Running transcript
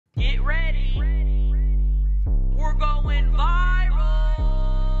Get ready. We're going viral.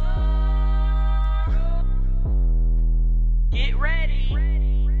 Get ready.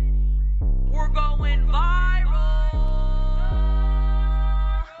 We're going viral.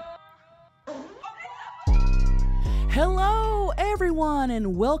 Hello, everyone,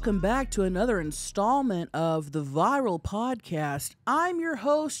 and welcome back to another installment of the Viral Podcast. I'm your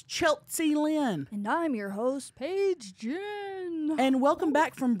host, Chelcie Lynn. And I'm your host, Paige Ginn. And welcome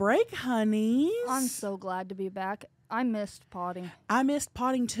back from break, honeys. I'm so glad to be back. I missed potting. I missed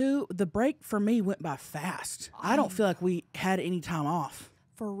potting too. The break for me went by fast. I don't feel like we had any time off.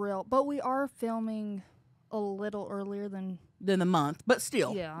 For real. But we are filming a little earlier than The month, but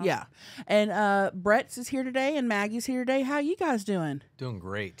still. Yeah. And Brett's is here today and Maggie's here today. How you guys doing? Doing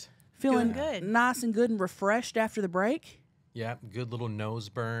great. Feeling good. Nice and good and refreshed after the break? Yeah, good little nose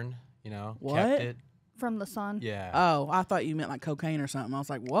burn, you know. What? Kept it. from the sun. Yeah. Oh, I thought you meant like cocaine or something. I was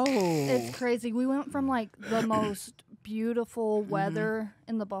like, whoa. It's crazy. We went from like the most beautiful weather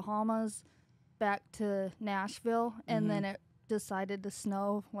in the Bahamas back to Nashville, and then it decided to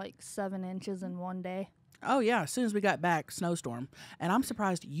snow like 7 inches in one day. Oh, yeah. As soon as we got back, snowstorm. And I'm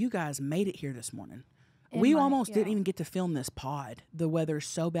surprised you guys made it here this morning. And We my- almost yeah. didn't even get to film this pod. The weather's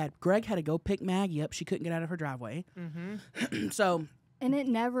so bad. Greg had to go pick Maggie up. She couldn't get out of her driveway. So, And it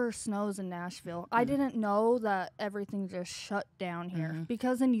never snows in Nashville. I didn't know that everything just shut down here.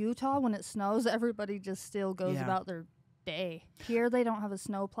 Because in Utah, when it snows, everybody just still goes Yeah. about their day. Here, they don't have a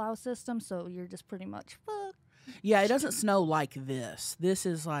snowplow system, so you're just pretty much fucked. yeah, it doesn't snow like this. This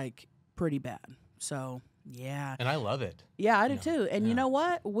is like pretty bad. So, yeah. And I love it. Yeah, I do Yeah. too. And you Yeah. know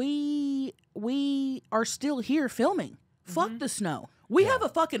what? We are still here filming. Fuck the snow. We have a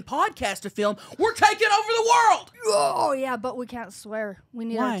fucking podcast to film. We're taking over the world. Oh, yeah, but we can't swear. We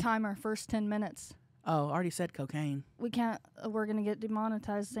need Why? our timer first 10 minutes. Oh, I already said cocaine. We can't, we're going to get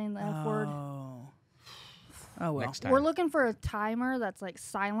demonetized saying the F word. Oh. Oh, well. Next time. We're looking for a timer that's like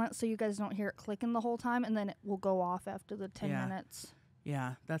silent so you guys don't hear it clicking the whole time, and then it will go off after the 10 Yeah. minutes.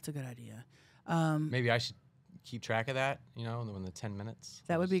 Yeah, that's a good idea. Maybe I should keep track of that, you know, when the 10 minutes.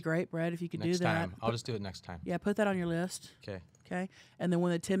 That would be great, Brett, if you could Next do that. time. I'll just do it next time. Yeah, put that on your list. Okay. Okay. And then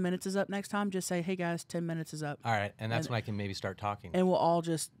when the 10 minutes is up next time, just say, hey, guys, 10 minutes is up. All right. And that's when I can maybe start talking. And we'll all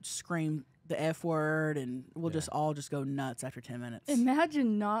just scream the F word, and we'll just all just go nuts after 10 minutes.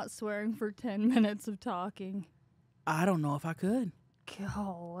 Imagine not swearing for 10 minutes of talking. I don't know if I could.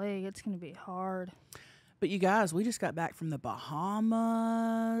 Golly, it's going to be hard. But you guys, we just got back from the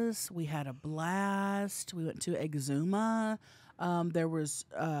Bahamas. We had a blast. We went to Exuma. There was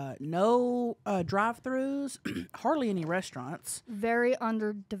no drive-thrus, hardly any restaurants. Very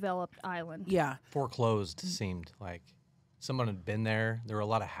underdeveloped island. Yeah. Foreclosed seemed like someone had been there. There were a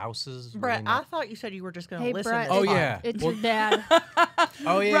lot of houses. Brett, really I not- thought you said you were just going to Hey, listen Brett. to Oh, the pod. yeah. It's Well- your dad.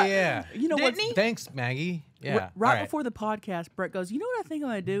 Oh, yeah, Right. yeah. You know what? Didn't he? Thanks, Maggie. Yeah. Right All right. before the podcast, Brett goes, you know what I think I'm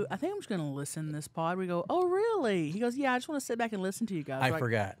going to do? I think I'm just going to listen to this pod. We go, oh, really? He goes, yeah, I just want to sit back and listen to you guys. I We're like-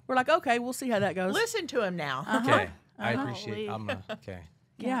 forgot. We're like, okay, we'll see how that goes. Listen to him now. Okay. I appreciate Golly. it. Okay. Can't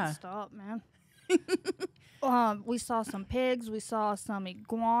Yeah. stop, man. We saw some pigs. We saw some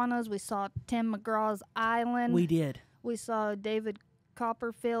iguanas. We saw Tim McGraw's island. We did. We saw David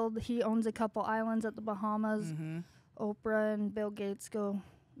Copperfield. He owns a couple islands at the Bahamas. Mm-hmm. Oprah and Bill Gates go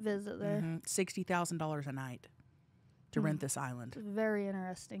visit there. $60,000 a night to rent this island. Very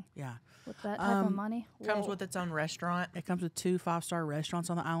interesting. Yeah. With that type of money. Comes Whoa. with its own restaurant. It comes with 2 5-star restaurants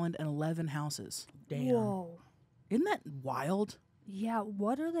on the island and 11 houses. Damn. Whoa. Isn't that wild? Yeah,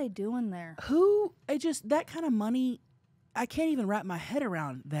 what are they doing there? That kind of money, I can't even wrap my head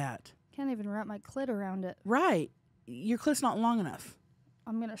around that. Can't even wrap my clit around it. Right. Your clit's not long enough.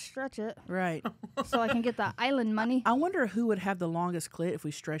 I'm going to stretch it Right. so I can get that island money. I wonder who would have the longest clit if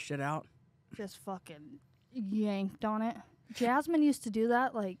we stretched it out. Just fucking yanked on it. Jasmine used to do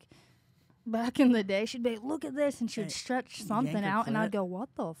that, like, back in the day. She'd be like, look at this, and she'd stretch something yank her out, and clit. I'd go, what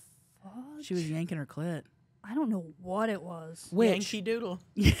the fuck? She was yanking her clit. I don't know what it was. Yankee Doodle.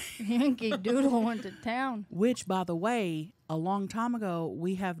 Yankee Doodle went to town. Which, by the way, a long time ago,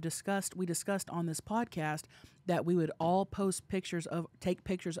 we discussed on this podcast that we would all take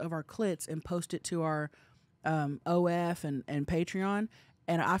pictures of our clits and post it to our OF and Patreon.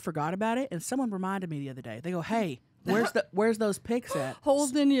 And I forgot about it, and someone reminded me the other day. They go, "Hey, where's those pics at?"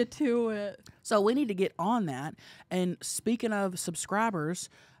 Holding you to it. So we need to get on that. And speaking of subscribers,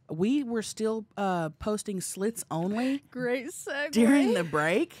 we were still posting slits only Great segue. during the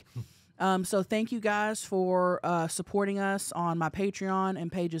break. So thank you guys for supporting us on my Patreon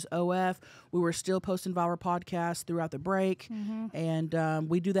and Paige's OF. We were still posting viral podcasts throughout the break, and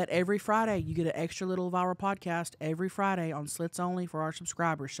we do that every Friday. You get an extra little viral podcast every Friday on Slits Only for our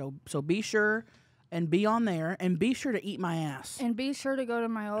subscribers. So be sure and be on there, and be sure to eat my ass. And be sure to go to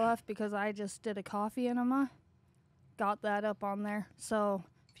my OF because I just did a coffee enema. Got that up on there. So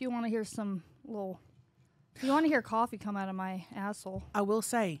if you want to hear if you want to hear coffee come out of my asshole. I will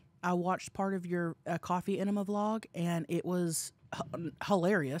say, I watched part of your coffee enema vlog, and it was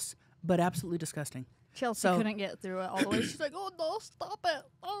hilarious, but absolutely disgusting. Chelsea couldn't get through it all the way. She's like, "Oh no, stop it!"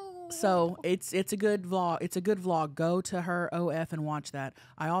 Oh. So it's a good vlog. It's a good vlog. Go to her OF and watch that.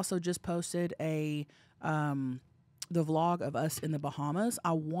 I also just posted the vlog of us in the Bahamas.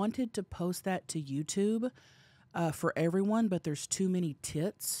 I wanted to post that to YouTube for everyone, but there's too many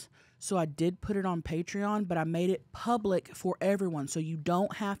tits. So I did put it on Patreon, but I made it public for everyone. So you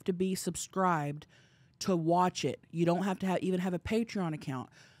don't have to be subscribed to watch it. You don't have to even have a Patreon account.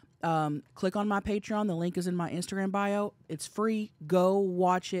 Click on my Patreon. The link is in my Instagram bio. It's free. Go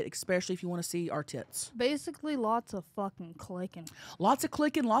watch it, especially if you want to see our tits. Basically, lots of fucking clicking. Lots of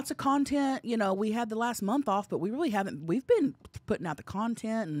clicking, lots of content. You know, we had the last month off, but we really haven't. We've been putting out the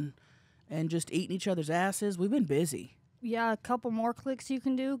content and just eating each other's asses. We've been busy. Yeah, a couple more clicks you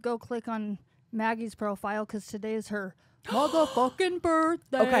can do. Go click on Maggie's profile because today is her motherfucking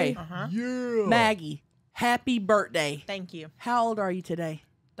birthday. Okay. Yeah. Maggie, happy birthday. Thank you. How old are you today?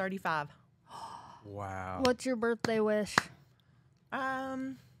 35. Wow. What's your birthday wish?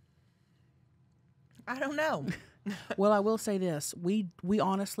 I don't know. Well, I will say this: we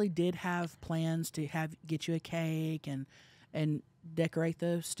honestly did have plans to get you a cake and decorate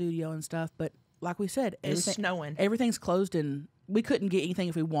the studio and stuff, but like we said, It's snowing. Everything's closed, and we couldn't get anything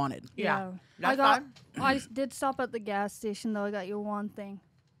if we wanted. Yeah. I did stop at the gas station though. I got you one thing.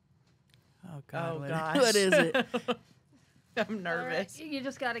 Oh God! Oh, what, gosh. what is it? I'm nervous. You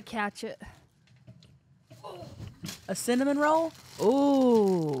just gotta catch it. A cinnamon roll?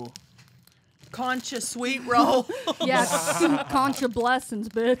 Ooh. Concha sweet roll. Yeah, concha blessings,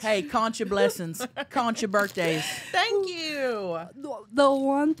 bitch. Hey, Concha blessings. Concha birthdays. Thank you. The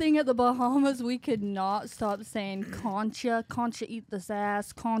one thing at the Bahamas we could not stop saying concha eat this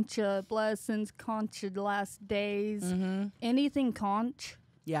ass, concha blessings, concha last days, anything conch.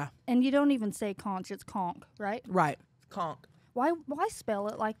 Yeah. And you don't even say conch, it's conch, right? Right. Conch. Why spell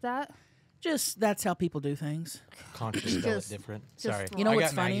it like that? Just that's how people do things. Conscious spell it Just- different. just Sorry. You know I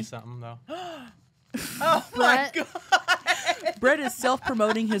what's got Maggie funny? something though. Oh my Brett, God. Brett is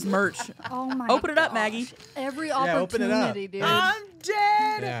self-promoting his merch. oh my Open it up, gosh. Maggie. Every open it up. opportunity, dude. I'm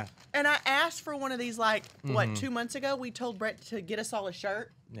dead. Yeah. And I asked for one of these 2 months ago? We told Brett to get us all a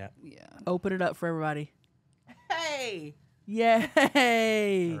shirt. Yeah. Yeah. Open it up for everybody. Hey,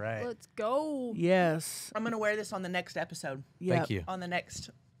 Yay. All right. Let's go. Yes. I'm going to wear this on the next episode. Yep. Thank you. On the next.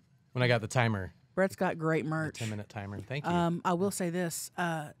 When I got the timer, Brett's got great merch. 10-minute timer. Thank you. I will say this.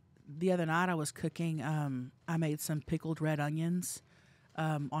 The other night I was cooking. I made some pickled red onions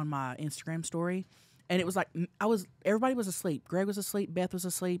on my Instagram story. And it was like, everybody was asleep. Greg was asleep. Beth was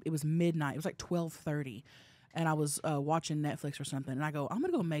asleep. It was midnight. It was like 12:30. And I was watching Netflix or something. And I go, I'm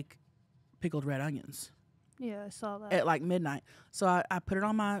going to go make pickled red onions Yeah, I saw that. at like midnight. So I put it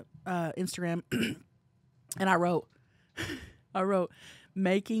on my Instagram and I wrote,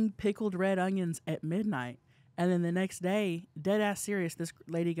 making pickled red onions at midnight. And then the next day, dead ass serious, this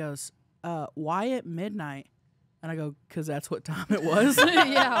lady goes, why at midnight? And I go, because that's what time it was.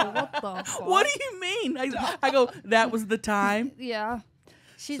 Yeah, what the fuck? What do you mean? I go, that was the time. Yeah.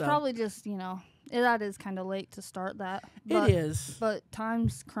 She's So. probably just, that is kind of late to start that. It is. But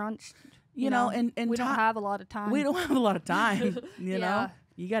time's crunched. You know, and we don't ti- have a lot of time. We don't have a lot of time, you Yeah. know?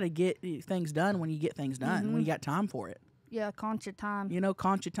 You got to get things done when you get things done, when you got time for it. Yeah, concha time. You know,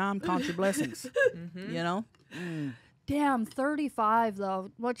 count your time, count your blessings. You know? Damn, 35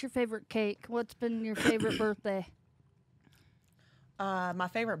 though. What's your favorite cake? What's been your favorite birthday? My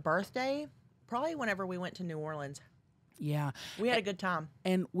favorite birthday? Probably whenever we went to New Orleans. Yeah. We had a good time.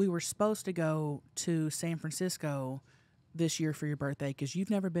 And we were supposed to go to San Francisco this year for your birthday because you've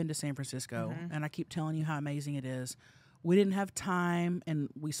never been to San Francisco. And I keep telling you how amazing it is. We didn't have time, and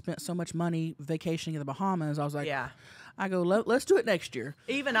we spent so much money vacationing in the Bahamas. I was like, Yeah. I go, let's do it next year.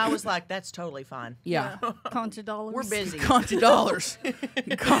 Even I was like, that's totally fine. Yeah. Concha dollars. We're busy. Count your dollars.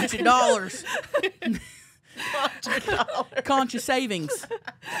 Count your dollars. Count your savings.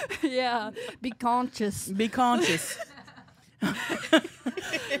 Yeah, be conscious. Be conscious.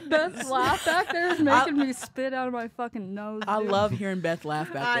 Beth's laugh back there is making me spit out of my fucking nose. I dude. love hearing Beth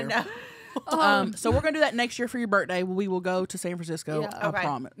laugh back I there. know. So we're gonna do that next year for your birthday. We will go to San Francisco. Yeah. I Okay.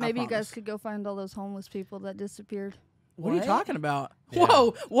 promise. Maybe I you promise. guys could go find all those homeless people that disappeared. What are you talking about? Yeah.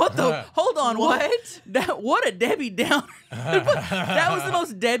 Whoa! What the? Hold on! What? What a Debbie Downer! That was the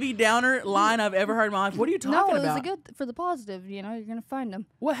most Debbie Downer line I've ever heard in my life. What are you talking No, it was about? a good for the positive. You know, you're gonna find them.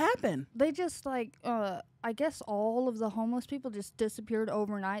 What happened? They just like, I guess all of the homeless people just disappeared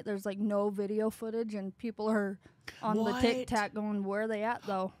overnight. There's like no video footage, and people are on the What? tic tac going, "Where are they at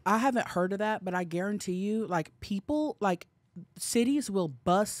though?" I haven't heard of that, but I guarantee you, like people, like cities will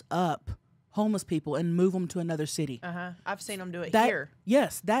bus up homeless people and move them to another city. I've seen them do it That here.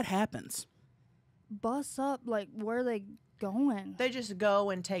 yes, that happens. Bus up, like where are they going? They just go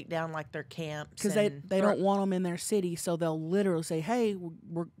and take down like their camps Because and- they don't want them in their city, so they'll literally say, "Hey,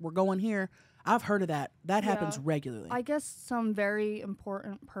 we're going here." I've heard of that. That happens Yeah. regularly. I guess some very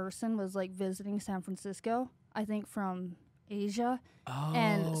important person was like visiting San Francisco. I think from Asia,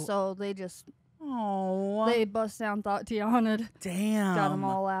 and so they just oh, they bust down Tatiana, damn, got them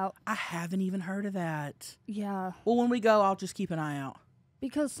all out. I haven't even heard of that. Yeah, Well, when we go, I'll just keep an eye out.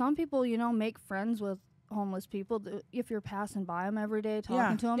 because some people, you know, make friends with homeless people. If you're passing by them every day, talking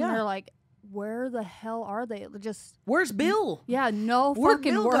Yeah, to them, yeah. they're like, "Where the hell are they?" Just Where's Bill? yeah, no Where'd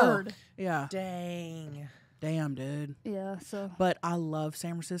fucking Bill go? word. Yeah, Dang. damn, dude. Yeah, so But I love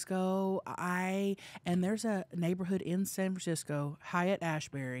San Francisco. And there's a neighborhood in San Francisco, Hyatt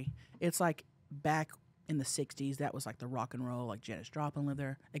Ashbury. It's like back in the 60s. That was like the rock and roll, like Janis Joplin lived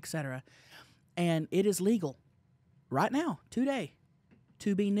there, etc. And it is legal right now, today,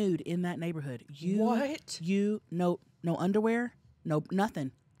 to be nude in that neighborhood. What? No underwear, no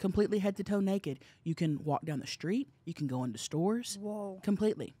nothing. Completely head to toe naked. You can walk down the street. You can go into stores. whoa,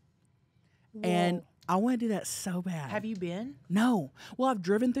 Completely. And Whoa. I want to do that so bad. Have you been? No. Well, I've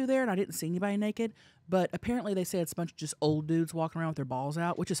driven through there and I didn't see anybody naked, but apparently they say it's a bunch of just old dudes walking around with their balls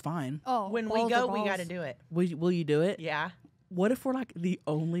out, which is fine. Oh, When we balls go, are we got to balls. do it. Will you do it? Yeah. What if we're like the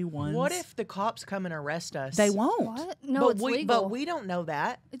only ones? What if the cops come and arrest us? they won't? What? No, but it's we, legal. But we don't know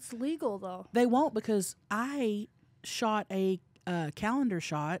that. It's legal though. They won't because I shot a calendar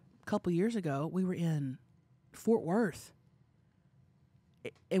shot a couple years ago. We were in Fort Worth.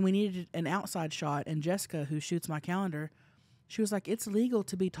 And we needed an outside shot. And Jessica, who shoots my calendar, she was like, "It's legal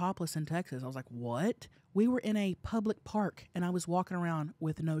to be topless in Texas." I was like, "What?" We were in a public park, and I was walking around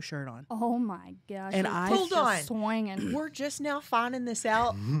with no shirt on. Oh my gosh! And your I- tits Hold just on. swinging. We're just now finding this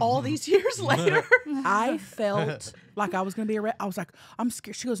out all these years later. I felt like I was going to be arrested. I was like, "I'm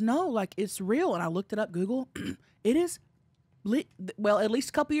scared." She goes, "No, like it's real." And I looked it up, Google. It is, well, at least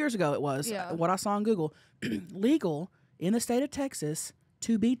a couple years ago it was, Yeah. what I saw on Google, legal in the state of Texas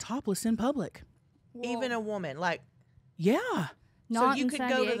to be topless in public. Even a woman, like, Yeah. Not so you in could San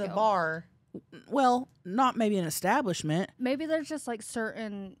go to the Diego. bar. Well, not maybe an establishment. Maybe there's just like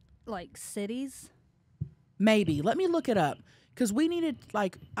certain like cities. Maybe. Let me look it up. Because we needed,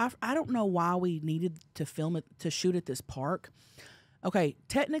 like, I don't know why we needed to film it, to shoot at this park. Okay,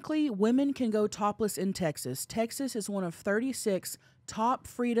 technically, women can go topless in Texas. Texas is one of 36 top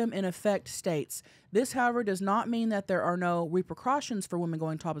freedom in effect states. This, however, does not mean that there are no repercussions for women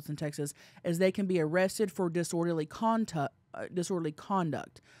going topless in Texas, as they can be arrested for disorderly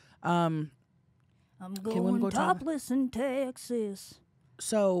conduct. I'm women going go topless in Texas.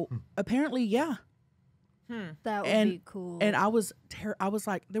 So apparently, yeah. That would And- be cool. And I was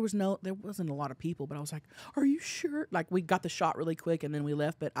like, there wasn't a lot of people, but I was like, "Are you sure?" Like, we got the shot really quick and then we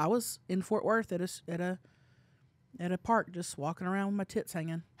left. But I was in Fort Worth at a park, just walking around with my tits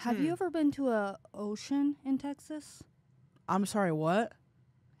hanging. Have you ever been to a ocean in Texas? I'm sorry, what?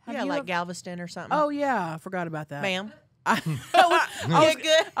 Have Yeah, you like ever- Galveston or something. Oh yeah, I forgot about that. ma'am. I Yeah,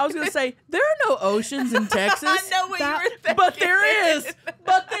 good. was gonna say there are no oceans in Texas. I know what That- you were thinking. But there is.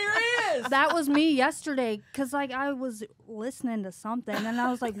 But there is. That was me yesterday, because like I was listening to something and I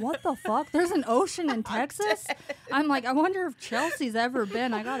was like, "What the fuck? There's an ocean in Texas?" I'm like, I wonder if Chelsea's ever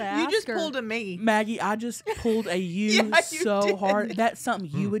been. I gotta ask You just her. pulled a me. Maggie, I just pulled a you Yeah, you so did. hard. That's something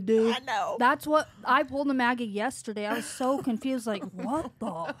you would do. I know. That's what I pulled a Maggie yesterday. I was so confused, like, what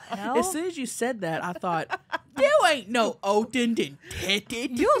the hell? As soon as you said that, I thought, there ain't no ocean in Texas.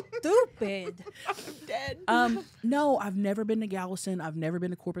 You stupid. Dead. No, I've never been to Galveston. I've never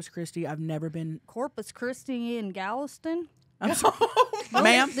been to Corpus Christi. I've never been. Corpus Christi and Galveston. I'm sorry,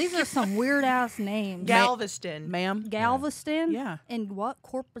 ma'am. These are some weird ass names. Galveston. Ma'am. Galveston. Yeah. And what?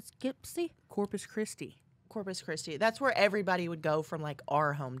 Corpus Christi. Corpus Christi, Corpus Christi. That's where everybody would go from like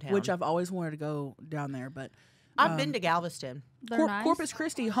our hometown. which I've always wanted to go down there, but I've been to Galveston. They're nice. Corpus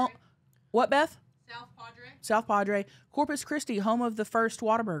Christi, home. What, Beth? South Padre. Corpus Christi, home of the first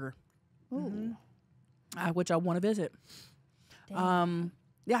Whataburger, Ooh. which I want to visit. Damn.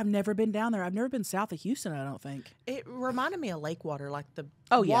 Yeah, I've never been down there. I've never been south of Houston, I don't think. It reminded me of lake water. Like the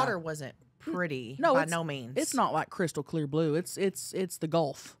Oh, yeah. water wasn't pretty No, by it's, no means. It's not like crystal clear blue. It's the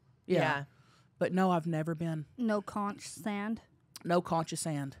Gulf. Yeah. But no, I've never been. No conch sand. No conscious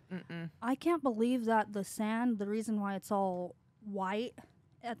sand. I can't believe that the sand, the reason why it's all white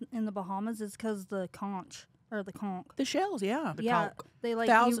in the Bahamas is because the conch or the conch. The shells, yeah. Yeah, conch. they like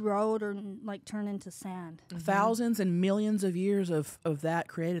Thousand- erode or like turn into sand. Thousands and millions of years of that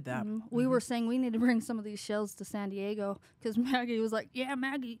created that. We were saying we need to bring some of these shells to San Diego because Maggie was like, "Yeah,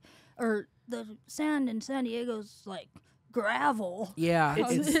 Maggie, or the sand in San Diego's like gravel." Yeah.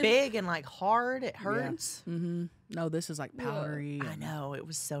 It's big and like hard. It hurts. Mm-hmm. No, this is like powdery. I and know. It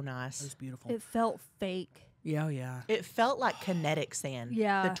was so It nice. was beautiful. It felt fake. Yeah, yeah. It felt like kinetic sand.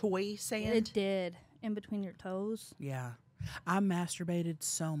 Yeah. The toy sand. It did in between your toes. Yeah. I masturbated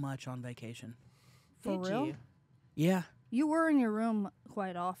so much on vacation. For Did real? you? Yeah. You were in your room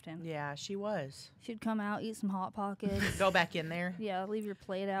quite often. Yeah, she was. She'd come out, eat some Hot Pockets. Go back in there. Yeah, leave your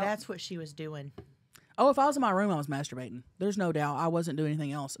plate out. That's what she was doing. Oh, if I was in my room, I was masturbating. There's no doubt. I wasn't doing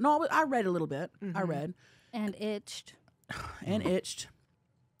anything else. No, I read a little bit. I read and itched. and itched.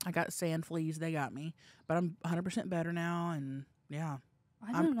 I got sand fleas. They got me. But I'm 100% better now. And yeah,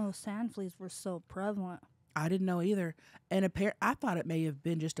 I didn't know sand fleas were so prevalent. I didn't know either. And I thought it may have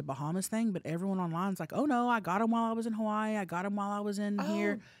been just a Bahamas thing, but everyone online's like, oh no, I got them while I was in Hawaii. I got them while I was in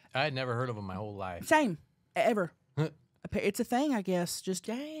here. I had never heard of them my whole life. Same. Ever. It's a thing, I guess. Just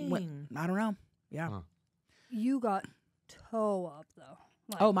Dang. I don't know. Yeah. Huh. You got toe up though.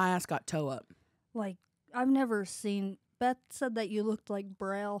 Like, Oh, my ass got toe up. like I've never seen. Beth said that you looked like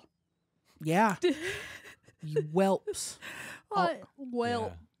Braille. Yeah. You whelps. What? Well,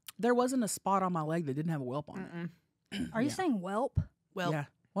 Yeah. There wasn't a spot on my leg that didn't have a whelp on it. are you Yeah. saying whelp? Well, Yeah.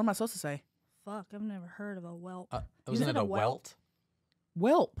 What am I supposed to say? Fuck, I've never heard of a whelp. Wasn't it it a a welt? welt?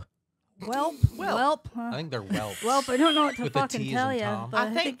 Whelp. Whelp? Whelp. Whelp? Huh? I think they're whelps. Whelp, I don't know what to With the fucking T's tell and you, Tom. but I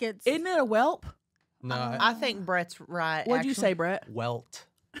I think- think it's Isn't it a whelp? No, I think Brett's right. What'd you say, actually. Brett? welt.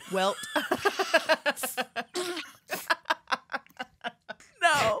 Welt.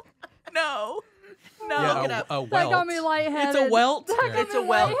 No. No. No. Yeah, look it up. a that got welt. me lightheaded. It's a welt. Yeah. It's a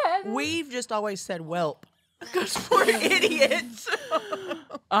whelp. lightheaded. We've just always said whelp because we're idiots.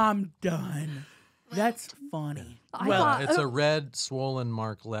 I'm done. That's funny. I Well, thought, It's a red swollen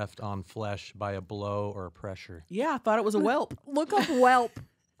mark left on flesh by a blow or pressure. Yeah, I thought it was a whelp. look up whelp.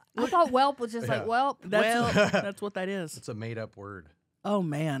 I thought whelp was just like Yeah. whelp. That's what that is. It's a made up word. Oh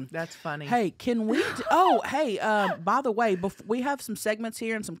man. That's funny. Hey, can we? By the way, we have some segments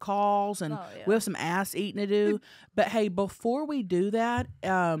here and some calls, and Oh, yeah. we have some ass eating to do. But hey, before we do that,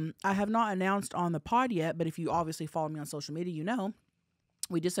 I have not announced on the pod yet. But if you obviously follow me on social media, you know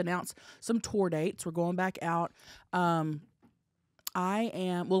we just announced some tour dates. We're going back out. Let me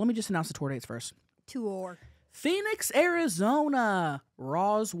just announce the tour dates first. Tour. Phoenix, Arizona,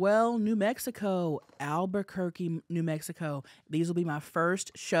 Roswell, New Mexico, Albuquerque, New Mexico. These will be my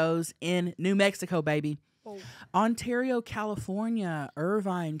first shows in New Mexico, baby. Oh. Ontario, California,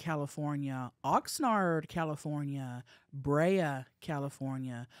 Irvine, California, Oxnard, California, Brea,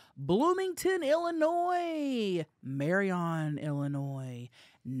 California, Bloomington, Illinois, Marion, Illinois,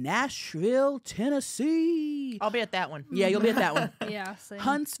 Nashville, Tennessee. I'll be at that one. Yeah, you'll be at that one. Yeah, same.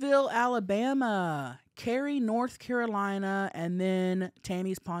 Huntsville, Alabama, Cary, North Carolina, and then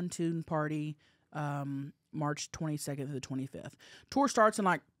Tammy's Pontoon Party, March 22nd to the 25th. Tour starts in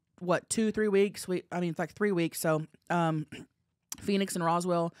 2-3 weeks? It's like 3 weeks. So, Phoenix and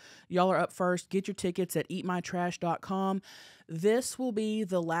Roswell, y'all are up first. Get your tickets at eatmytrash.com. This will be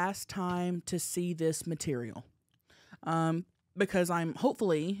the last time to see this material. Because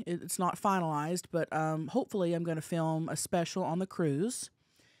hopefully, it's not finalized, but hopefully I'm going to film a special on the cruise.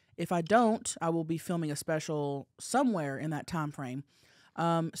 If I don't, I will be filming a special somewhere in that time frame.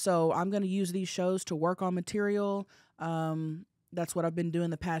 So I'm going to use these shows to work on material. That's what I've been doing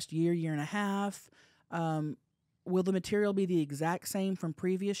the past year and a half. Will the material be the exact same from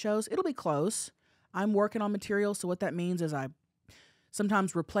previous shows? It'll be close. I'm working on material, so what that means is I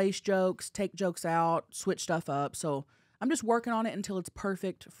sometimes replace jokes, take jokes out, switch stuff up. So I'm just working on it until it's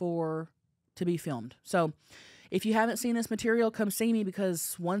perfect to be filmed. So if you haven't seen this material, come see me,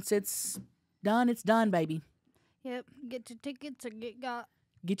 because once it's done, baby. Yep. Get your tickets or get got.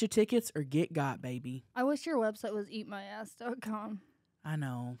 Get your tickets or get got, baby. I wish your website was eatmyass.com. I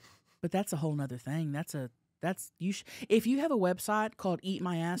know, but that's a whole nother thing. If you have a website called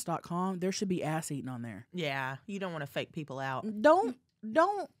eatmyass.com, there should be ass eating on there. Yeah, you don't want to fake people out. Don't.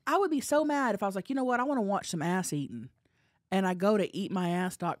 I would be so mad if I was like, you know what, I want to watch some ass eating, and I go to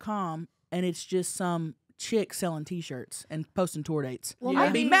eatmyass.com and it's just some chick selling T-shirts and posting tour dates. Well,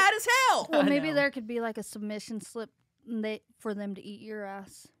 I'd be maybe- mad as hell. Well, I maybe know. there could be like a submission slip for them to eat your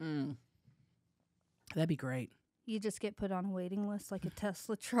ass. That'd be great. You just get put on a waiting list like a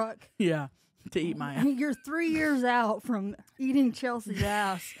Tesla truck. Yeah, to eat my ass. You're 3 years out from eating Chelsea's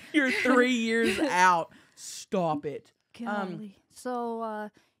ass. You're 3 years out. Stop it. Golly. So,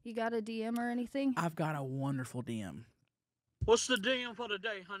 you got a DM or anything? I've got a wonderful DM. What's the DM for the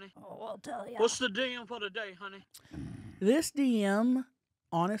day, honey? Oh, I'll tell you. What's the DM for the day, honey? This DM,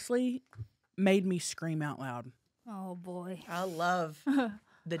 honestly, made me scream out loud. Oh, boy. I love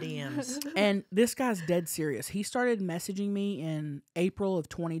the DMs. And this guy's dead serious. He started messaging me in April of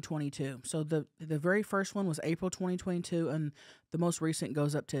 2022. So the very first one was April 2022, and the most recent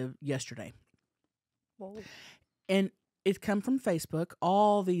goes up to yesterday. Whoa. And it come from Facebook.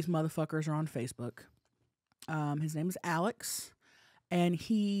 All these motherfuckers are on Facebook. His name is Alex, and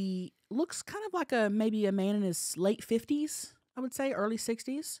he looks kind of like maybe a man in his late 50s, I would say, early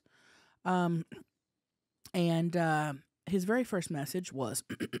 60s. His very first message was,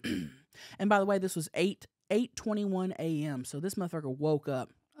 and by the way, this was 8:21 a.m. So this motherfucker woke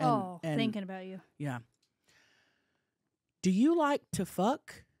up. And, thinking about you. Yeah. Do you like to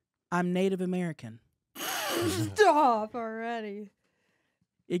fuck? I'm Native American. Stop already.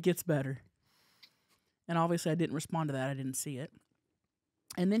 It gets better. And obviously I didn't respond to that. I didn't see it.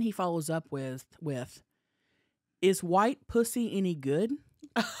 And then he follows up with is white pussy any good?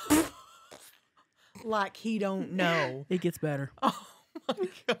 Like he don't know. It gets better. Oh my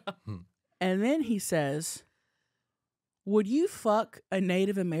God. And then he says, would you fuck a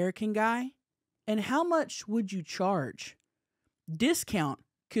Native American guy? And how much would you charge? Discount,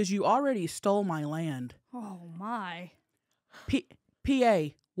 because you already stole my land. Oh, my. PA,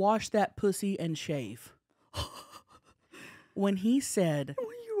 wash that pussy and shave. When he said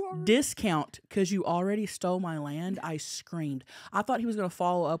discount because you already stole my land, I screamed. I thought he was going to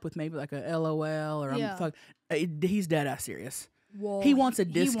follow up with maybe like a LOL or Yeah. I'm fuck. He's dead ass serious. Whoa. He wants a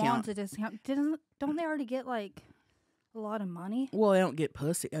He discount. wants a discount. Don't they already get, like, a lot of money? Well, they don't get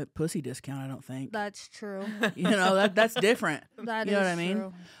pussy discount, I don't think. That's true. You know, that's different. That You know is what I mean?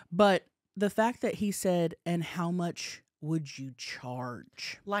 true. But the fact that he said, and how much would you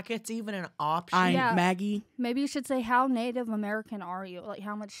charge? Like it's even an option. Yeah. Maggie, Maybe you should say, how Native American are you? Like,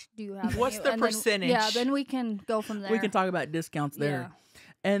 how much do you have? in What's you? the And then- percentage? Yeah, then we can go from there. we can talk about discounts there.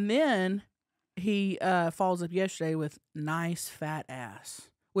 And then he follows up yesterday with nice fat ass,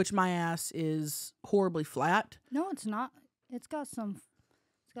 which my ass is horribly flat. No, it's not. It's got some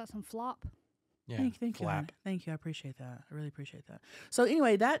flop. Yeah. Thank you. flap. Honey. Thank you. I appreciate that. I really appreciate that. So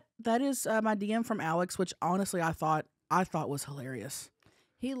anyway, that is my DM from Alex, which honestly I thought was hilarious.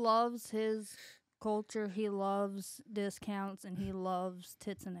 He loves his culture. He loves discounts, and he loves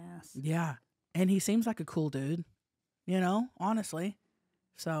tits and ass. Yeah. And he seems like a cool dude, you know, honestly.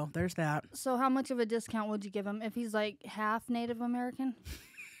 So there's that. So how much of a discount would you give him if he's like half Native American?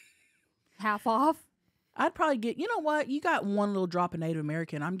 Half off? I'd probably get, you know what? You got one little drop of Native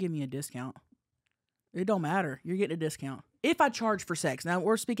American, I'm giving you a discount. It don't matter. You're getting a discount. If I charge for sex. Now,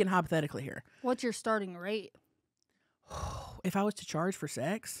 we're speaking hypothetically here. What's your starting rate? If I was to charge for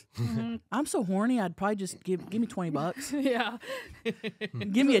sex, Mhm. I'm so horny, I'd probably just give me $20. Yeah.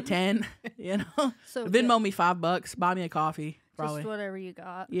 Give me a 10, you know? So Venmo me $5, buy me a coffee, probably. just whatever you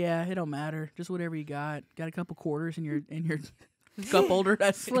got. Yeah, it don't matter. Just whatever you got. Got a couple quarters in your cup holder.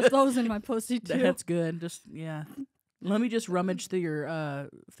 That's Slip good. those in my pussy too. That's good. Just yeah. Let me just rummage through your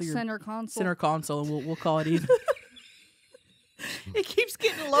Center console. center console, and we'll call it even. It keeps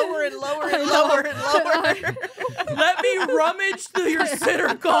getting lower and lower and lower and lower. Let me rummage through your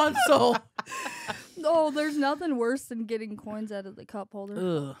center console. Oh, there's nothing worse than getting coins out of the cup holder.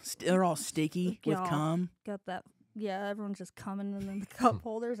 Ugh, they're all sticky with Yeah. cum. Got that? Yeah, everyone's just coming in the cup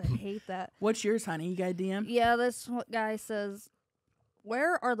holders. I hate that. What's yours, honey? You got a DM? Yeah, this guy says,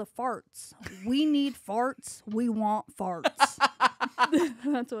 "Where are the farts? We need farts. We want farts."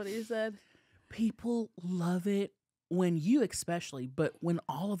 That's what he said. People love it when you especially, but when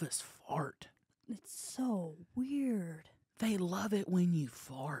all of us fart. It's so weird. They love it when you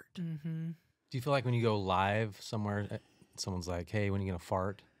fart. Mm-hmm. Do you feel like when you go live somewhere, someone's like, "Hey, when are you gonna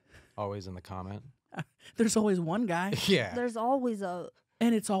fart?" Always in the comment. There's always one guy, Yeah. There's always a.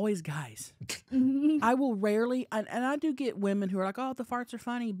 and it's always guys. I will rarely, and I do get women who are like, "Oh, the farts are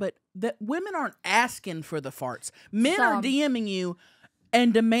funny," but that women aren't asking for the farts. Men are Some. DMing you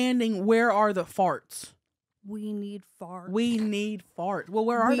and demanding, "Where are the farts? We need farts. We need farts." Well,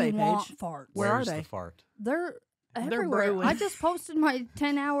 where are We they, want Paige? farts. Where are Where's they? the fart? They're everywhere. brewing. I just posted my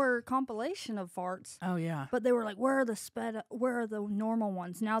 10-hour compilation of farts. Oh yeah. But they were like, where are the normal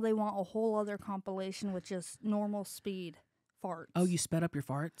ones? Now they want a whole other compilation with just normal speed farts. Oh, you sped up your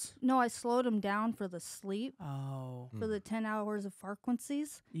farts? No, I slowed them down for the sleep, Oh. for the 10 hours of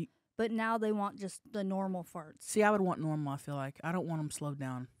frequencies. You- But now they want just the normal farts. See, I would want normal, I feel like. I don't want them slowed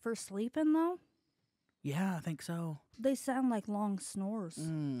down. For sleeping, though, Yeah, I think so. they sound like long snores.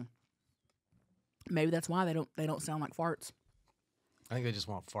 Mm. Maybe that's why they don't sound like farts. I think they just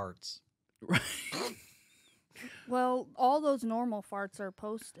want farts. Well, all those normal farts are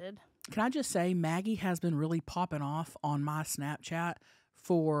posted. Can I just say, Maggie has been really popping off on my Snapchat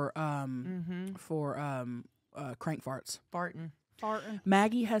for crank farts. Farting. Farting.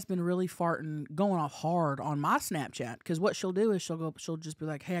 Maggie has been really going off hard on my Snapchat because what she'll do is she'll just be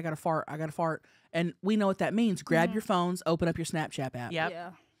like, "Hey, I got to fart," and we know what that means. Grab your phones, open up your Snapchat app. Yep.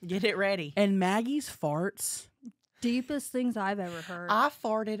 Yeah. Get it ready. And Maggie's farts. Deepest things I've ever heard. I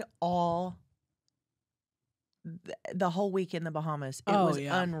farted all the whole week in the Bahamas. It Oh, was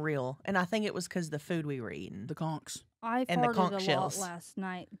yeah. unreal. And I think it was because the food we were eating. The conchs. I and the farted conch a shells. lot last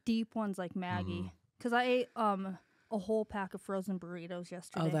night. Deep ones like Maggie. Because I ate a whole pack of frozen burritos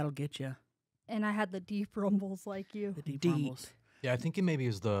yesterday. Oh, that'll get you. And I had the deep rumbles like you. The deep Deep. rumbles. Yeah, I think it maybe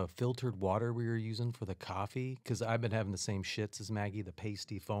was the filtered water we were using for the coffee because I've been having the same shits as Maggie, the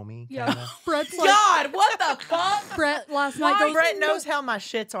pasty, foamy. Yeah. Kinda. Brett's like, God, what the fuck? Brett last night goes, Brett knows how my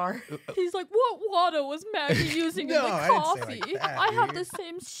shits are. he's like, what water was Maggie using No, in the I didn't say coffee? like that, I have dude. the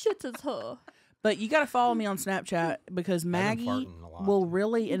same shit as her. But you got to follow me on Snapchat because Maggie farting a lot. will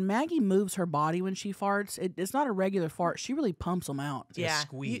really, and Maggie moves her body when she farts. It's not a regular fart. She really pumps them out. It's like a Yeah.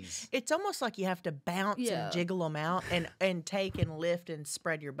 squeeze. It's almost like you have to bounce Yeah. and jiggle them out and take and lift and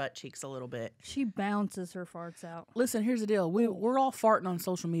spread your butt cheeks a little bit. She bounces her farts out. Listen, here's the deal. We're all farting on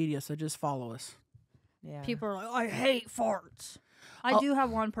social media, so just follow us. Yeah. People are like, I hate farts. I do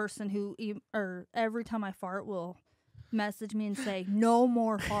have one person who, every time I fart, will message me and say, no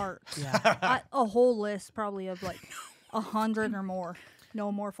more farts. Yeah. A whole list probably of like 100 or more. No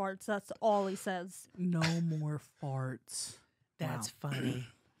more farts. That's all he says. No more farts. That's funny.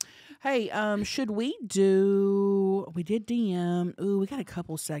 Hey, should we did DM. Ooh, we got a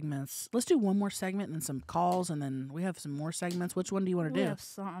couple segments. Let's do one more segment and then some calls and then we have some more segments. Which one do you want to We do? have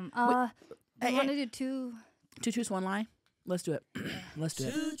some. Hey, You want to hey. do two? Two truths, one lie? Let's do it. Let's do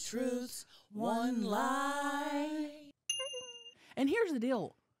it. Two truths, one lie. And here's the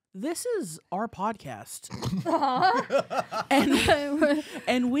deal. This is our podcast. Uh-huh.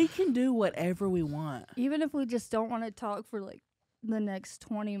 and we can do whatever we want. Even if we just don't want to talk for like the next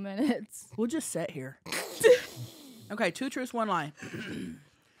 20 minutes. We'll just sit here. Okay, two truths, one lie.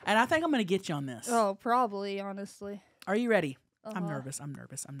 And I think I'm going to get you on this. Oh, probably, honestly. Are you ready? I'm Uh-huh. nervous.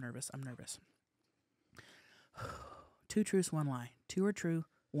 Two truths, one lie. Two are true,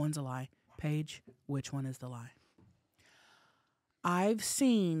 one's a lie. Paige, which one is the lie? I've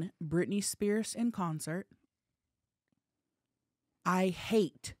seen Britney Spears in concert. I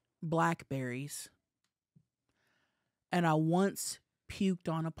hate blackberries. And I once puked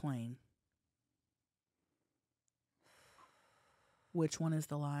on a plane. Which one is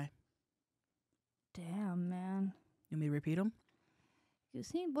the lie? Damn, man. You want me to repeat them? You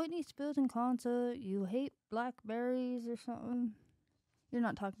seen Britney Spears in concert, you hate blackberries or something. You're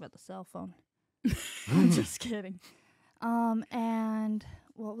not talking about the cell phone. I'm just kidding. And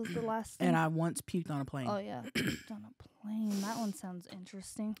what was the last thing? And I once puked on a plane. Oh, yeah. Puked on a plane. That one sounds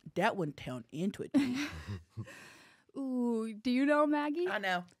interesting. That wouldn't turn into it. Ooh, do you know Maggie? I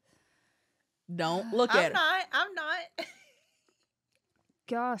know. Don't look at her. I'm not.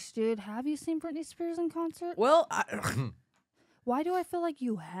 Gosh, dude, have you seen Britney Spears in concert? Well, Why do I feel like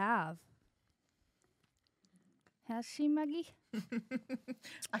you have? Has she, Maggie?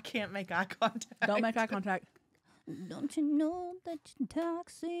 I can't make eye contact. don't make eye contact. Don't you know that you're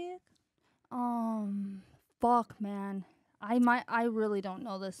toxic? Fuck, man. I really don't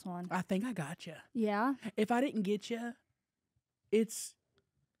know this one. I think I got you. Yeah? If I didn't get you,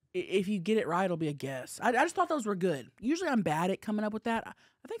 if you get it right, it'll be a guess. I just thought those were good. Usually I'm bad at coming up with that.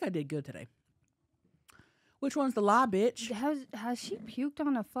 I think I did good today. Which one's the lie, bitch? Has she puked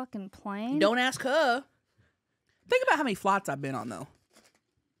on a fucking plane? Don't ask her. Think about how many flights I've been on, though.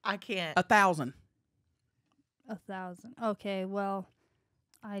 I can't. 1,000. 1,000. Okay, well,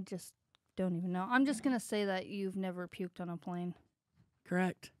 I just don't even know. I'm just going to say that you've never puked on a plane.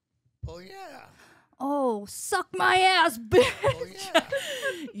 Correct. Oh yeah. Oh, suck my ass, bitch! Oh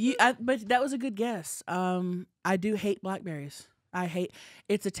yeah. But that was a good guess. I do hate blackberries.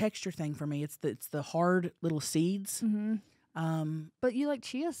 It's a texture thing for me. It's the hard little seeds. Mm-hmm. But you like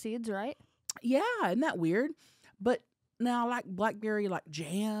chia seeds, right? Yeah, isn't that weird? But now I like blackberry like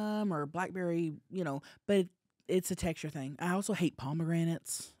jam or blackberry, but it's a texture thing. I also hate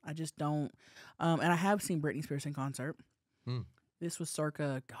pomegranates. I just don't. And I have seen Britney Spears in concert. This was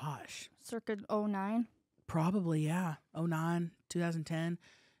circa 09. Probably, yeah. 09, 2010.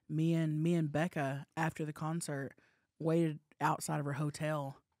 Me and Becca, after the concert, waited outside of her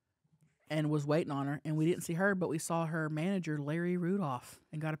hotel and was waiting on her. And we didn't see her, but we saw her manager, Larry Rudolph,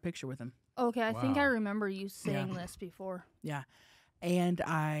 and got a picture with him. Okay, I think I Wow. remember you saying this before. Yeah. And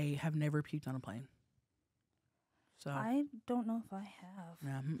I have never puked on a plane. So, I don't know if I have.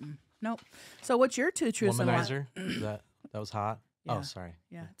 yeah, nope. So what's your two truths and one? Womanizer? that was hot. Yeah. Oh, sorry.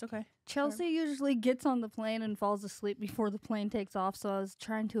 Yeah, it's okay. Chelsea usually gets on the plane and falls asleep before the plane takes off, so I was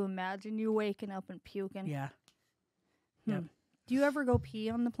trying to imagine you waking up and puking. Yeah. Do you ever go pee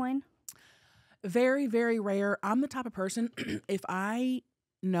on the plane? Very, very rare. I'm the type of person, if I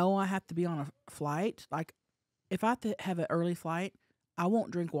know I have to be on a flight, like if I have to have an early flight, I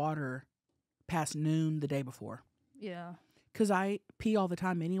won't drink water past noon the day before. Yeah. Because I pee all the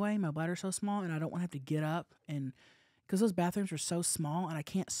time anyway. My bladder's so small, and I don't want to have to get up. And because those bathrooms are so small, and I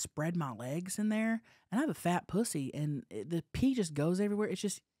can't spread my legs in there. And I have a fat pussy, and the pee just goes everywhere. It's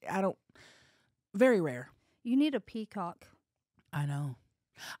just, very rare. You need a peacock. I know.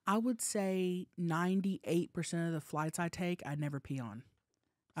 I would say 98% of the flights I take, I never pee on.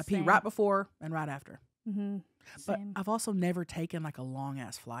 I pee Same. right before and right after. Mm-hmm. But Same. I've also never taken like a long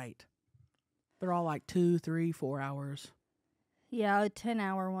ass flight. They're all like 2, 3, 4 hours. Yeah, a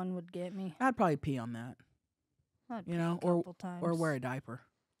 10-hour one would get me. I'd probably pee on that, I'd you pee know, a couple times. or wear a diaper.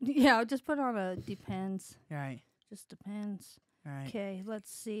 Yeah, just put on a depends. Right. Just depends. Right. Okay,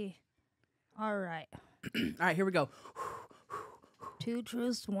 let's see. All right. All right, here we go. 2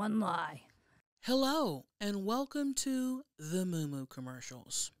 truths, 1 lie. Hello, and welcome to the Moo Moo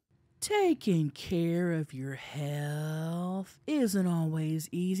commercials. Taking care of your health isn't always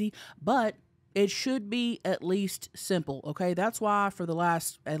easy, but it should be at least simple, okay? That's why for the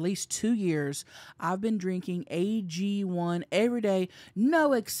last at least 2 years, I've been drinking AG1 every day,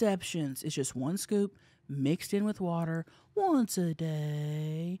 no exceptions. It's just 1 scoop mixed in with water once a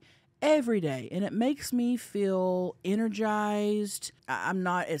day, every day. And it makes me feel energized. I'm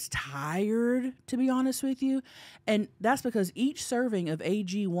not as tired, to be honest with you. And that's because each serving of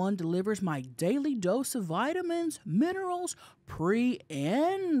AG1 delivers my daily dose of vitamins, minerals, pre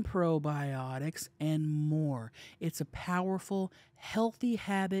and probiotics, and more. It's a powerful, healthy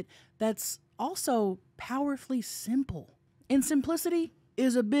habit that's also powerfully simple. And simplicity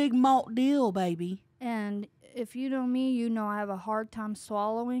is a big malt deal, baby. And if you know me, you know I have a hard time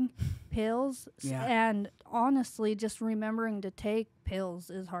swallowing pills. Yeah. And honestly, just remembering to take pills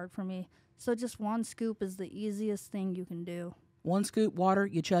is hard for me. So just 1 scoop is the easiest thing you can do. 1 scoop, water,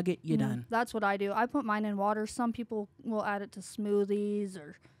 you chug it, you're done. That's what I do. I put mine in water. Some people will add it to smoothies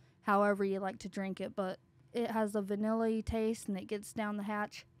or however you like to drink it, but it has a vanilla taste and it gets down the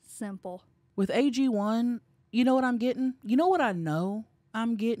hatch. Simple. With AG1, you know what I'm getting? You know what I know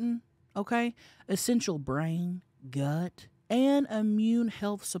I'm getting? Okay? Essential brain, gut, and immune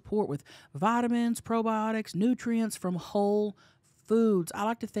health support with vitamins, probiotics, nutrients from whole foods. I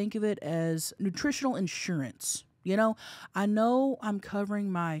like to think of it as nutritional insurance. You know I'm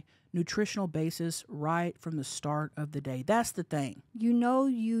covering my nutritional basis right from the start of the day. That's the thing. You know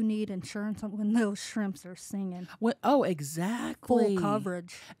you need insurance when those shrimps are singing. Oh, exactly. Full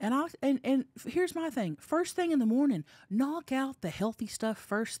coverage. And here's my thing. First thing in the morning, knock out the healthy stuff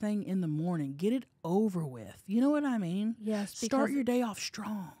first thing in the morning. Get it over with. You know what I mean? Yes, Start because your day off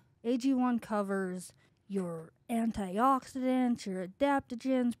strong. AG1 covers your antioxidants, your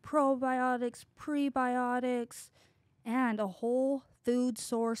adaptogens, probiotics, prebiotics, and a whole food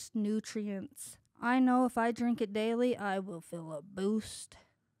source nutrients. I know if I drink it daily, I will feel a boost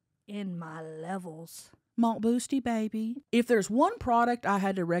in my levels. Malt Boosty, baby. If there's one product I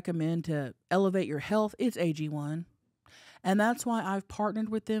had to recommend to elevate your health, it's AG1. And that's why I've partnered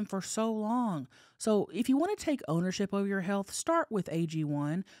with them for so long. So if you want to take ownership of your health, start with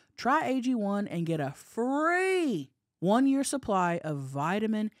AG1. Try AG1 and get a free 1-year supply of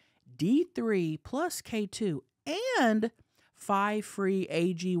vitamin D3 plus K2 and 5 free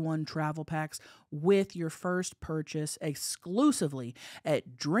AG1 travel packs with your first purchase exclusively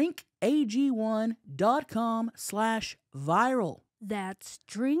at drinkag1.com/viral. That's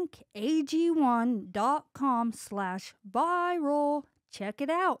drinkag1.com/viral. Check it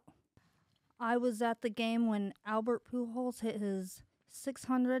out. I was at the game when Albert Pujols hit his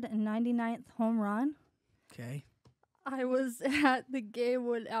 699th home run. Okay. I was at the game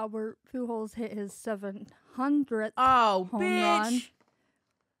when Albert Pujols hit his 700th Oh, home bitch. run.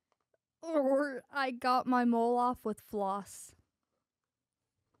 Or I got my mole off with floss.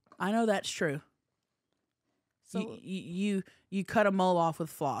 I know that's true. So You cut a mole off with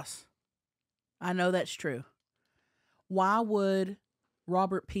floss. I know that's true. Why would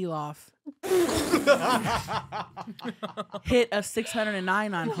Robert Piloff hit a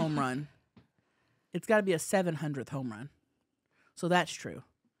 699 home run? It's got to be a 700th home run. So that's true.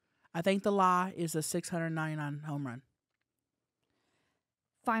 I think the lie is a 699 home run.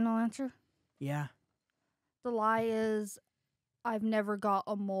 final answer. Yeah. The lie is I've never got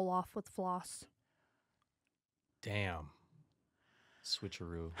a mole off with floss. Damn.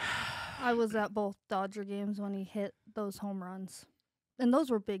 Switcheroo. I was at both Dodger games when he hit those home runs. And those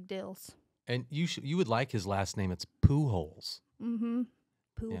were big deals. And you would like his last name. It's Pujols. Mm-hmm.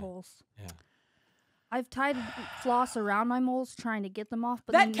 Poo Yeah. holes. Yeah. I've tied floss around my moles trying to get them off,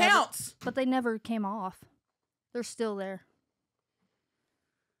 but That they never- counts. but they never came off. They're still there.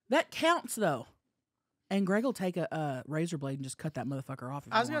 That counts, though. And Greg will take a razor blade and just cut that motherfucker off.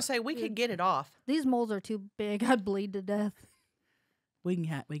 If I was you gonna want. say we could get it off. These moles are too big. I'd bleed to death. We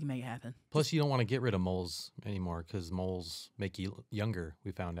can make it happen. Plus, you don't want to get rid of moles anymore because moles make you younger.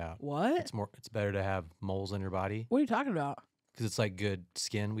 We found out. What? It's better to have moles on your body What are you talking about? because it's like good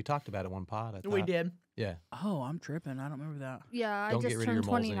skin. We talked about it one pod. I We thought. did. Yeah. Oh, I'm tripping. I don't remember that. Yeah, I Don't get just rid of your turned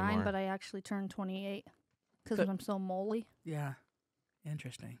moles 29, anymore. but I actually turned 28 because Good. I'm so moly. Yeah.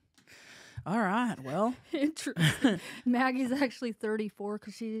 Interesting. All right. Well, Interesting. Maggie's actually 34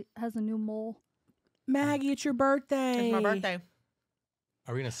 because she has a new mole. Maggie, it's your birthday. It's my birthday.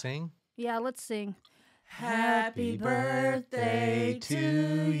 Are we gonna sing? Yeah, let's sing. Happy birthday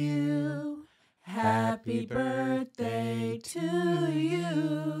to you. Happy birthday to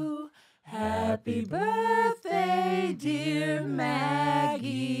you. Happy birthday, dear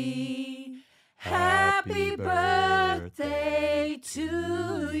Maggie. Happy birthday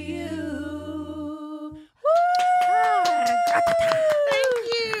to you. Thank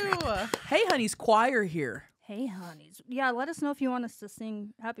you. Hey, honey's choir here. Hey, honeys. Yeah, let us know if you want us to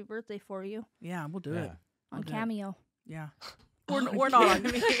sing Happy Birthday for you Yeah, we'll do Yeah. it. on We'll do it. Cameo. Yeah. We're not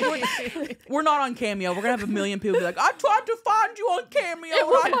on we're not on Cameo. We're gonna have a million people be like, I tried to find you on Cameo. It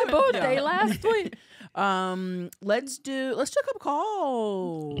was I my couldn't." birthday Yeah. last week. Let's do a couple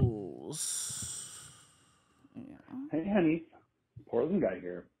calls. Hey, honey. Portland guy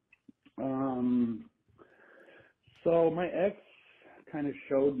here. So my ex kind of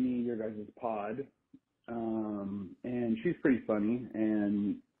showed me your guys' pod, and she's pretty funny,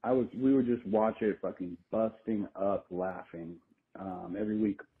 and we would just watch it fucking busting up laughing every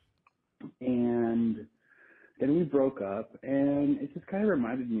week. And then we broke up, and it just kind of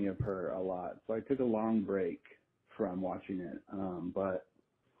reminded me of her a lot. So I took a long break from watching it. But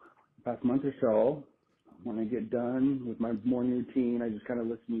past month or so, when I get done with my morning routine, I just kind of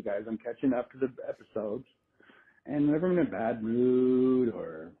listen to you guys. I'm catching up to the episodes. And whenever I'm in a bad mood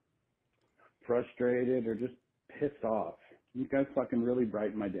or frustrated or just pissed off, you guys fucking really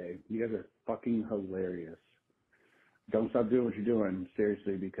brighten my day. You guys are fucking hilarious. Don't stop doing what you're doing,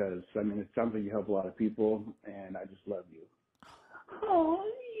 seriously, because, I mean, it sounds like you help a lot of people, and I just love you. Oh,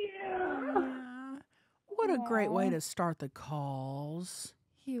 yeah. What a great way Aw. to start the calls.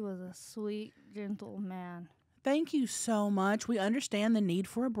 He was a sweet, gentle man. Thank you so much. We understand the need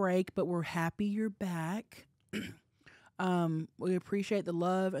for a break, but we're happy you're back. We appreciate the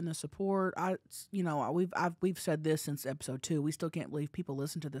love and the support. We've said this since episode 2. We still can't believe people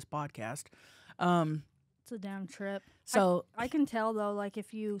listen to this podcast. It's a damn trip. So I can tell, though, like,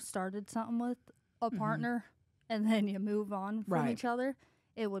 if you started something with a partner and then you move on from Right. each other,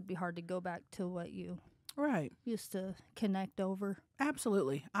 it would be hard to go back to what you right, used to connect over.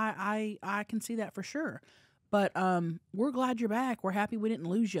 absolutely. I can see that for sure. But we're glad you're back. We're happy we didn't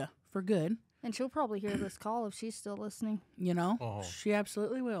lose you for good. And she'll probably hear this call if she's still listening. You know, Oh. she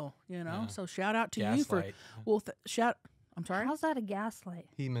absolutely will. You know, Yeah. so shout out to you for. Gaslight. Well, shout. I'm sorry. How's that a gaslight?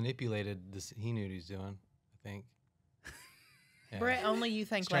 He manipulated this. He knew what he was doing. I think. Yeah. Brett, only you He's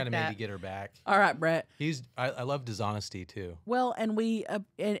think trying like to that. maybe get her back. All right, Brett. I loved his honesty too. Well, and we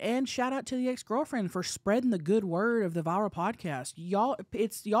and shout out to the ex-girlfriend for spreading the good word of the viral podcast. Y'all,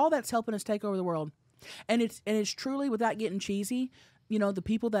 it's y'all that's helping us take over the world, and it's truly, without getting cheesy, you know, the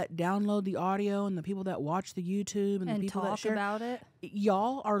people that download the audio and the people that watch the YouTube and the And people that talk share, about it.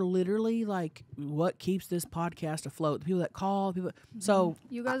 y'all are literally like what keeps this podcast afloat. The people that call, people. So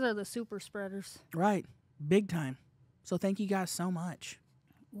You guys are the super spreaders. right, big time. So thank you guys so much.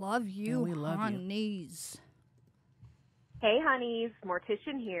 Love you, we love you. honeys. Hey, honeys,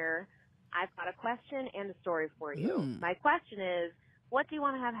 Mortician here. I've got a question and a story for you. Hmm. My question is, what do you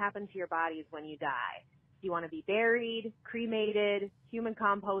want to have happen to your bodies when you die? Do you want to be buried, cremated, human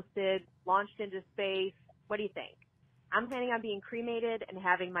composted, launched into space? What do you think? I'm planning on being cremated and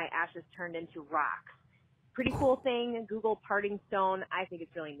having my ashes turned into rocks. Pretty cool thing. Google parting stone. I think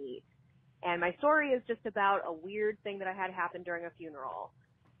it's really neat. And my story is just about a weird thing that I had happen during a funeral.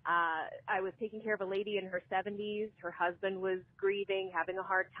 I was taking care of a lady in her 70s. Her husband was grieving, having a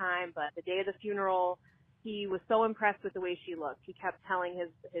hard time, but the day of the funeral, he was so impressed with the way she looked. He kept telling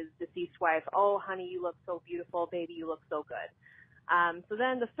his deceased wife, "Oh, honey, you look so beautiful. Baby, you look so good." So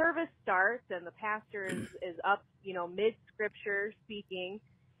then the service starts, and the pastor is up, mid-scripture speaking,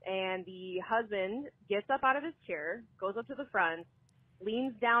 and the husband gets up out of his chair, goes up to the front,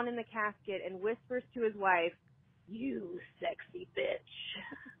 leans down in the casket, and whispers to his wife, "You sexy bitch,"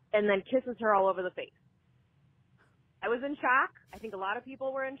 and then kisses her all over the face. I was in shock. I think a lot of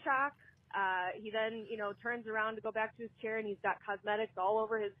people were in shock. He then, turns around to go back to his chair, and he's got cosmetics all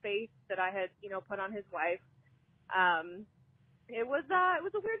over his face that I had, put on his wife. It was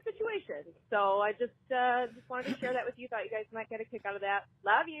a weird situation. So I just wanted to share that with you. Thought you guys might get a kick out of that.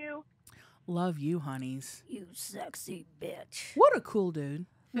 Love you. Love you, honeys. You sexy bitch. What a cool dude.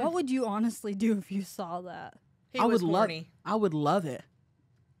 What would you honestly do if you saw that? He was love. horny. I would love it.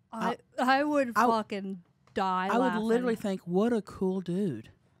 I would fucking die. I would laughing. literally think, what a cool dude.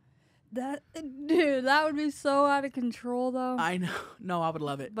 That would be so out of control, though. I know. No, I would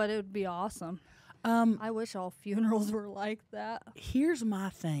love it. But it would be awesome. I wish all funerals were like that. Here's my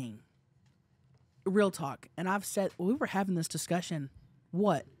thing. Real talk. And I've said, we were having this discussion,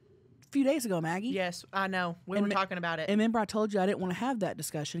 a few days ago, Maggie? Yes, I know. We were talking about it. And remember I told you I didn't want to have that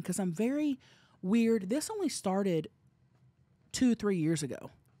discussion because I'm very weird. This only started 2-3 years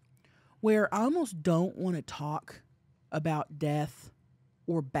ago where I almost don't want to talk about death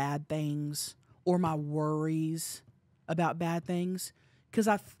or bad things or my worries about bad things because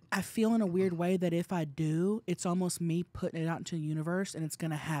I feel in a weird way that if I do, it's almost me putting it out into the universe and it's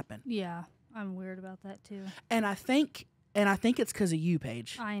going to happen. Yeah, I'm weird about that too. And I think it's because of you,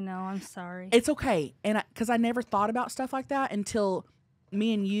 Paige. I know. I'm sorry. It's okay. And because I never thought about stuff like that until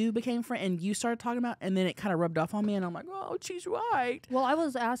me and you became friends and you started talking about, and then it kind of rubbed off on me and I'm like, oh, she's right. Well, I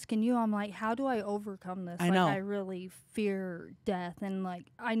was asking you, I'm like, how do I overcome this? I know. I really fear death. And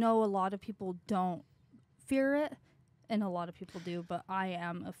I know a lot of people don't fear it and a lot of people do, but I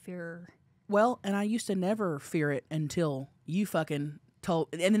am a fearer. Well, and I used to never fear it until you fucking told,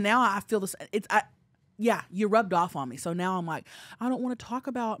 and then now I feel this, yeah, you rubbed off on me. So now I'm like, I don't want to talk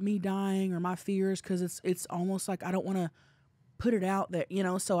about me dying or my fears because it's almost like I don't want to put it out there,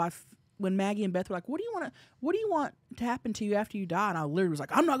 So when Maggie and Beth were like, what do you want to happen to you after you die? And I literally was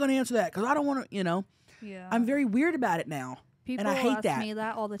like, I'm not going to answer that because I don't want to, Yeah. I'm very weird about it now. People and I hate ask me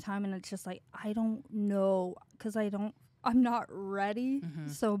that all the time, and it's just like, I don't know because I'm not ready. Mm-hmm.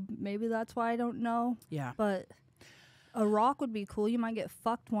 So maybe that's why I don't know. Yeah. But a rock would be cool. You might get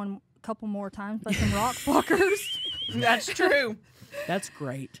fucked couple more times by some rock fuckers. That's true. That's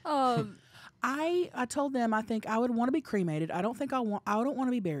great. I told them I think I would want to be cremated. I don't want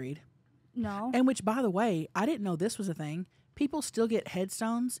to be buried. No. And which, by the way, I didn't know this was a thing. People still get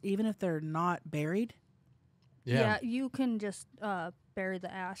headstones even if they're not buried. Yeah, you can just bury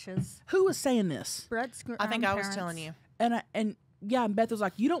the ashes. Who was saying this? Brett's I think I was telling you. And Beth was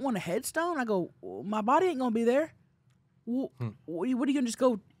like, you don't want a headstone? I go, my body ain't gonna be there. What are you gonna just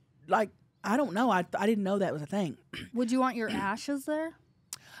go? I don't know. I didn't know that was a thing. Would you want your ashes there?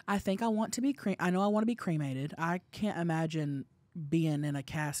 I think I want to be I know I want to be cremated. I can't imagine being in a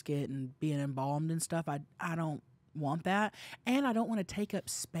casket and being embalmed and stuff. I don't want that. And I don't want to take up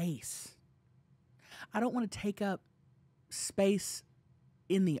space. I don't want to take up space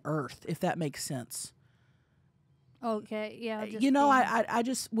in the earth, if that makes sense. Okay, yeah. I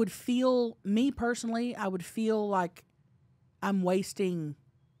just would feel, me personally, I would feel like I'm wasting,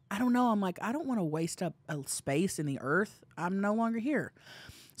 I don't know, I'm like, I don't want to waste up a space in the earth. I'm no longer here.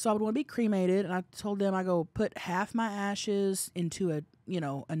 So I would want to be cremated, and I told them I go put half my ashes into a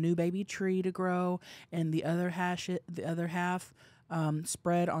new baby tree to grow, and the other half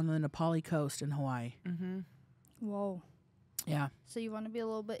spread on the Nepali coast in Hawaii. Mm-hmm. Whoa. Yeah. So you want to be a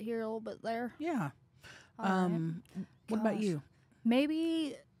little bit here, a little bit there? Yeah. Right. What about you?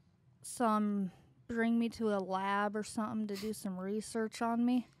 Maybe bring me to a lab or something to do some research on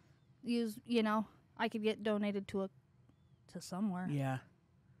me. I could get donated to somewhere. Yeah.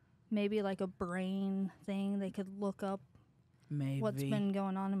 Maybe like a brain thing. They could look up Maybe what's been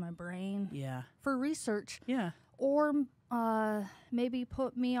going on in my brain. Yeah. For research. Yeah. Or maybe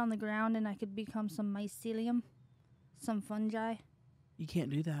put me on the ground and I could become some mycelium, some fungi. You can't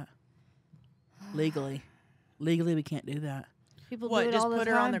do that. Legally, we can't do that. People do What? it Just all the put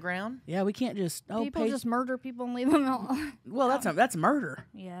time. her on the ground? Yeah, we can't just People Paige, just murder people and leave them out. well, that's murder.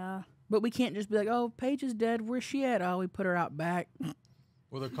 Yeah. But we can't just be like, oh, Paige is dead. Where's she at? Oh, we put her out back.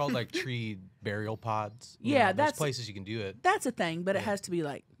 Well, they're called like tree burial pods. You Yeah, know, there's that's- places you can do it. That's a thing, but it has to be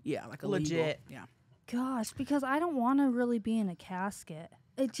like, like a Legit. Yeah. Gosh, because I don't want to really be in a casket.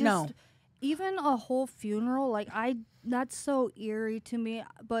 It just No. even a whole funeral, like that's so eerie to me.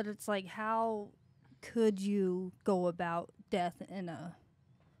 But it's like, how could you go about death in a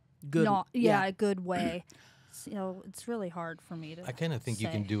Good. a good way? It's really hard for me to. I kind of think you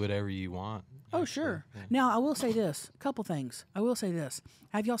can say. do whatever you want. Oh, actually. sure. Yeah. Now, I will say this. A couple things. I will say this.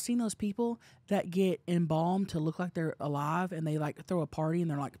 Have y'all seen those people that get embalmed to look like they're alive and they like throw a party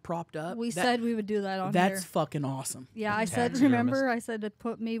and they're like propped up? We said we would do that on That's here. fucking awesome. Yeah, I said, Taxidermist. remember, I said to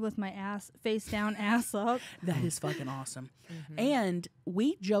put me with my ass face down, ass up. That is fucking awesome. And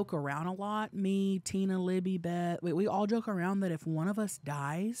we joke around a lot. Me, Tina, Libby, Beth. We all joke around that if one of us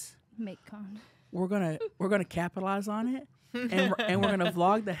dies, Make con. we're gonna capitalize on it, and we're gonna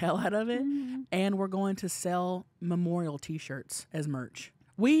vlog the hell out of it, and we're going to sell memorial T-shirts as merch.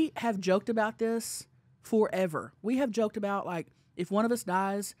 We have joked about this forever. We have joked about like if one of us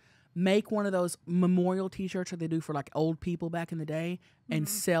dies, make one of those memorial T-shirts that they do for like old people back in the day, and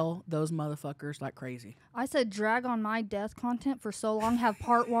sell those motherfuckers like crazy. I said drag on my death content for so long, have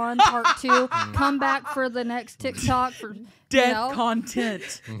part 1, part 2, come back for the next TikTok for Death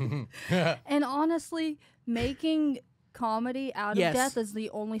content. And honestly, making comedy out of Yes. death is the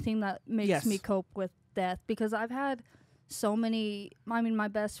only thing that makes Yes. me cope with death, because I've had so many. I mean, my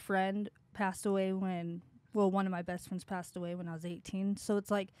best friend passed away when. Well, one of my best friends passed away when I was 18. So it's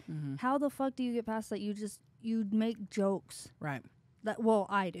like, how the fuck do you get past that? You make jokes. Right. Well,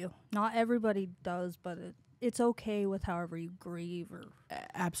 I do. Not everybody does, but it's okay with however you grieve. Or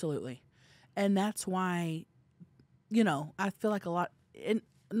Absolutely. And that's why, I feel like a lot. And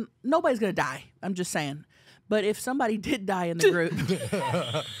nobody's gonna die. I'm just saying. But if somebody did die in the group,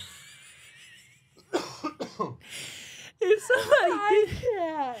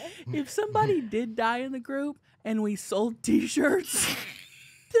 if somebody did die in the group and we sold T-shirts,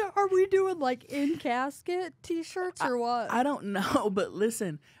 are we doing like in casket T-shirts or what? I don't know. But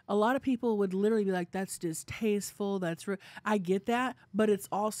listen, a lot of people would literally be like, "That's distasteful. I get that, but it's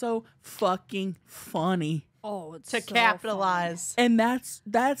also fucking funny." Oh, it's To so capitalize. And that's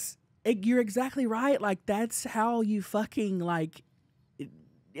you're exactly right. Like that's how you fucking like.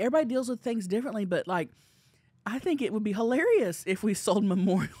 Everybody deals with things differently, but like, I think it would be hilarious if we sold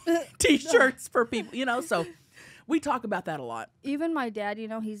memorial T-shirts for people. So we talk about that a lot. Even my dad,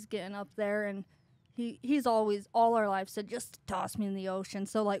 he's getting up there, and he's always all our life said, just toss me in the ocean.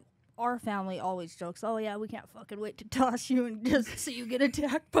 So like our family always jokes, oh yeah, we can't fucking wait to toss you and just see you get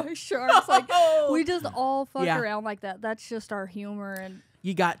attacked by sharks. Like we just all fuck around like that. That's just our humor, and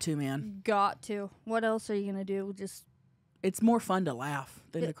You got to, man. got to. What else are you gonna do? Just It's more fun to laugh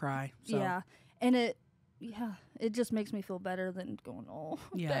than to cry. So. yeah, and it just makes me feel better than going, oh,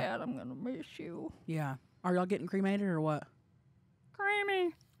 Yeah. Dad, I'm gonna miss you. Yeah. Are y'all getting cremated or what?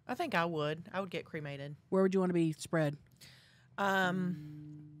 Creamy. I think I would. I would get cremated. Where would you want to be spread?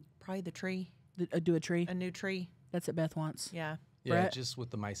 Probably the tree. Do a tree? A new tree. That's what Beth wants. Yeah. Yeah, Brett? just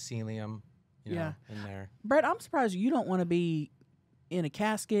with the mycelium, Yeah. in there. Brett, I'm surprised you don't want to be in a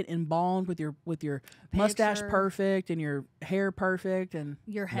casket, embalmed with your mustache Picture. perfect and your hair perfect, and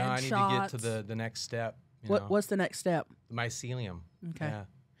Your No, I need to headshots. get to the next step. what's the next step? The mycelium? Okay. Yeah.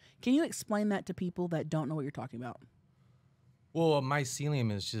 Can you explain that to people that don't know what you're talking about? Well, a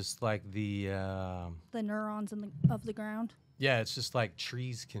mycelium is just like the the neurons of the ground. yeah, it's just like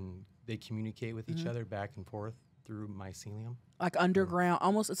trees they communicate with each other back and forth through mycelium. Like underground,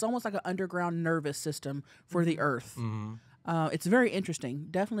 it's almost like an underground nervous system for the earth. Mm-hmm. It's very interesting.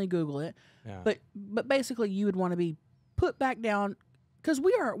 Definitely Google it. Yeah. But basically, you would want to be put back down because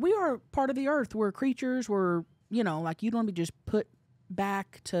we are part of the earth. We're creatures. We're like you'd want to be just put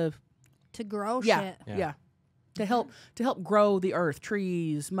back to grow yeah, shit. yeah, to help grow the earth,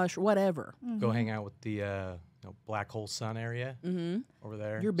 trees, whatever. Go hang out with the black hole sun area over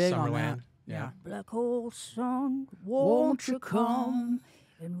there. You're big on that. Summerland. Yeah. Black hole sun, Won't you come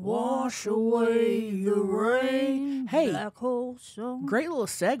and wash away the rain? Hey, Black hole sun. great little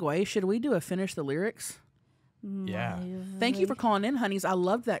segue. Should we do a finish the lyrics? Yeah. Thank you for calling in, honeys. I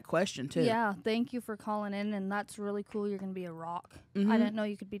loved that question too. Yeah, thank you for calling in, and that's really cool. You're gonna be a rock. Mm-hmm. I didn't know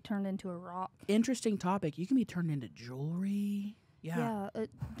you could be turned into a rock. Interesting topic. You can be turned into jewelry. Yeah.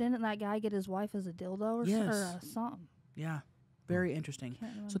 Didn't that guy get his wife as a dildo or, Yes. or something? Yeah. Very interesting.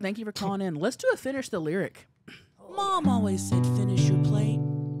 Can't remember. So thank you for calling in. Let's do a finish the lyric. Mom always said finish your plate.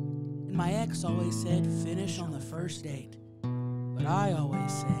 And my ex always said finish on the first date. But I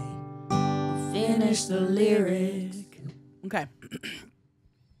always say, finish the lyric. Okay.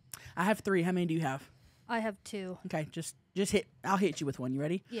 I have 3. How many do you have? I have 2. Okay, just hit. I'll hit you with one. You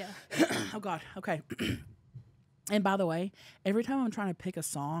ready? Yeah. Oh God. Okay. And by the way, every time I'm trying to pick a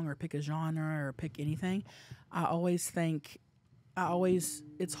song or pick a genre or pick anything, I always think,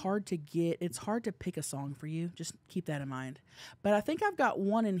 it's hard to pick a song for you. Just keep that in mind. But I think I've got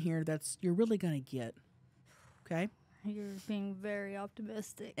one in here you're really gonna get. Okay. You're being very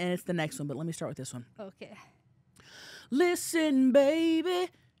optimistic. And it's the next one, but let me start with this one. Okay. Listen, baby,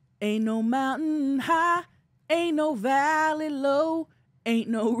 ain't no mountain high, ain't no valley low, ain't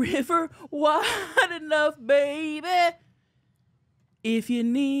no river wide enough, baby. If you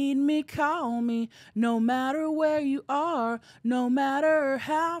need me, call me, no matter where you are, no matter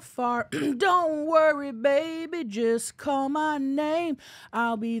how far. Don't worry, baby, just call my name.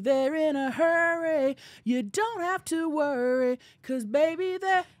 I'll be there in a hurry. You don't have to worry, 'cause baby,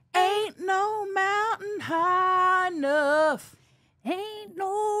 there ain't no mountain high enough. Ain't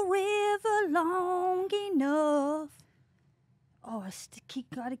no river long enough. Oh,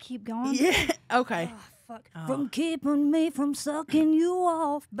 gotta keep going. Yeah, okay. Oh, fuck. Oh. From keeping me from sucking you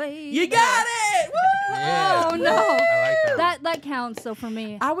off, baby. You got it! Woo! Yeah. Oh, no. I like that. That counts, so for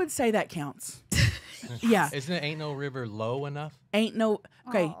me. I would say that counts. Yeah. Isn't it Ain't No River low enough? Ain't no,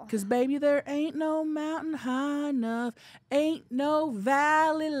 okay, Aw. 'cause baby, there ain't no mountain high enough. Ain't no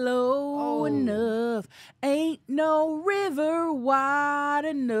valley low enough. Ain't no river wide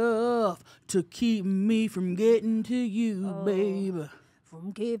enough to keep me from getting to you, baby.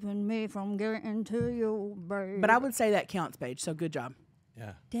 From keeping me from getting to you, baby. But I would say that counts, Paige, so good job.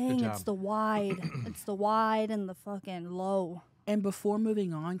 Yeah. Dang, Good it's job. the wide. It's the wide and the fucking low. And before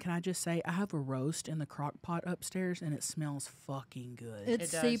moving on, can I just say I have a roast in the crock pot upstairs, and it smells fucking good.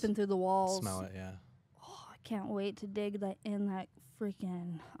 It's does. seeping through the walls. Smell it, yeah. Oh, I can't wait to dig that in that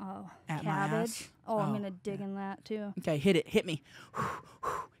freaking At my cabbage. ass? Oh, I'm Oh, gonna dig in that too. Okay, hit me.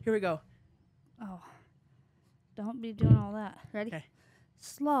 Here we go. Oh, don't be doing all that. Ready? Okay.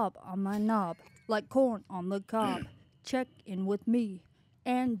 Slob on my knob, like corn on the cob. Check in with me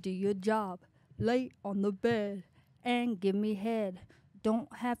and do your job. Lay on the bed and give me head. Don't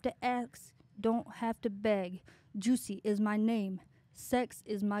have to ask, don't have to beg. Juicy is my name, sex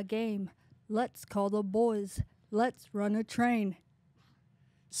is my game. Let's call the boys, let's run a train.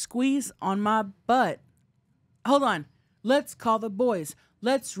 Squeeze on my butt. Hold on. Let's call the boys.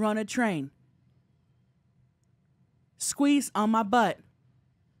 Let's run a train. Squeeze on my butt.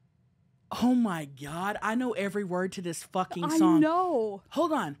 Oh my God. I know every word to this fucking song. I know.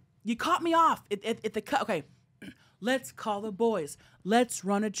 Hold on. You caught me off at the cut. Okay. Let's call the boys. Let's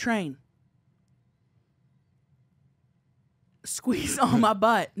run a train. Squeeze on my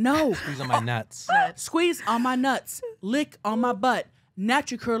butt. No. Squeeze on my nuts. Squeeze on my nuts. Lick on my butt.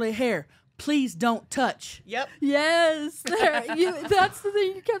 Natural curly hair. Please don't touch. Yep. Yes, that's the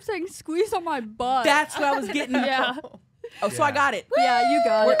thing you kept saying. Squeeze on my butt. That's what I was getting. yeah, Oh, so I Yeah. got it. yeah, you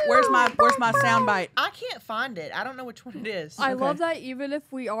got it. Where's my sound bite? I can't find it. I don't know which one it is. I love that even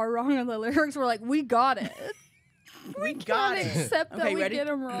if we are wrong on the lyrics, we're like, we got it. we got Can't it. accept Okay, that we ready? get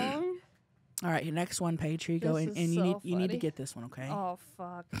them wrong. All right, your next one, Paige. Here you go, This and, is and so you need to funny. get this one, okay? Oh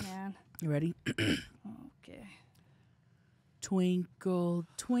fuck, man. You ready? Okay. Twinkle,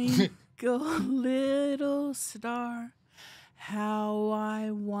 twinkle, little star, how I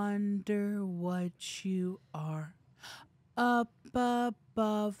wonder what you are. Up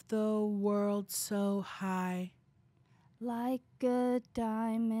above the world so high. Like a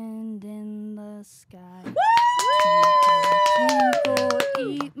diamond in the sky. Twinkle,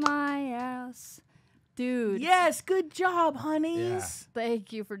 eat my ass. Dude, Yes, good job, honeys.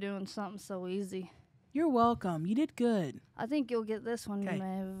 thank you for doing something so easy. You're welcome. You did good. I think you'll get this one, 'Kay.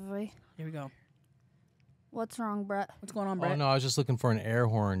 maybe. Here we go. What's wrong, Brett? What's going on, Oh Brett? no, I was just looking for an air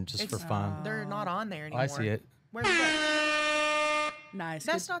horn just for It's- fun. They're not on there Oh, anymore. I see it. Where's that? Nice.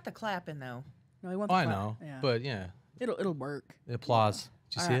 That's good. not the clapping though. No, he wants Oh, the I clap. know, Yeah. but yeah, it'll work. the applause.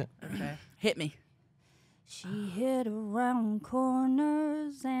 Did you All see right. it? Okay. Hit me. She hid around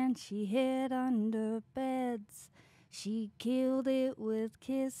corners and she hid under beds. She killed it with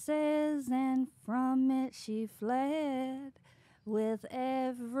kisses and from it she fled. With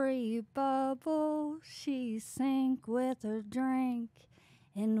every bubble she sank with her drink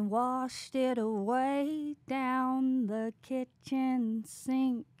and washed it away down the kitchen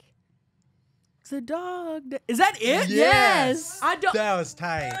sink. The dog. Is that it? Yes! I don't. That was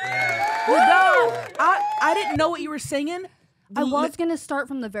tight. Yeah. The dog. I didn't know what you were singing. I was going to start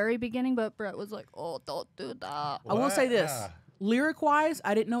from the very beginning, but Brett was like, oh, don't do that. I will say this. Yeah. Lyric wise,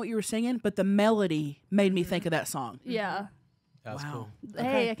 I didn't know what you were singing, but the melody made me think of that song. Yeah. That was Wow. cool.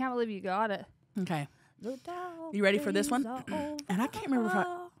 Hey, I can't believe you got it. Okay. The dark You ready for this one? days are over. And I can't remember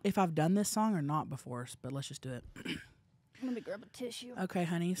if I've done this song or not before, but let's just do it. Let me grab a tissue. Okay,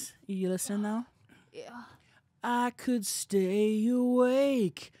 honeys. You listening though? Yeah. I could stay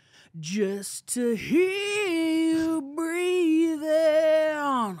awake just to hear you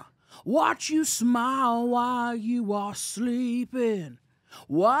breathing. Watch you smile while you are sleeping.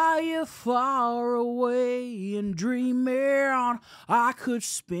 While you're far away and dreaming, I could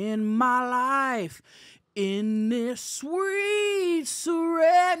spend my life in this sweet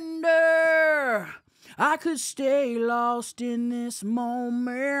surrender. I could stay lost in this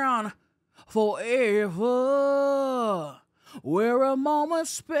moment forever. Where a moment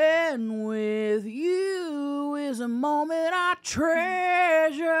spent with you is a moment I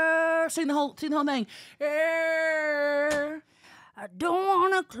treasure. Sing the whole thing. Yeah. I don't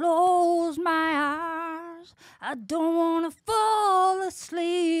want to close my eyes. I don't want to fall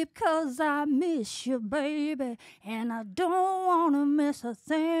asleep 'cause I miss you, baby. And I don't want to miss a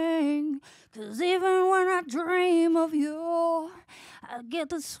thing. 'Cause even when I dream of you, I get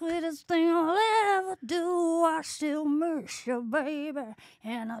the sweetest thing I'll ever do. I still miss you, baby.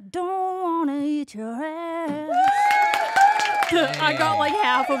 And I don't want to eat your ass. I got like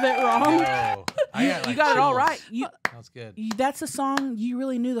half of it wrong. Whoa. I got, You got it all chills. right. That was good. That's a song you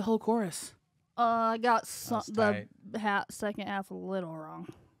really knew the whole chorus. I got That's the second half a little wrong.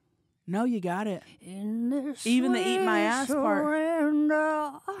 No, you got it. In this Even the eat my ass part.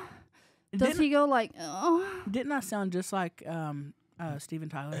 surrender. Does Didn't, he go like, didn't I sound just like Steven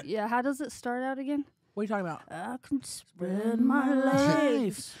Tyler? yeah, how does it start out again? What are you talking about? I can spread my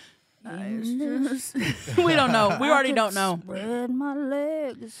legs. We don't know. We already don't know. Spread my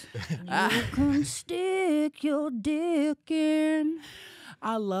legs. You can stick your dick in.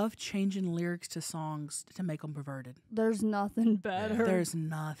 I love changing lyrics to songs to make them perverted. There's nothing better. There's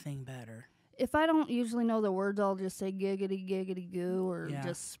nothing better. If I don't usually know the words, I'll just say giggity giggity goo or Yeah.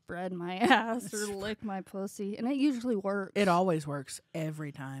 just spread my ass or lick my pussy. And it usually works. It always works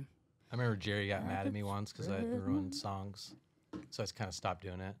every time. I remember Jerry got mad at me once because I ruined songs, so I just kind of stopped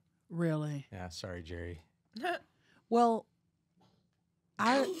doing it. Really? Yeah, sorry, Jerry. Well,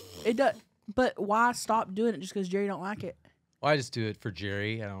 it does. But why stop doing it just because Jerry don't like it? Well, I just do it for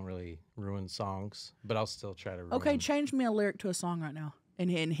Jerry. I don't really ruin songs, but I'll still try to ruin Okay, change me a lyric to a song right now and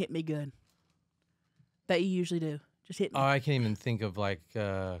hit me good. That you usually do. Just hit me. Oh, I can't even think of like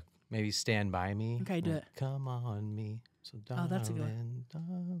maybe Stand By Me. Okay, do Like, it. Come on me. So darling, Oh, that's a good one.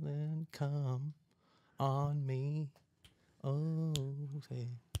 darling, come on me. Oh, say,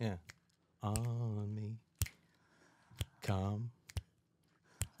 yeah. On me. Come.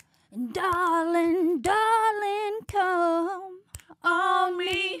 Darling, darling, come on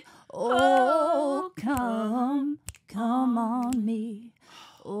me. Oh, come on me.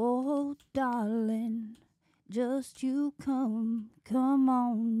 Oh, darling, just you come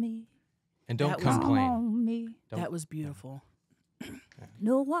on me. And don't That was- Come complain. on me. Don't That was beautiful.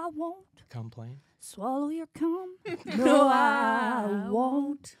 No, I won't complain. swallow your cum. No, I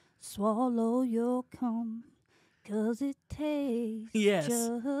won't swallow your cum. 'Cause it tastes Yes.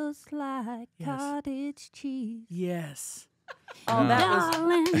 just like Yes. cottage cheese. Yes. Oh, that was.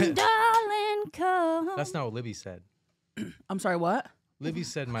 Darling, darling, come. That's not what Libby said. I'm sorry. What? Libby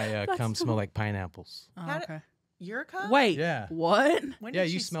said my cum smell like pineapples. Oh, How did- okay. Your cum? Wait. Yeah. What? When Yeah,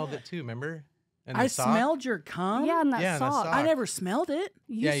 did you she smelled smell it too, remember? And I the sock? smelled your cum. Yeah, and that Yeah, and that sock. sock. I never smelled it.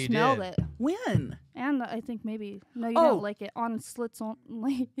 You Yeah, you smelled did. it. When? And I think maybe, no, you Oh. don't like it. On slits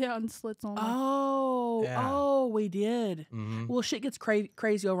only. Yeah, on slits only. Oh, Yeah. oh, we did. Mhm. Well, shit gets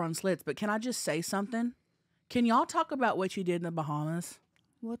crazy over on slits. But can I just say something? Can y'all talk about what you did in the Bahamas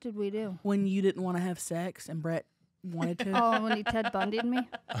What did we do? when you didn't want to have sex and Brett wanted to? Oh, when he Ted Bundy'd me?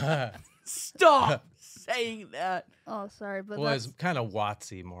 Stop saying that. Oh, sorry, but Well, that's... it's kind of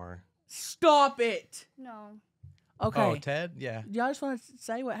Watsy more. Stop it. No. Okay. Oh, Ted? Yeah. Y'all just want to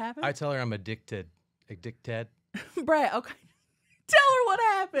say what happened? I tell her I'm addicted. Addicted? Brett, okay. Tell her what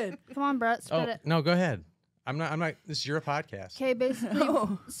happened. Come on, Brett, spit Oh, it. no, go ahead. I'm not, this is your podcast. Okay, basically,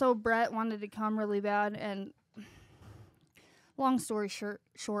 Oh. so Brett wanted to come really bad, and long story short,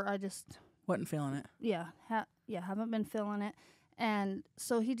 I just, Wasn't feeling it. haven't been feeling it. And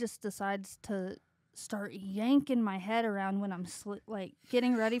so he just decides to start yanking my head around when I'm like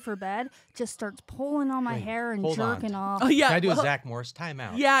getting ready for bed, just starts pulling on my Wait, hair and hold on. jerking off. Oh, yeah. Can I do a well, Zach Morris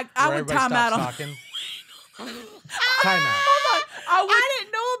timeout? Yeah, I Where would everybody time out stops on. talking? Timeout. I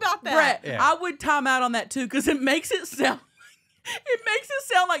didn't know about that. Brett, Yeah. I would time out on that too because it makes it sound. It makes it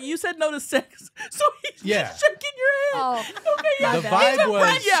sound like you said no to sex, so he's Yeah. just shaking your head. Oh, Okay, yeah. The vibe was,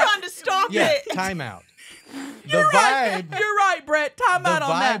 Brett's trying to stop yeah, it. timeout. The vibe. You're right, Brett. Time The out on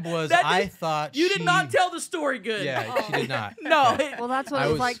that. vibe was That I did- thought you did not she- tell the story good. Yeah, she did not. No. Well, that's what I it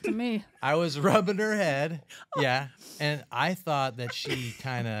was was- like to me. I was rubbing her head. Yeah. And I thought that she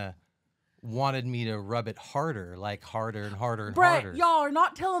kind of wanted me to rub it harder, like harder and harder and Brett, harder. y'all are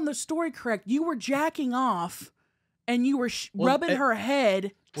not telling the story correct. You were jacking off, and you were Well, rubbing her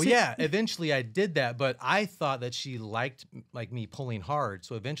head. Well, yeah, eventually I did that, but I thought that she liked like me pulling hard.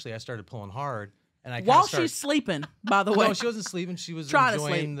 So eventually I started pulling hard, and I kinda While started, she's sleeping, by the way. No, she wasn't sleeping. She was Trying to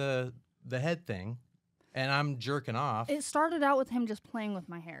enjoying the head thing, and I'm jerking off. It started out with him just playing with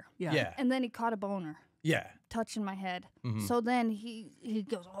my hair. Yeah. And then he caught a boner Yeah. touching my head. Mhm. So then he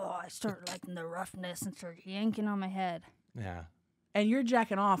goes, oh, I started liking the roughness and started yanking on my head. Yeah. And you're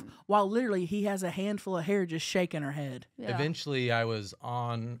jacking off while literally he has a handful of hair just shaking her head. Yeah. Eventually, I was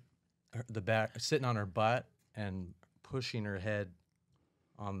on the back, sitting on her butt and pushing her head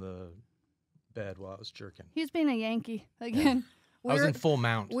on the bed while I was jerking. He's being a Yankee again. I was in full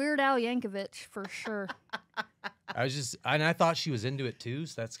mount. Weird Al Yankovic for sure. And I thought she was into it too,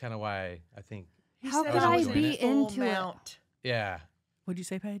 so that's kind of why I think. How said could I I was be full into mount. Yeah, What'd you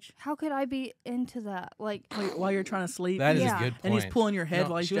say, Paige? How could I be into that? Like, While you're trying to sleep? that is Yeah. a good point. And he's pulling your head No,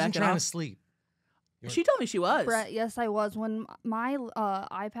 while he's she wasn't jacking trying off? to sleep. She told me she was. Brett, yes, I was. When my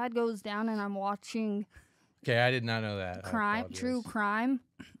iPad goes down and I'm watching Okay, I did not know that. I crime, apologize. true crime,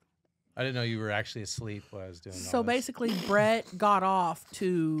 I didn't know you were actually asleep while I was doing So all this. basically, Brett got off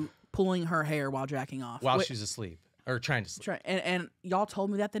to pulling her hair while jacking off. While Wait, she's asleep or trying to sleep. and y'all told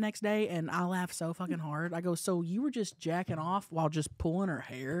me that the next day, and I laughed so fucking hard. I go, so you were just jacking off while just pulling her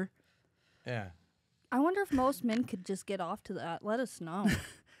hair? Yeah. I wonder if most men could just get off to that. Let us know.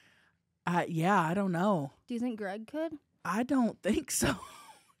 Yeah, I don't know. Do you think Greg could? I don't think so.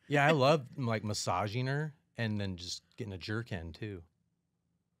 Yeah, I love like massaging her and then just getting a jerk in too.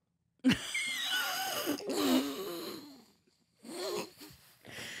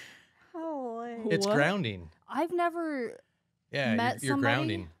 Holy. It's What? grounding. I've never Yeah, met you're somebody.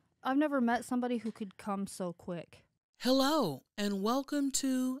 grounding. I've never met somebody who could come so quick. Hello, and welcome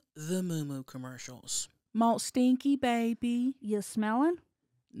to the Moo Moo commercials. Malt stinky, baby. You smelling?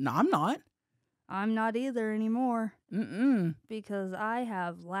 No, I'm not. I'm not either anymore Mm-mm. because I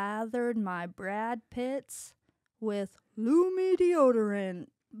have lathered my Brad Pitts with Lume deodorant.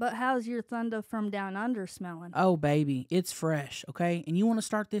 But how's your thunder from down under smelling? Oh, baby, it's fresh, okay? And you want to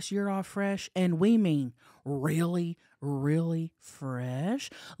start this year off fresh? And we mean really, really fresh.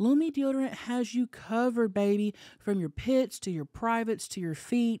 Lume deodorant has you covered, baby, from your pits to your privates to your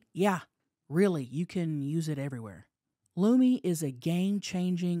feet. Yeah, really, you can use it everywhere. Lume is a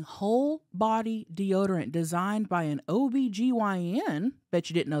game-changing whole-body deodorant designed by an OBGYN, bet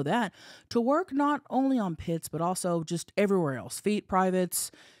you didn't know that, to work not only on pits but also just everywhere else. Feet,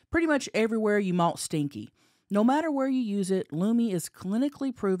 privates, pretty much everywhere you malt stinky. No matter where you use it, Lume is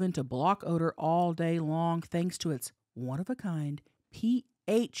clinically proven to block odor all day long thanks to its one-of-a-kind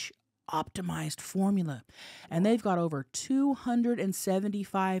pH optimized formula. And they've got over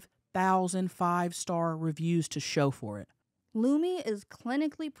 275,000 5-star reviews to show for it. Lume is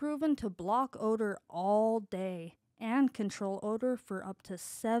clinically proven to block odor all day and control odor for up to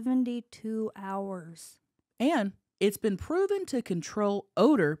 72 hours. And it's been proven to control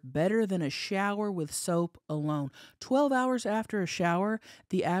odor better than a shower with soap alone. 12 hours after a shower,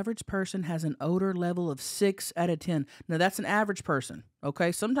 the average person has an odor level of 6 out of 10. Now, that's an average person,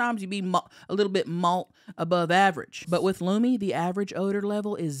 okay? Sometimes you be a little bit malt above average. But with Lume, the average odor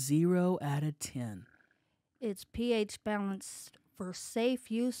level is 0 out of 10. It's pH balanced for safe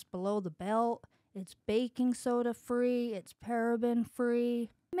use below the belt. It's baking soda free. It's paraben free.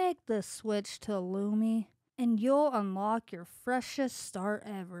 Make the switch to Lume, and you'll unlock your freshest start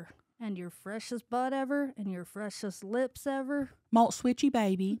ever, and your freshest butt ever, and your freshest lips ever. Malt switchy,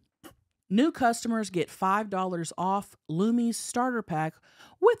 baby. New customers get $5 off Lume's starter pack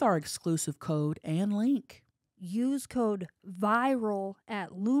with our exclusive code and link. Use code VIRAL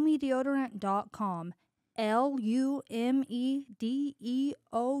at lumedeodorant.com.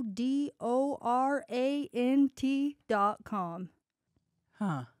 LumeDeodorant.com.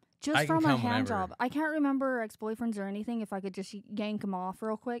 Huh. Just I can from a come hand whenever. job. I can't remember ex-boyfriends or anything. If I could just yank them off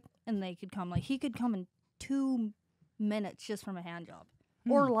real quick and they could come. Like, he could come in 2 minutes just from a hand job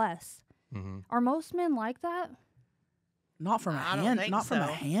or less. Mm-hmm. Are most men like that? Not from a I don't hand, think not from a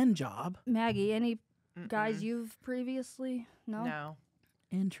so. hand job. Maggie, any guys you've previously? No? No.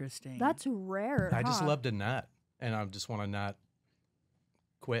 Interesting. That's rare. I just huh? love to nut, and I just want to nut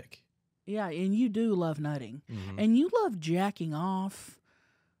quick. Yeah, and you do love nutting. Mhm. And you love jacking off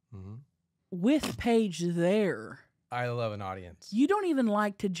Mhm. with Paige there. I love an audience. You don't even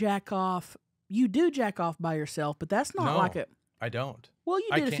like to jack off You do jack off by yourself, but that's not No, like a. I don't. Well, you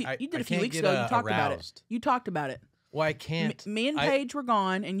I did can't- you did I a few can't weeks get, ago. You talked about it. aroused. You talked about it. Well, I can't. Me and Paige were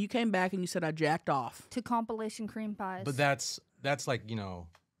gone, and you came back and you said I jacked off. To compilation cream pies. But that's like,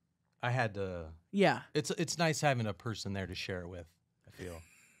 I had to. Yeah. It's nice having a person there to share it with. I feel.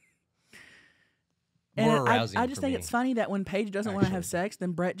 And More arousing. I just for think me. it's funny that when Paige doesn't want to have Actually. sex,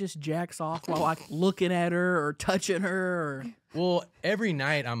 then Brett just jacks off while like looking at her or touching her. Or Well, every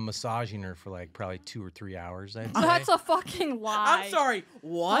night I'm massaging her for like probably 2 or 3 hours. I'd say. That's a fucking lie. I'm sorry.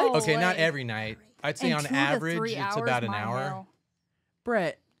 What? No Okay, not way. every night. I'd say And on 2 to average 3 it's hours, about an my hour. hell.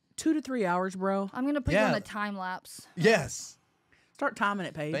 Brett, 2 to 3 hours, bro. I'm gonna put you on Yeah. a time lapse. Yes. Start timing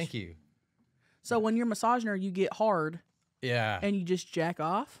it, Paige. Thank you. So when you're massaging her, you get hard Yeah. and you just jack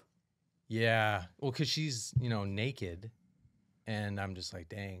off. Yeah. Well, because she's, naked. And I'm just like,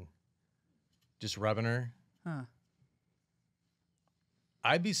 dang. Just rubbing her. Huh.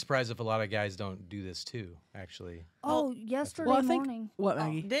 I'd be surprised if a lot of guys don't do this too, actually. Oh, yesterday Well, I think morning. what, Oh,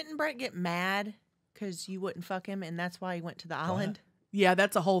 Maggie? didn't Brett get mad because you wouldn't fuck him, and that's why he went to the island? Yeah,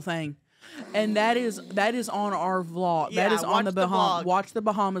 that's a whole thing, and that is on our vlog. Yeah, that is on watch the the Bahamas. vlog. Watch the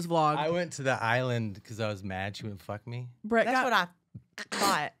Bahamas vlog. I went to the island because I was mad she wouldn't fuck me. Brett, That's what I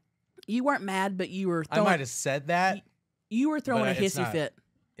thought. you weren't mad, but you were I throwing. might have said that. You were throwing a but it's hissy not- fit.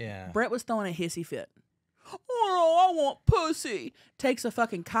 Yeah. Brett was throwing a hissy fit. Oh, I want pussy. Takes a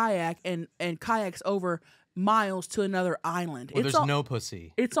fucking kayak and kayaks over miles to another island. Well, it's there's all, no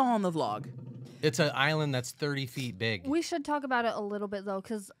pussy. It's all on the vlog. It's an island that's 30 feet big. We should talk about it a little bit though,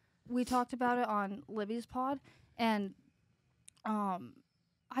 because we talked about it on Libby's pod, and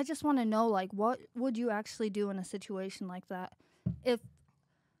I just want to know, like, what would you actually do in a situation like that? If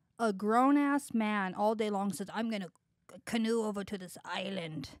a grown ass man all day long says, "I'm gonna canoe over to this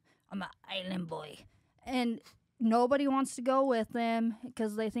island. I'm an island boy," and nobody wants to go with them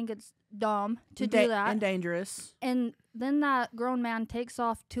because they think it's dumb to do that and dangerous. and then that grown man takes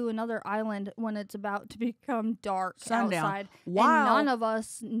off to another island when it's about to become dark Sundown. outside. Wow. And none of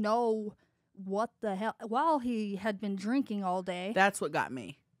us know what the hell. While he had been drinking all day. That's what got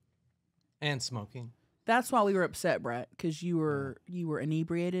me. And smoking. That's why we were upset, Brett, because you were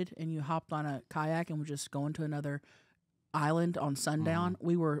inebriated and you hopped on a kayak and were just going to another island on sundown.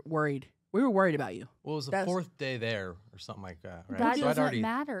 We were worried. We were worried about you. Well, it was the That's- 4th day there or something like that, right? That So doesn't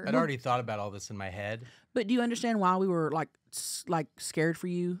matter. I'd already thought about all this in my head. But do you understand why we were like scared for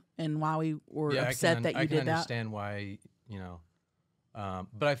you and why we were Yeah, upset that you I can did that? understand why,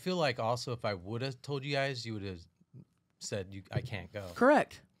 but I feel like also if I would have told you guys, you would have said I can't go.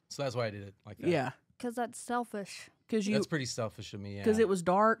 Correct. So that's why I did it like that. Yeah, Because that's selfish. because That's pretty selfish of me. Yeah. because it was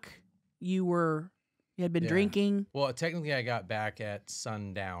dark. You had been Yeah. drinking. Well, technically, I got back at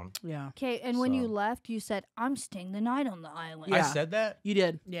sundown. Yeah, Okay, and when you So- left, you said, "I'm staying the night on the island." I Yeah. said that. you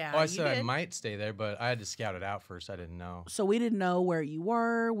did. Yeah, Oh, I you said I did. might stay there, but I had to scout it out first. I didn't know. So we didn't know where you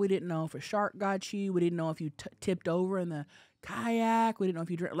were. We didn't know if a shark got you. We didn't know if you tipped over in the kayak. We didn't know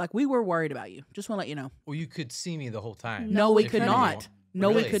if you like. We were worried about you. Just want to let you know. Well, you could see me the whole time. No, we If could you not. want. No,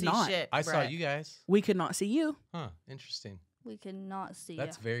 we Really? could See not. shit, I saw Brett. you guys. We could not see you. Huh. Interesting. We could not see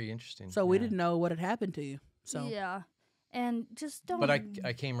That's ya. very interesting. So we Yeah. didn't know what had happened to you. So Yeah. And just don't. But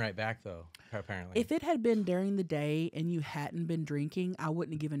I came right back though. Apparently. if it had been during the day and you hadn't been drinking, I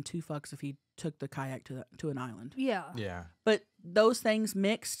wouldn't have given two fucks if he took the kayak to an island. Yeah. Yeah. But those things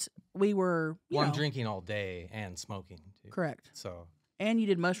mixed, we were Well, I'm know, drinking all day and smoking too. correct. So. And you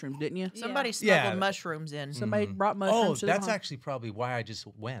did mushrooms, didn't you? Somebody Yeah. smuggled mushrooms in. Somebody Mhm. brought mushrooms. Oh, to the that's Bahamas. actually probably why I just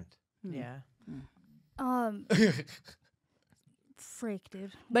went. Yeah. Freak,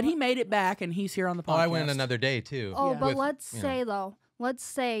 dude. But he made it back, and he's here on the podcast. Oh, I went another day too. Oh, Yeah. but With, let's you know. say though, let's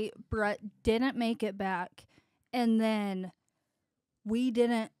say Brett didn't make it back, and then we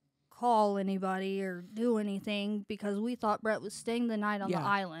didn't call anybody or do anything because we thought Brett was staying the night on the Yeah.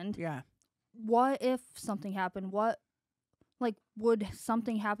 island. Yeah. What if something happened? Would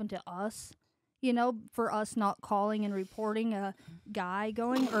something happen to us? You know, for us not calling and reporting a guy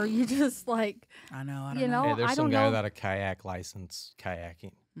going, or you just like, I know. I don't you know, Hey, there's I some don't guy know. without a kayak license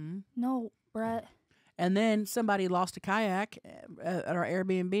kayaking. Mhm. No, Brett. And then somebody lost a kayak at our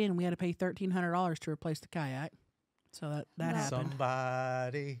Airbnb, and we had to pay $1,300 to replace the kayak. So that happened.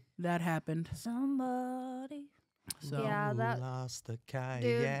 Somebody. That happened. Somebody. So, Yeah, that- lost the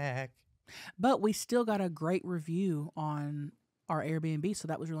kayak. but we still got a great review on our Airbnb, so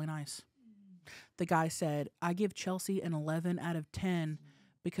that was really nice. The guy said, "I give Chelcie an 11 out of 10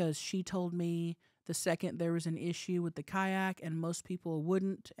 because she told me the second there was an issue with the kayak, and most people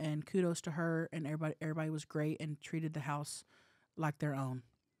wouldn't. And kudos to her, and everybody was great and treated the house like their own."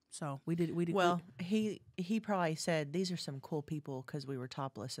 So we did. Well, he probably said these are some cool people because we were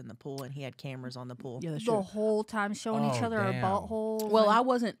topless in the pool and he had cameras on the pool. yeah, that's The true. whole time showing each Oh, other damn. our buttholes. Well, and I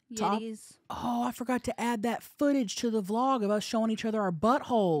wasn't top. yitties. Oh, I forgot to add that footage to the vlog of us showing each other our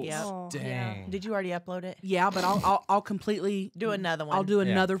buttholes. Yep. Oh, yeah. Dang. Did you already upload it? Yeah, but I'll completely Do another one. I'll do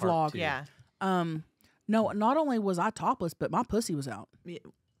Yeah, another part vlog. two. Yeah. No, not only was I topless, but my pussy was out.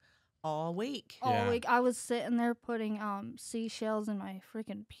 All week. All Yeah. week I was sitting there putting seashells in my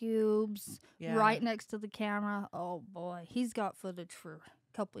freaking pubes Yeah. right next to the camera. Oh boy, he's got footage for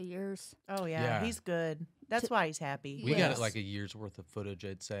a couple of years. Oh yeah, Yeah. he's good. That's why he's happy. We got Yes. it like a year's worth of footage,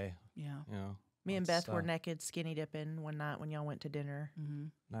 I'd say. Yeah. You know, Me and lots Beth of were stuff. naked skinny dipping one night when y'all went to dinner. Mm-hmm.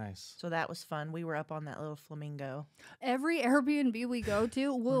 Nice. So that was fun. We were up on that little flamingo. Every Airbnb we go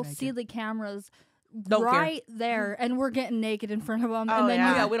to, we'll naked. see the cameras Don't care. right there, and we're getting naked in front of them. Oh, and then yeah.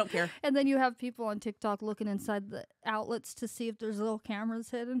 you Yeah, we don't care. and then you have people on TikTok looking inside the outlets to see if there's little cameras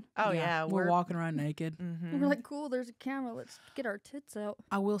hidden. Oh yeah, we're walking around naked. Mhm. And we're like, cool, there's a camera. Let's get our tits out.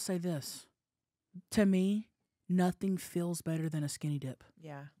 I will say this: to me, nothing feels better than a skinny dip.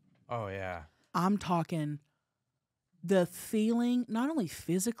 Yeah. Oh yeah. I'm talking the feeling, not only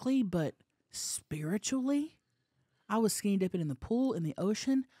physically but spiritually. I was skinny dipping in the pool, in the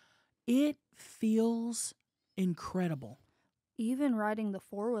ocean. It feels incredible. Even riding the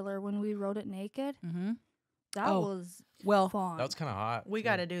 4-wheeler when we rode it naked, Mm-hmm. that Oh, was Well, fun. That was kind of hot. We too.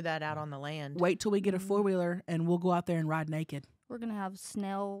 got to do that out on the land. wait till we get a 4-wheeler and we'll go out there and ride naked. We're gonna have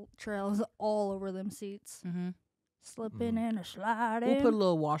snail trails all over them seats. Mm-hmm. Slipping in or sliding. We'll put a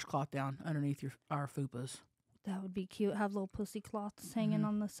little washcloth down underneath our fupas. That would be cute. Have little pussy cloths hanging Mhm.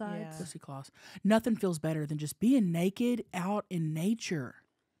 on the sides. Yeah. Pussy claws. Nothing feels better than just being naked out in nature.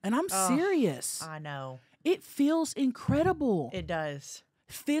 And I'm Ugh, serious. I know. It feels incredible. It does.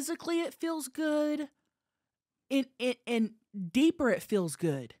 Physically, it feels good. And deeper, it feels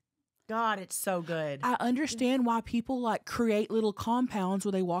good. God, it's so good. I understand why people like create little compounds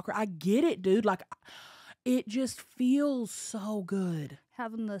where they walk around. I get it, dude. Like, it just feels so good.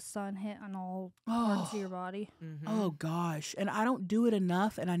 Having the sun hit on all parts of your body. Mhm. Oh gosh. And I don't do it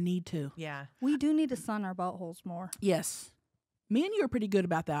enough, and I need to. Yeah. We do need to sun our buttholes more. Yes. Me and you are pretty good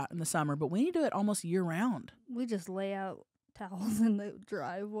about that in the summer, but we need to do it almost year round. We just lay out towels in the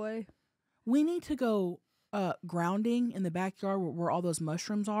driveway. We need to go grounding in the backyard where all those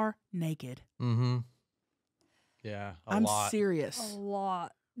mushrooms are naked. Mm-hmm. Yeah. I'm lot. serious. A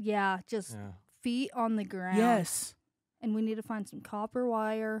lot. Yeah, just Yeah. feet on the ground. Yes. And we need to find some copper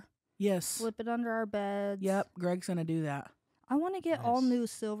wire, Yes. slip it under our beds. Yep. Greg's going to do that. I want to get all Nice. new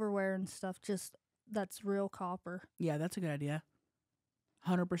silverware and stuff, just that's real copper. Yeah, that's a good idea.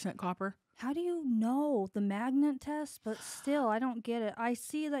 100% copper. How do you know the magnet test? But still, I don't get it. I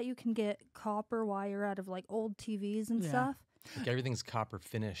see that you can get copper wire out of like old TVs and Yeah. stuff. Like everything's copper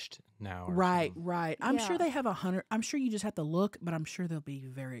finished now. or Right, something. right. I'm sure Yeah. they have 100. I'm sure you just have to look, but I'm sure they'll be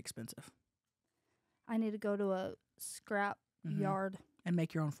very expensive. I need to go to a scrap Mhm. yard. And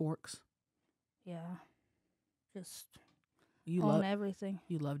make your own forks. Yeah. Just You own love everything.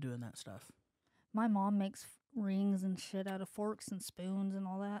 you love doing that stuff. My mom makes rings and shit out of forks and spoons and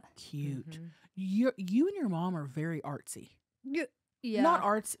all that. Cute. Mhm. You and your mom are very artsy. Yeah. Not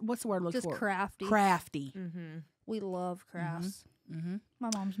arts. What's the word I'm looking just for? crafty. Crafty. Mm-hmm. We love crafts. Mm-hmm. My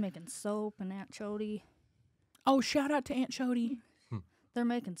mom's making soap and Aunt Chody. Oh, shout out to Aunt Chody. They're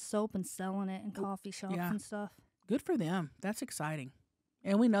making soap and selling it in coffee shops yeah. and stuff. Good for them. That's exciting.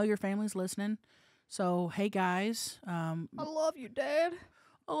 And we know your family's listening. So, hey guys, I love you, Dad.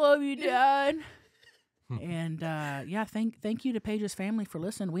 I love you, Dad. And yeah, thank you to Paige's family for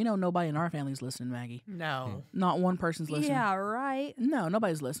listening. We know nobody in our family's listening, Maggie. No. Not one person's listening. Yeah, right. No,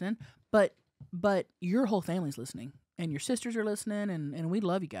 nobody's listening. But your whole family's listening. And your sisters are listening, and we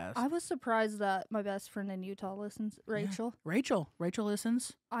love you guys. I was surprised that my best friend in Utah listens, Rachel. Rachel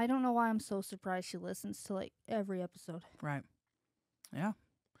listens. I don't know why I'm so surprised she listens to like every episode. Right. Yeah.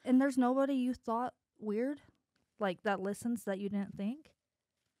 And there's nobody you thought weird, like that listens that you didn't think?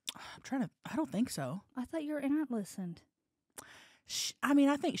 I don't think so. I thought your aunt listened. I mean,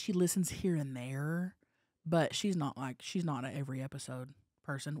 I think she listens here and there, but she's not an every episode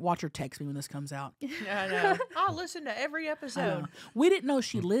person. Watch her text me when this comes out. I know. I'll listen to every I know. episode. We didn't know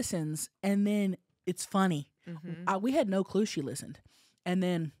she listens, and then it's funny. Mm-hmm. We had no clue she listened. And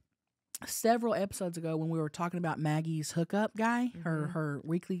then several episodes ago when we were talking about Maggie's hookup guy, her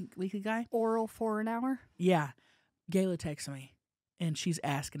weekly guy. Oral for an hour. Yeah. Gayla texted me and she's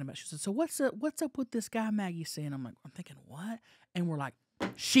asking about, she said, so what's up with this guy Maggie's seeing? I'm thinking, what? And we're like,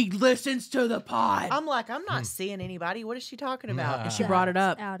 she listens to the pod. I'm like, I'm not seeing anybody. What is she talking about? And she brought it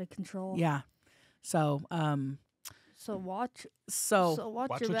up. Out of control. Yeah. So, So watch. So watch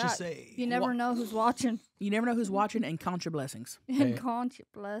Watch your what you back. say. You never know who's watching. you never know who's watching, and count your blessings. And count your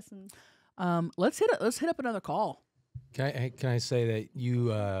blessings. Let's hit up another call. Can I say that you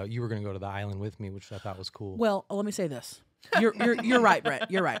were going to go to the island with me, which I thought was cool. Well, let me say this. You're right,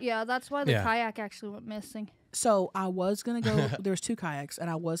 Brett. You're right. Yeah, that's why the Yeah. kayak actually went missing. So I was gonna go. There was 2 kayaks, and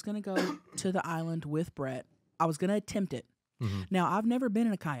I was gonna go to the island with Brett. I was gonna attempt it. Mhm. Now I've never been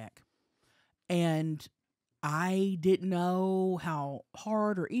in a kayak, and I didn't know how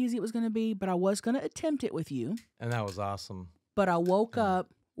hard or easy it was gonna be. But I was gonna attempt it with you. And that was awesome. But I woke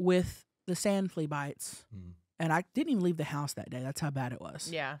up with the sand flea bites, Mm. and I didn't even leave the house that day. That's how bad it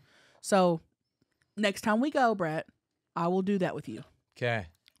was. Yeah. So next time we go, Brett, I will do that with you. Okay.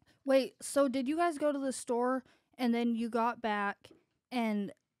 Wait, so did you guys go to the store and then you got back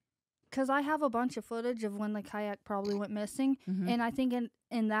and because I have a bunch of footage of when the kayak probably went missing, Mhm. and I think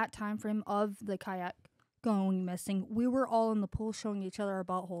in that time frame of the kayak going missing, we were all in the pool showing each other our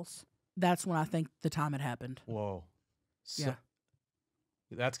buttholes. That's when I think the time it happened. Whoa. So Yeah.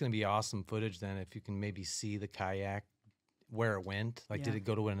 That's going to be awesome footage then if you can maybe see the kayak where it went. Like, did Yeah. it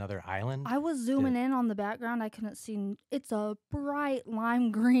go to another island? I was zooming in on the background. I couldn't see. It's a bright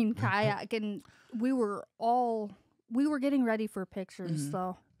lime green kayak, and we were getting ready for pictures, Mhm.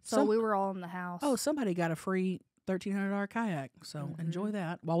 though. So Some- we were all in the house. Oh, somebody got a free $1,300 kayak, so Mhm. enjoy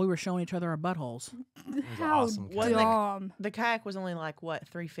that while we were showing each other our buttholes. was how awesome kayak. dumb! The kayak was only like what,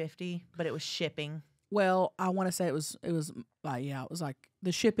 $350, but it was shipping. Well, I want to say it was it was like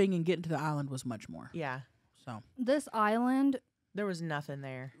the shipping and getting to the island was much more. Yeah. So This island, There was nothing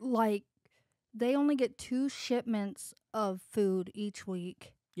there. like, they only get 2 shipments of food each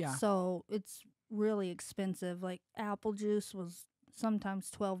week. yeah, So it's really expensive. Like apple juice was sometimes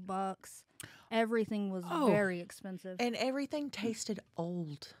 $12. Everything was Oh. very expensive. And everything tasted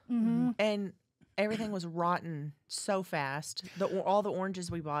old. Mm-hmm. And everything was rotten so fast. All the oranges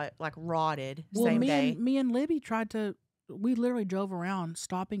we bought like rotted well, same day. me and Libby tried to. We literally drove around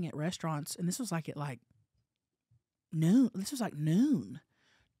stopping at restaurants, and this was like at noon. This was like noon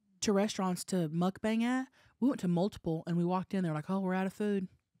to restaurants to mukbang at. We went to multiple, and we walked in. They're like, "Oh, we're out of food.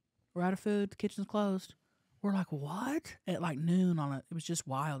 We're out of food. The kitchen's closed." We're like, "What?" At like noon on it. It was just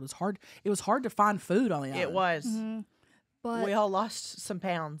wild. It was hard. It was hard to find food on the island. It was. Mm-hmm. But We all lost some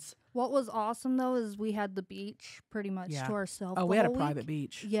pounds. what was awesome though is we had the beach pretty much Yeah. to ourselves. Oh, the we had a whole private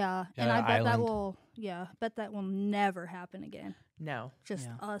week. beach. Yeah, and Yeah, I bet that island. will. Yeah, bet that will never happen again. No. Just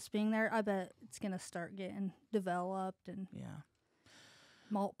Yeah. us being there. I bet it's gonna start getting developed and Yeah.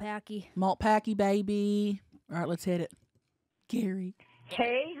 malt packy. Malt packy, baby. All right, let's hit it. Gary.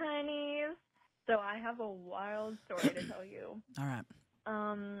 Hey, honeys. So I have a wild story to tell you. All right.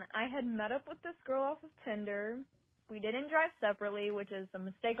 I had met up with this girl off of Tinder. We didn't drive separately, which is a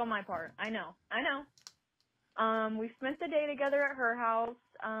mistake on my part. I know. We spent the day together at her house.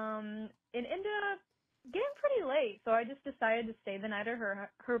 It ended up getting pretty late, so I just decided to stay the night at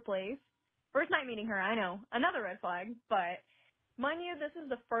her place. First night meeting her, I know. Another red flag, but mind you, this is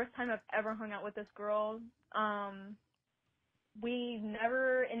the first time I've ever hung out with this girl. We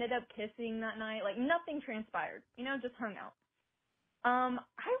never ended up kissing that night. Like, nothing transpired. Just hung out.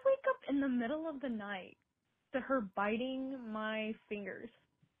 I wake up in the middle of the night to her biting my fingers.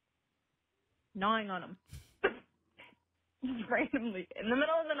 Gnawing on them. Just randomly. In the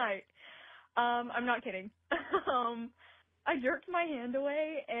middle of the night. I'm not kidding. I jerked my hand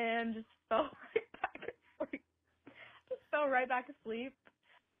away and just fell right back asleep. Just fell right back asleep.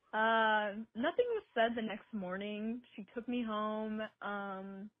 Nothing was said the next morning. She took me home,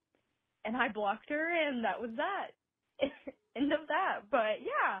 and I blocked her, and that was that. End of that. But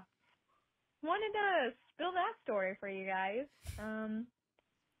yeah, wanted to spill that story for you guys.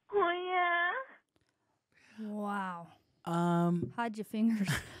 Oh yeah. Wow. Hide your fingers.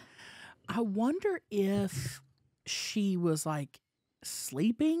 I wonder if she was like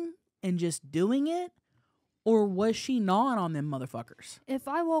sleeping and just doing it, or was she gnawing on them motherfuckers? If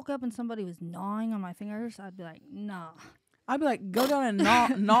I woke up and somebody was gnawing on my fingers, I'd be like, nah. I'd be like, go down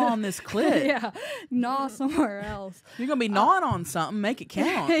and gnaw on this clit. Yeah, gnaw somewhere else. You're gonna be gnawing on something. Make it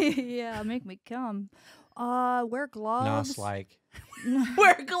count. Yeah, make me come. Wear gloves. Nos like.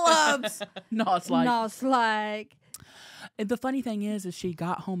 Wear gloves. No, it's like. No, it's like. And the funny thing is she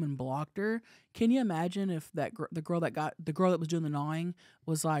got home and blocked her. Can you imagine if the girl that was doing the gnawing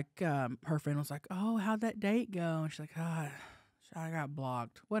was like, her friend was like, "Oh, how'd that date go?" And she's like, "Oh, I got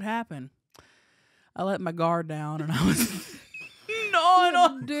blocked. What happened?" I let my guard down and I was gnawing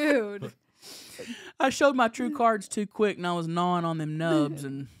on. Dude. I showed my true cards too quick and I was gnawing on them nubs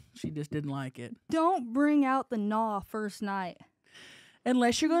and she just didn't like it. Don't bring out the gnaw first night.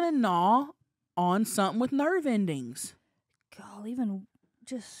 Unless you're gonna gnaw on something with nerve endings. God, even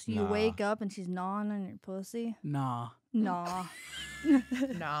just you Nah. wake up and she's gnawing on your pussy. Nah. Nah.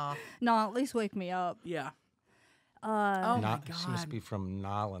 Nah. Nah, at least wake me up. Yeah. Oh my She must God. be from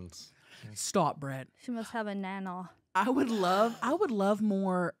Nolans. Stop, Brett. She must have a nana. I would love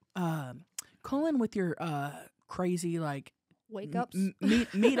more Colin with your crazy like Wake ups.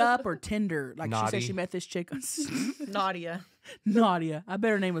 meet up or Tinder. Like she Naughty. said she met this chick. Nadia. Nadia. I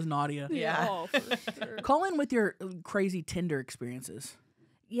bet her name was Nadia. Yeah. Oh, for sure. Colin with your crazy Tinder experiences.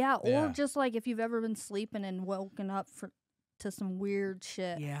 Yeah, or Yeah. just like if you've ever been sleeping and woken up to some weird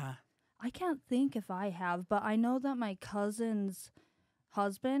shit. Yeah. I can't think if I have, but I know that my cousin's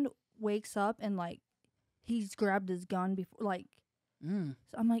husband wakes up and like he's grabbed his gun before, like Mm.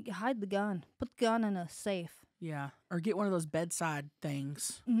 so I'm like, hide the gun, put the gun in a safe. Yeah. Or get one of those bedside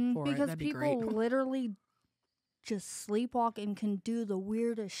things Mhm, for it. because That'd be people great. literally just sleepwalk and can do the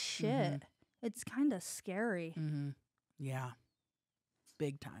weirdest Mm-hmm. shit. It's kind of scary. Mm-hmm. Yeah.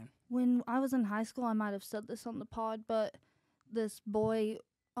 Big time. When I was in high school, I might have said this on the pod, but this boy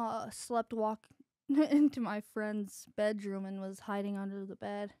slept walk into my friend's bedroom and was hiding under the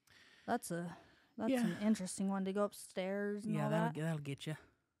bed. That's Yeah. an interesting one to go upstairs and Yeah, all that, that'll get you.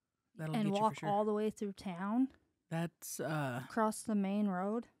 That'll and get you walk for sure. all the way through town That's across the main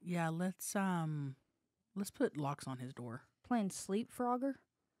road yeah, let's put locks on his door. playing Sleep Frogger.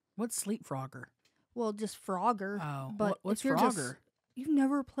 What's Sleep Frogger? Well, just Frogger. Oh, but what's if you're just- Frogger? You've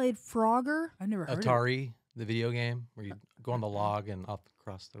never played Frogger? I've never heard Atari, the video game where you go on the log and up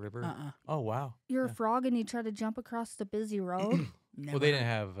across the river. Uh-uh. Oh wow. You're Yeah. a frog and you try to jump across the busy road. Never Well, they heard. didn't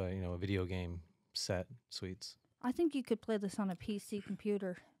have a video game set suites. I think you could play this on a PC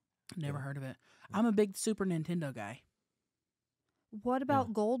computer. Never heard of it. I'm a big Super Nintendo guy. What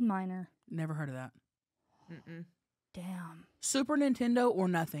about Gold Miner? Never heard of that. Mm-mm. Damn. Super Nintendo or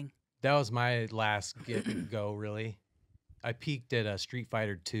nothing. That was my last go really. I peaked at Street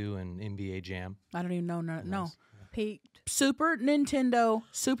Fighter 2 and NBA Jam. I don't even know. No. Peaked. Super Nintendo,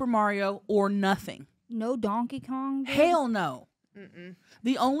 Super Mario, or nothing. No Donkey Kong? dude? Hell no. Mm-mm.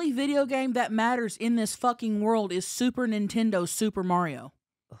 The only video game that matters in this fucking world is Super Nintendo, Super Mario.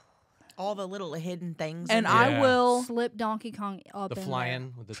 All the little hidden things. And in I there. Yeah. will. Slip Donkey Kong up The in flying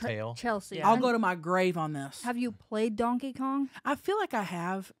there. with the tail. Chelsea. Yeah. I'll have- go to my grave on this. Have you played Donkey Kong? I feel like I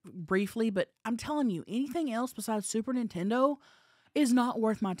have briefly, but I'm telling you, anything else besides Super Nintendo is not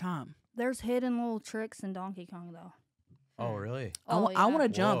worth my time. There's hidden little tricks in Donkey Kong, though. Oh really? I Oh, want to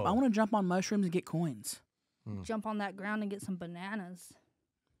jump. I Whoa. want to jump on mushrooms and get coins. Jump on that ground and get some bananas.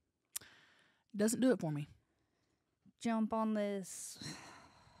 Doesn't do it for me. Jump on this.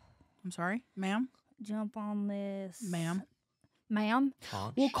 I'm sorry, ma'am. Jump on this. Ma'am. Ma'am?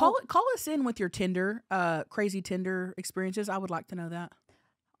 Conch. Well, call us in with your Tinder, crazy Tinder experiences. I would like to know that.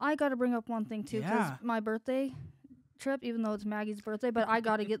 I got to bring up one thing, too, because Yeah. my birthday trip, even though it's Maggie's birthday, but I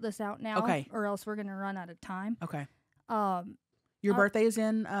got to get this out now. Okay. Or else we're going to run out of time. Okay. I'll- Your birthday is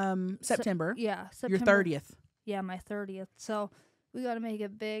in September. Yeah, Your September. 30th. Yeah, my 30th. So we got to make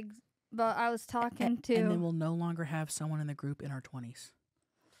it big. But I was talking to And then we'll no longer have someone in the group in our 20s.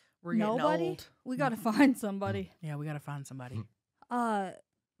 We're getting nobody. old. We got to find somebody. Yeah, we got to find somebody. But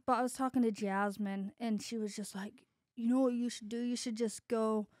I was talking to Jasmine, and she was just like, you know what you should do? You should just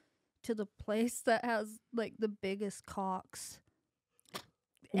go to the place that has like the biggest cocks.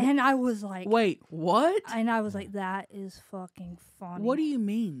 And I was like, Wait, what? And I was like, that is fucking funny. What do you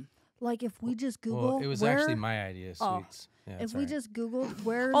mean? Like if we just Google, Well, it was where, actually my idea, Oh. sweets. Yeah, if it's we alright. just Googled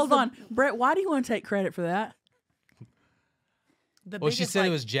where's Hold the- on. Brett, why do you want to take credit for that? The Well, she biggest, said it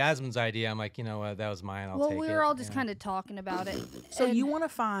like- was Jasmine's idea. I'm like, you know what, that was mine. I'll well, take it. we were all just Yeah. kind of talking about it. So And you want to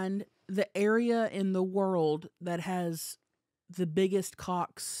find the area in the world that has the biggest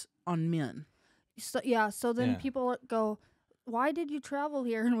cocks on men. so, yeah. So then Yeah. people go, "Why did you travel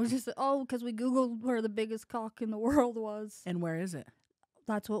here?" And we're just, "Oh, because we Googled where the biggest cock in the world was." And where is it?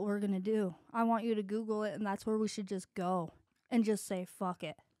 That's what we're gonna do. I want you to Google it, and that's where we should just go and just say, "Fuck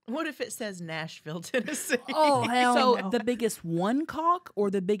it." What if it says Nashville, Tennessee? Oh hell So no. the biggest one cock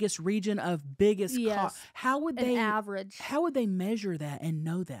or the biggest region of biggest cock? Yes. How would An they average. How would they measure that and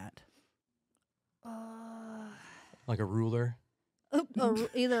know that? Like a ruler,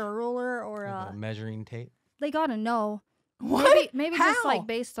 Either a ruler or like a measuring tape. they gotta know. What? Maybe just How? like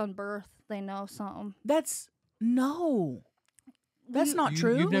based on birth, they know something. That's no. That's not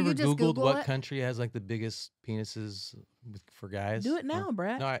true. You've never you just Googled Google what it? country has like the biggest penises for guys? Do it now, No?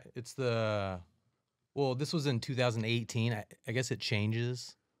 Brett. No, it's the. Well, this was in 2018. I guess it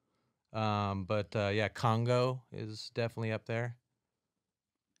changes. But yeah, Congo is definitely up there.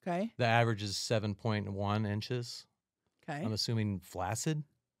 Okay. The average is 7.1 inches. Okay. I'm assuming flaccid,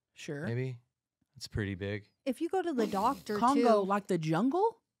 Sure. maybe. It's pretty big. If you go to the doctor Congo, too, like the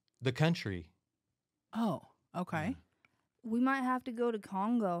jungle? The country. Oh, okay. we might have to go to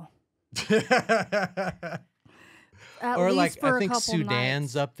Congo. Or At like least for I a think couple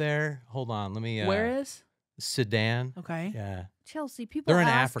Sudan's nights. up there. Hold on, let me. Where is? Sudan? Okay. Yeah. Chelsea, people They're in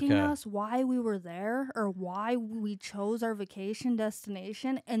asking Africa. us why we were there or why we chose our vacation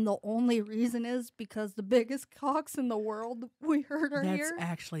destination, and the only reason is because the biggest cocks in the world we heard are That's here.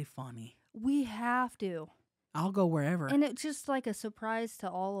 actually funny. We have to. I'll go wherever. And it's just like a surprise to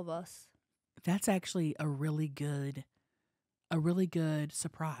all of us. That's actually a really good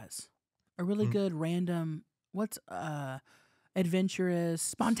surprise. A really good random, adventurous,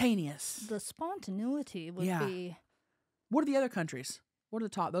 spontaneous. The spontaneity would Yeah. be. What are the other countries? What are the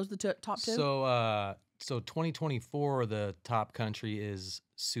top? Those are the top two? So 2024, the top country is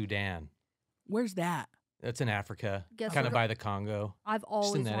Sudan. Where's that? That's in Africa, Guess kind of we're by the Congo. I've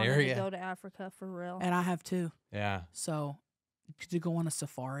always that wanted area. to go to Africa for real. And I have too. Yeah. So, to go on a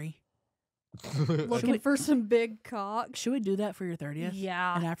safari. Looking for some big cocks. Should we do that for your 30th?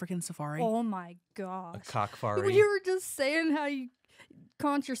 Yeah. An African safari? Oh my gosh. A cockfari. You were just saying how you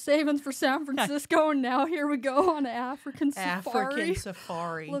count your savings for San Francisco, and now here we go on an African safari. African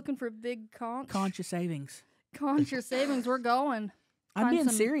safari. Looking for big conch. Count your savings. Count your savings. We're going. I'm Find being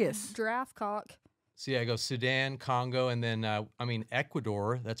some serious. Giraffe cock. So yeah, I go Sudan, Congo, and then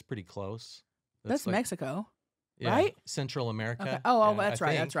Ecuador. That's pretty close. That's like, Mexico, yeah, right? Central America. Okay. Oh, Yeah, that's I right.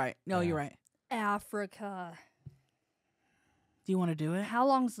 think. That's right. No, Yeah. you're right. Africa. Do you want to do it? How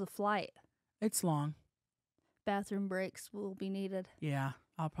long's the flight? It's long. Bathroom breaks will be needed. Yeah,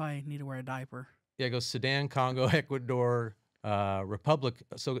 I'll probably need to wear a diaper. Yeah, go Sudan, Congo, Ecuador, Republic.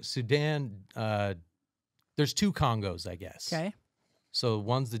 So Sudan, there's two Congos, I guess. Okay. So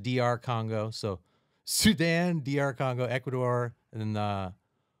one's the DR Congo. So Sudan, DR Congo, Ecuador, and then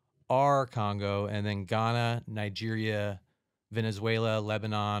R Congo, and then Ghana, Nigeria, Venezuela,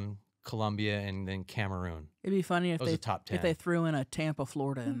 Lebanon, Colombia, and then Cameroon. It'd be funny if Those are top 10. if they threw in a Tampa,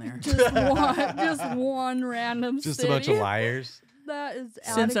 Florida in there. just one random Just city. a bunch of liars. That is out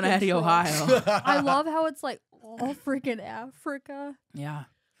of Cincinnati, control. Ohio. I love how it's like all freaking Africa. Yeah.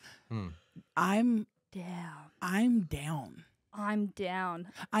 Hmm. I'm Damn. down. I'm down.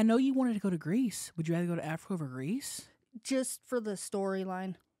 I know you wanted to go to Greece. Would you rather go to Africa over Greece? Just for the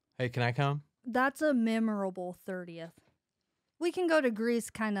storyline. Hey, can I come? That's a memorable 30th. We can go to Greece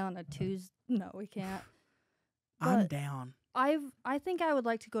kind of on a Tuesday. No, we can't. I'm But down. I think I would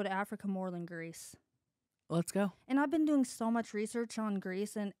like to go to Africa more than Greece. Let's go. And I've been doing so much research on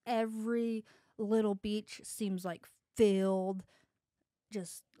Greece, and every little beach seems like filled.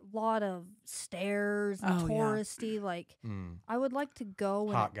 Just a lot of stairs and Oh, yeah. touristy. Like, I would like to go.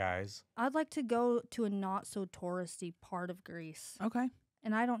 when Hot guys. I'd like to go to a not so touristy part of Greece. Okay.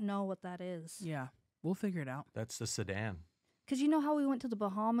 And I don't know what that is. Yeah. We'll figure it out. That's the Sudan. Because you know how we went to the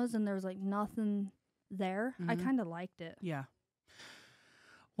Bahamas and there's like nothing there? I Mhm. kind of liked it. Yeah.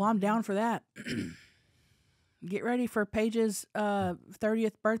 Well, I'm down for that. Get ready for Paige's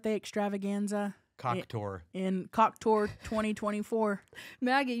 30th birthday extravaganza Cock tour. in Cock Tour 2024.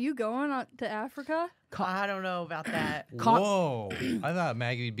 Maggie, you going out to Africa? I don't know about that. Whoa. I thought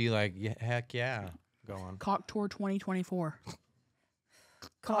Maggie would be like, yeah, heck yeah. Go on. Cock Tour 2024.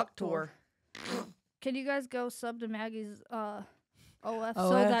 Cock tour. Can you guys go sub to Maggie's OF so OF,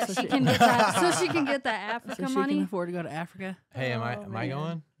 that so she she- can get that so she can get that Africa So she money? can afford to go to Africa. Hey, am I Oh,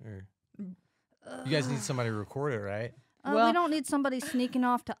 going? Or you guys need somebody to record it, right? We Well- don't need somebody sneaking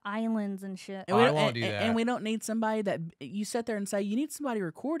off to islands and shit. And we I don't- won't and- do and- that. And we don't need somebody that you sit there and say, you need somebody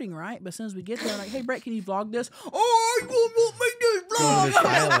recording, right? But as soon as we get there, like, hey, Brett, can you vlog this? Oh, you won't make this Go to vlog. this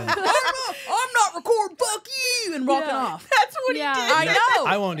island. I'm not recording. Fuck you. And walking Yeah. off. That's what Yeah. he did. I know.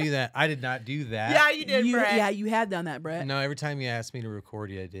 I won't do that. I did not do that. Yeah, you did, Brett. Yeah, you have done that, Brett. No, every time you asked me to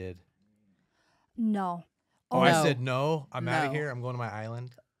record you, I did. No. Oh, No. I said no. I'm out No. of here. I'm going to my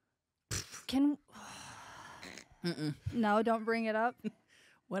island. Can Mm-mm. no, don't bring it up.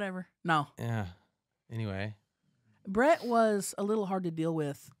 Whatever. No. Yeah. Anyway. Brett was a little hard to deal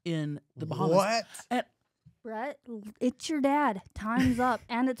with in the Bahamas. What? And Brett, it's your dad. Time's up,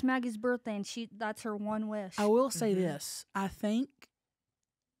 and it's Maggie's birthday, and that's her one wish. I will say this. I think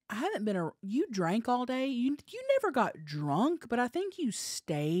I haven't been you drank all day. You never got drunk, but I think you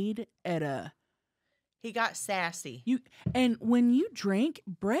stayed at a He got sassy. and when you drink,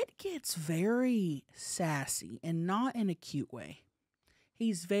 Brett gets very sassy and not in a cute way.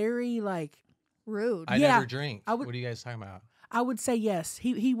 He's very like Rude. I Yeah, never drink. I would- What are you guys talking about? I would say yes.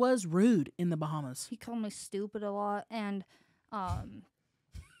 He was rude in the Bahamas. He called me stupid a lot, and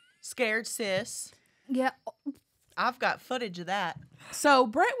Scared sis. yeah, I've got footage of that. So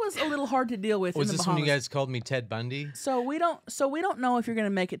Brett was a little hard to deal with. Was in the this when you Bahamas. guys called me Ted Bundy? So we don't know if you're gonna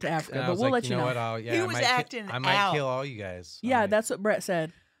make it to Africa, And I but was we'll like, let you know. What? Yeah, He I was might acting I might out. kill all you guys. Yeah, that's what Brett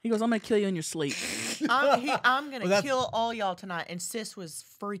said. He goes, "I'm gonna kill you in your sleep." I'm gonna that's- kill all y'all tonight. And Sis was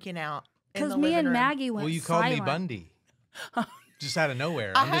freaking out. in Because the me living and room. Maggie went Well, you called me silent. Bundy. Just out of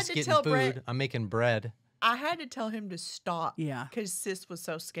nowhere. I I'm had just to getting tell food. Brett- I'm making bread. I had to tell him to stop. Yeah. Because Sis was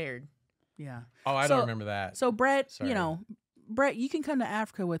so scared. Yeah. Oh, I So- don't remember that. So Brett, Sorry. you know, Brett, you can come to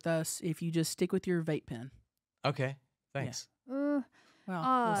Africa with us if you just stick with your vape pen. Okay, thanks. Well,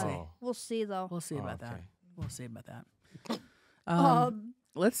 we'll see. We'll see though. We'll see Oh, about that. okay. We'll see about that. Um,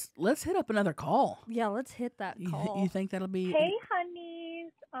 Let's hit up another call. yeah, let's hit that call. You think that'll be? Hey,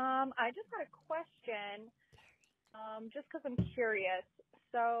 honeys. I just had a question, just because I'm curious.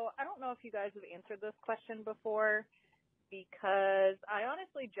 So I don't know if you guys have answered this question before, because I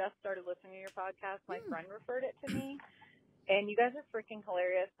honestly just started listening to your podcast. My friend referred it to me, and you guys are freaking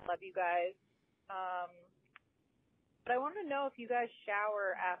hilarious. Love you guys. But I want to know if you guys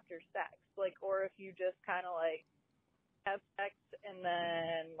shower after sex, like, or if you just kind of like have sex and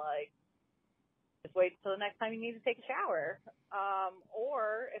then like just wait until the next time you need to take a shower,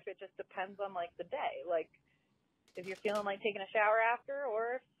 or if it just depends on like the day, like if you're feeling like taking a shower after,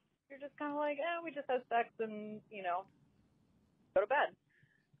 or if you're just kind of like, we just had sex and go to bed.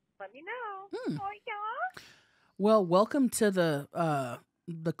 Let me know. Oh yeah. Well, welcome to the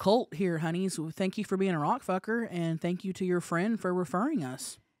cult here, honeys. Thank you for being a rock fucker, and thank you to your friend for referring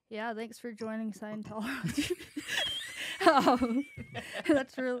us. Yeah, thanks for joining Scientology.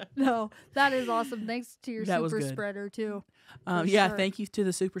 That's really that is awesome. Thanks to your That was super good. spreader too. Yeah, sure. thank you to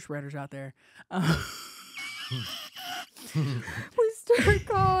the super spreaders out there. We start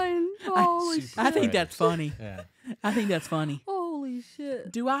calling. Holy shit. I think that's funny. Yeah. I think that's funny. Holy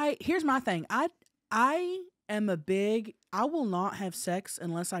shit. Here's my thing. I am I will not have sex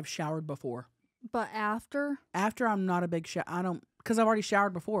unless I've showered before. But after? After, I'm not a big because I've already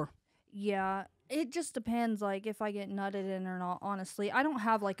showered before. Yeah. It just depends, like, if I get nutted in or not, honestly. I don't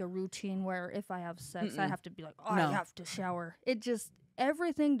have, like, a routine where if I have sex, I have to be like, No. I have to shower.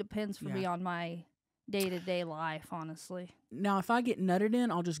 Everything depends for me Yeah. on my day-to-day life, honestly. Now, if I get nutted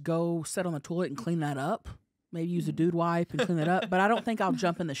in, I'll just go sit on the toilet and clean that up. Maybe use a dude wipe and clean that up. But I don't think I'll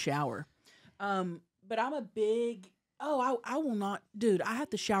jump in the shower. But I'm a big... I will not... Dude, I have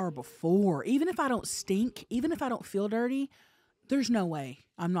to shower before. Even if I don't stink, even if I don't feel dirty, there's no way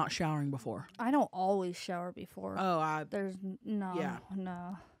I'm not showering before. I don't always shower before. There's... No. Yeah.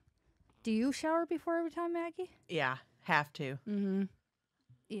 No. Do you shower before every time, Maggie? Yeah, have to. Mm-hmm.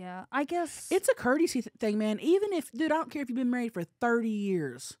 Yeah, I guess... It's a courtesy thing, man. Even if... Dude, I don't care if you've been married for 30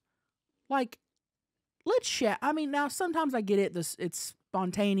 years. Like, let's shower. I mean, now, sometimes I get it. It's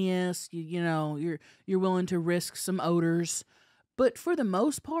spontaneous. You know, you're willing to risk some odors. But for the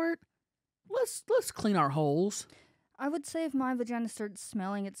most part, let's clean our holes. I would say if my vagina starts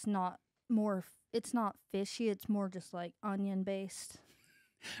smelling, it's not fishy. It's more just like onion based.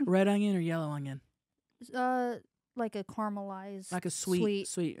 Red onion or yellow onion? Like a caramelized, Like a sweet.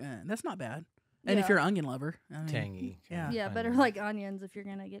 That's not bad. And if Yeah. you're an onion lover, I mean, Tangy. Yeah, better like onions if you're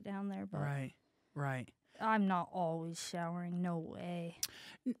gonna get down there. But Right. I'm not always showering. No way.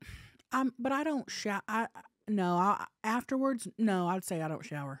 But I don't shower. Afterwards, no, I'd say I don't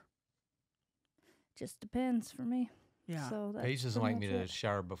shower. Just depends for me. Yeah. So that's Paige doesn't pretty like me much to it.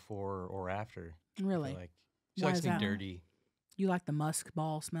 shower before or after. I feel Really? like she Why likes is me that? dirty. You like the musk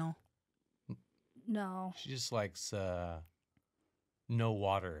ball smell? No. She just likes no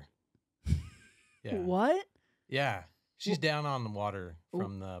water. Yeah. What? Yeah. She's down on the water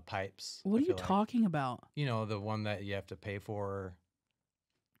from the pipes. What I are you feel like. talking about? You know, the one that you have to pay for,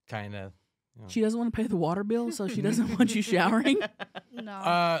 kind of. You know. She doesn't want to pay the water bill, so she doesn't want you showering?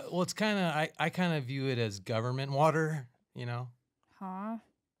 No. Well, it's kind of, I kind of view it as government water, you know? Huh?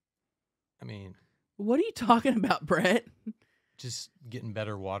 I mean, What are you talking about, Brett? just getting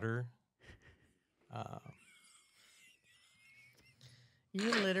better water.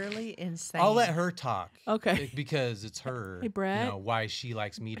 You're literally insane. I'll let her talk. Okay. Because it's her. Hey, Brett. You know, why she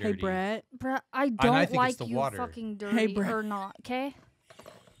likes me dirty. Hey, Brett. Brett, I And don't I think it's like the you water. fucking Hey, dirty Brett. or not, okay?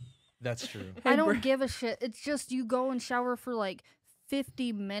 That's true. I don't Brett. give a shit. It's just you go and shower for like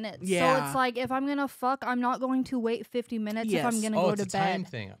 50 minutes. So Yeah. it's like if I'm going to fuck, I'm not going to wait 50 minutes if I'm Yes. going to Oh, go it's to a time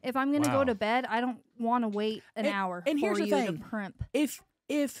bed. thing. If I'm going to Wow. go to bed, I don't want to wait an hour and here's for the you to thing. primp. If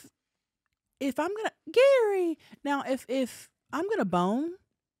I'm gonna Gary, now if I'm gonna bone,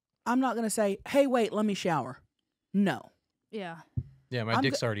 I'm not gonna say, "Hey, wait, let me shower." No, Yeah. Yeah, my I'm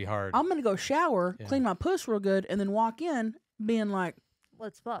dick's already hard. I'm gonna go shower, Yeah. clean my puss real good, and then walk in being like,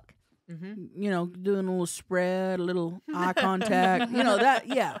 Let's fuck. You know, doing a little spread, a little eye contact. You know that.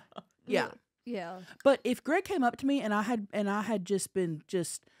 Yeah. Yeah. But if Greg came up to me and I had just been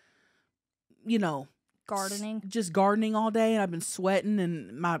you know, Gardening. just gardening all day, and I've been sweating,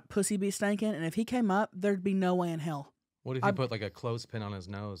 and my pussy be stinking, and if he came up, there'd be no way in hell. What if you put like a clothespin on his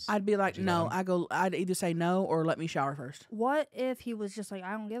nose? I'd be like, Would you let no. him? I'd either say no or let me shower first. What if he was just like,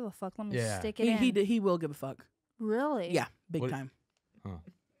 I don't give a fuck. Let me stick it He, in. he will give a fuck. Really? Yeah, big What- time. Huh.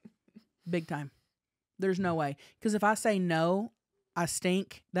 Big time. There's no way. Because if I say no, I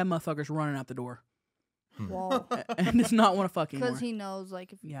stink, that motherfucker's running out the door. Whoa. And does not want to fuck anymore. Because he knows,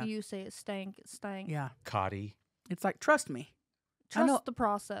 like, if Yeah. you say it stank, it stank. Yeah. Cotty. It's like, trust me. Trust the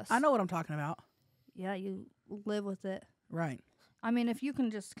process. I know what I'm talking about. Yeah, you live with it. Right. I mean, if you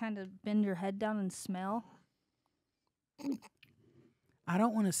can just kind of bend your head down and smell. I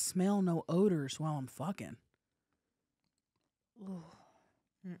don't want to smell no odors while I'm fucking.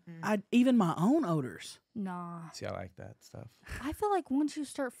 Even my own odors. Nah. See, I like that stuff. I feel like once you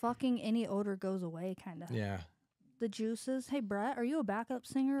start fucking, any odor goes away, kind of. Yeah. The juices. Hey, Brett, are you a backup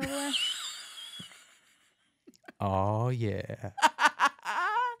singer over there? Oh, yeah.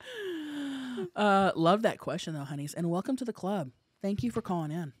 Love that question, though, honeys. And welcome to the club. Thank you for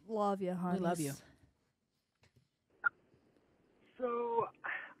calling in. Love you, honey. We love you. So,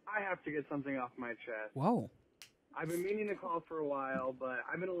 I have to get something off my chest. Whoa. I've been meaning to call for a while, but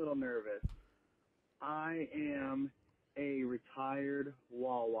I've been a little nervous. I am a retired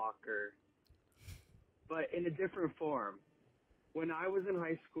wall walker, but in a different form. When I was in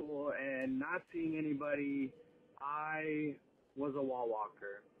high school and not seeing anybody, I was a wall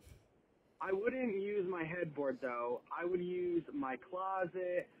walker. I wouldn't use my headboard, though. I would use my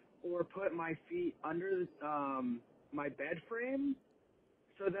closet or put my feet under my bed frame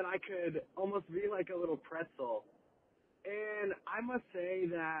so that I could almost be like a little pretzel. And I must say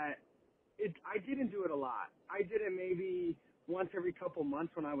that I didn't do it a lot. I did it maybe once every couple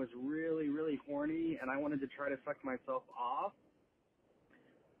months when I was really, really horny and I wanted to try to suck myself off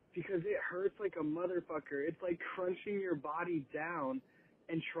because it hurts like a motherfucker. It's like crunching your body down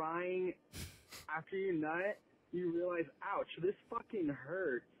and trying, after you nut, you realize, ouch, this fucking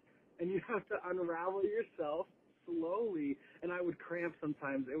hurts. And you have to unravel yourself slowly. And I would cramp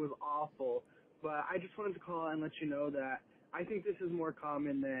sometimes. It was awful. But I just wanted to call and let you know that I think this is more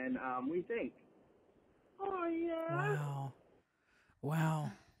common than we think. Oh, yeah.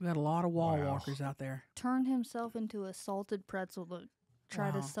 Wow. We got a lot of wall walkers out there. Turned himself into a salted pretzel to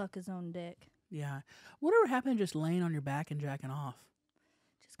try to Wow. suck his own dick. Yeah. Whatever happened to just laying on your back and jacking off?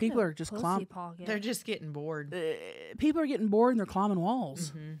 Just People get a are just pussy pocket. They're just getting bored. People are getting bored and they're climbing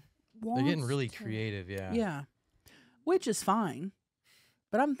walls. They're getting really creative, yeah. Yeah. Which is fine.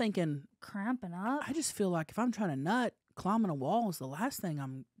 But I'm thinking, cramping up. I just feel like if I'm trying to nut, climbing a wall is the last thing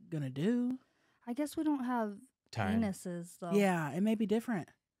I'm going to do. I guess we don't have Time. penises, though. Yeah, it may be different.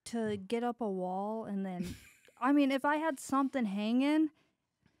 To get up a wall and then, I mean, if I had something hanging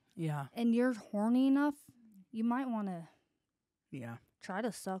Yeah. and you're horny enough, you might want to Yeah. try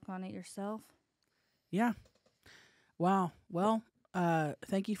to suck on it yourself. Yeah. Wow. Well,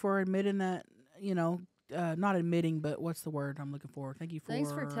 thank you for admitting that, you know, not admitting, but what's the word I'm looking for? Thank you for...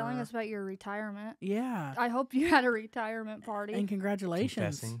 Thanks for telling us about your retirement. Yeah. I hope you had a retirement party. And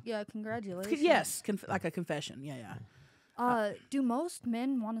congratulations. Confessing. Yeah, congratulations. Yes, like a confession. Yeah, yeah. Do most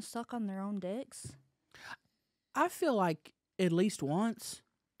men want to suck on their own dicks? I feel like at least once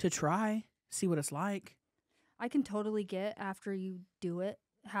to try, see what it's like. I can totally get after you do it,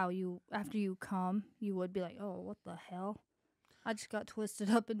 after you come, you would be like, oh, what the hell? I just got twisted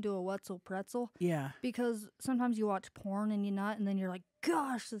up into a Wetzel pretzel. Yeah. Because sometimes you watch porn and you nut, and then you're like,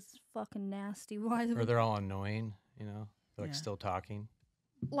 gosh, this is fucking nasty. Why? Or they're all annoying, you know? They're like Yeah. still talking.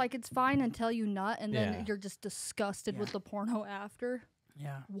 Like, it's fine until you nut, and then Yeah. you're just disgusted with the porno after.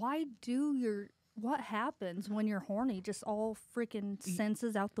 Yeah. Why what happens when you're horny? Just all freaking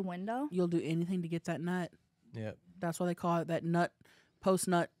senses out the window? You'll do anything to get that nut. Yep. That's why they call it that nut,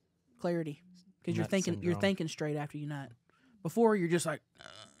 post-nut clarity. Because you're Nut thinking syndrome. straight after you nut. Before, you're just like,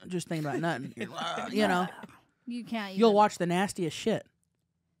 just thinking about nutting. You know? You can't You'll even- watch the nastiest shit.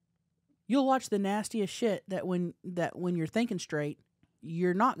 You'll watch the nastiest shit that when you're thinking straight,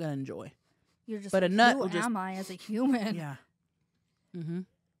 you're not going to enjoy. You're just but like, a nut who will just... am I as a human? Yeah. Mm-hmm.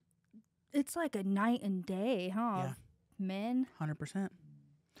 It's like a night and day, huh? Yeah. Men. 100%.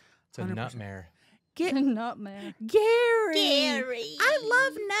 It's a 100%. nutmare. Nutmare. Gary! I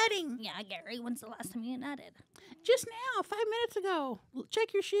love nutting. Yeah, Gary, when's the last time you nutted? Just now, 5 minutes ago.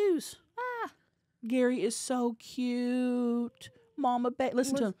 Check your shoes. Ah. Gary is so cute. Mama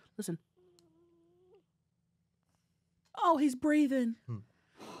listen to him. Listen. Oh, he's breathing.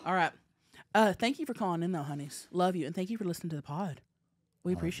 All right. Thank you for calling in, though, honeys. Love you, and thank you for listening to the pod.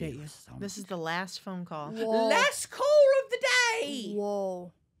 We appreciate you. This is the last phone call. Whoa. Last call of the day.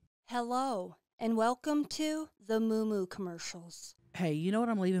 Whoa. Hello, and welcome to the Moo commercials. Hey, you know what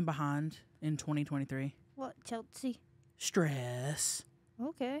I'm leaving behind in 2023? What, Chelsea? Stress.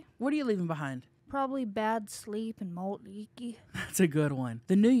 Okay. What are you leaving behind? Probably bad sleep and mold leaky. That's a good one.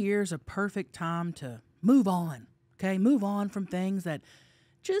 The new year's a perfect time to move on. Okay, move on from things that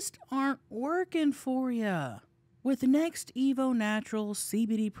just aren't working for you. With Next Evo Naturals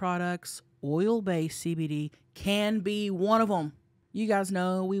CBD products, oil-based CBD can be one of them. You guys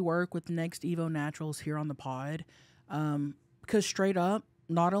know we work with Next Evo Naturals here on the pod because straight up,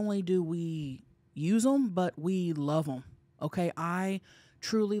 not only do we use them, but we love them. Okay, I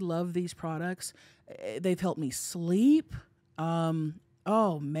truly love these products. They've helped me sleep.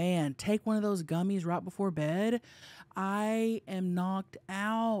 Oh man, take one of those gummies right before bed. I am knocked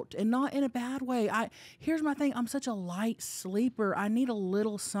out, and not in a bad way. Here's my thing. I'm such a light sleeper. I need a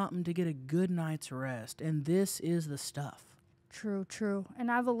little something to get a good night's rest, and this is the stuff. True. And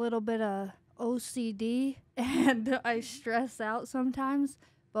I have a little bit of OCD, and I stress out sometimes.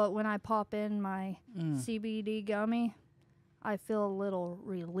 But when I pop in my CBD gummy, I feel a little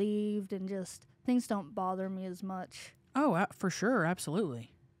relieved, and just things don't bother me as much. Oh, for sure.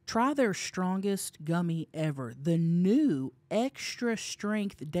 Absolutely. Try their strongest gummy ever, the new Extra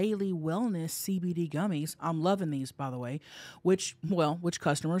Strength Daily Wellness CBD gummies. I'm loving these, by the way, which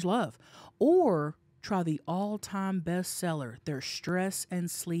customers love. Or try the all-time bestseller, their Stress and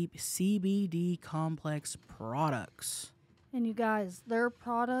Sleep CBD Complex products. And you guys, their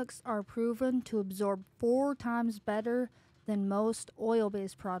products are proven to absorb 4 times better than most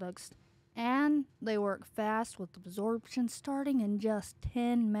oil-based products. And they work fast with absorption starting in just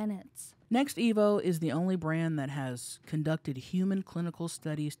 10 minutes. Next Evo is the only brand that has conducted human clinical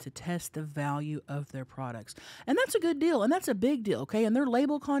studies to test the value of their products. And that's a good deal, and that's a big deal, okay? And their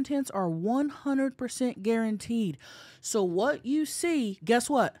label contents are 100% guaranteed. So what you see, guess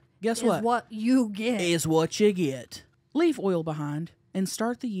what? Is what you get. Is what you get. Leave oil behind and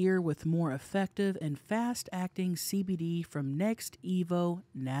start the year with more effective and fast-acting CBD from Next Evo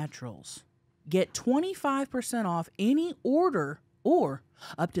Naturals. Get 25% off any order or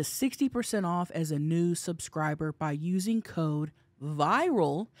up to 60% off as a new subscriber by using code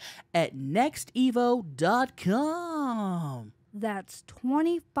VIRAL at nextevo.com. That's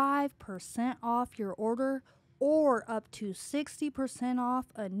 25% off your order or up to 60% off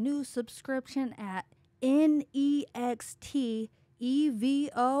a new subscription at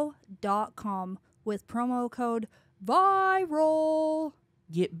nextevo.com with promo code VIRAL.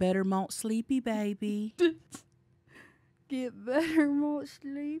 Get better, more sleepy, baby. Get better, more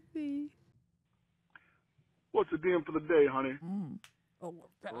sleepy. What's the DM for the day, honey? Oh,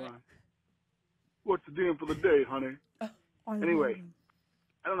 right. What's the DM for the day, honey? Anyway,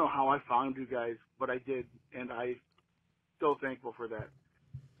 I don't know how I found you guys, but I did, and I'm so thankful for that.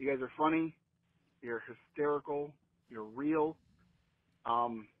 You guys are funny. You're hysterical. You're real.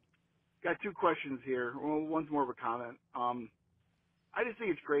 Got 2 questions here. Well, one's more of a comment. I just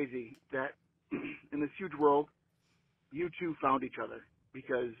think it's crazy that in this huge world, you two found each other,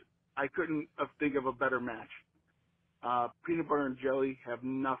 because I couldn't think of a better match. Peanut butter and jelly have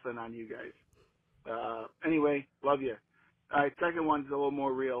nothing on you guys. Anyway, love you. All right, second one's a little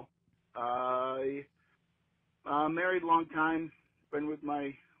more real. Married long time, been with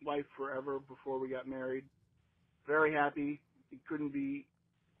my wife forever before we got married. Very happy. Couldn't be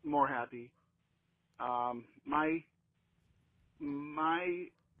more happy. My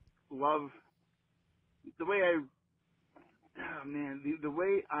love, the way the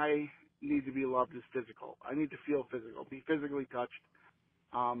way I need to be loved is physical. I need to feel physical, be physically touched.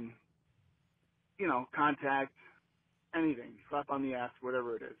 Contact, anything, slap on the ass,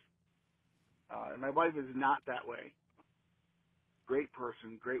 whatever it is. And my wife is not that way. Great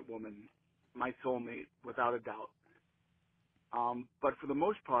person, great woman, my soulmate, without a doubt. But for the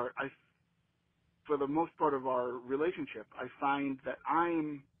most part of our relationship, I find that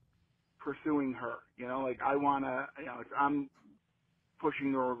I'm pursuing her. I'm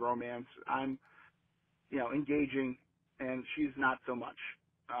pushing her romance. I'm, engaging, and she's not so much.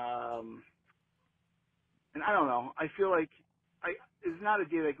 And I don't know. I feel like there's not a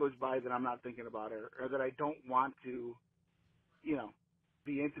day that goes by that I'm not thinking about her, or that I don't want to,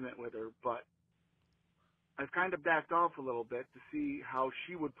 be intimate with her. But I've kind of backed off a little bit to see how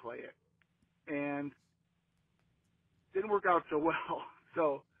she would play it, and didn't work out so well.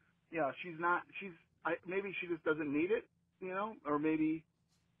 So, maybe she just doesn't need it, or maybe,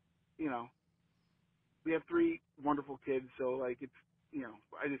 we have 3 wonderful kids, so you know,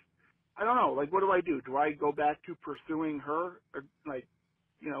 I don't know. Like, what do I do? Do I go back to pursuing her, or, like,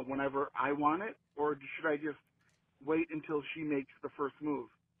 you know, whenever I want it, or should I just wait until she makes the first move?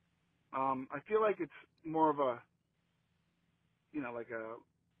 I feel like it's more of a, you know, like a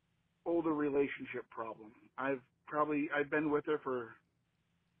older relationship problem. I've been with her for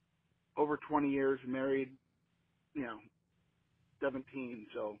over 20 years, married, you know, 17.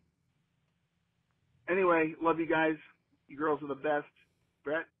 So anyway, love you guys. You girls are the best.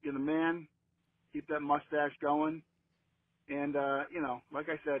 Brett, you're the man. Keep that mustache going. And, you know, like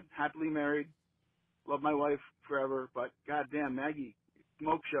I said, happily married. Love my wife forever. But goddamn, Maggie,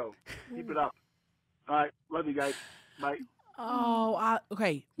 smoke show. Keep it up. All right. Love you guys. Bye. Oh,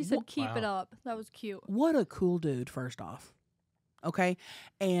 okay. He said, keep it up. That was cute. What a cool dude, first off. Okay.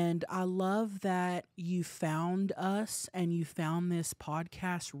 And I love that you found us and you found this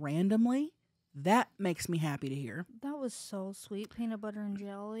podcast randomly. That makes me happy to hear. That was so sweet. Peanut butter and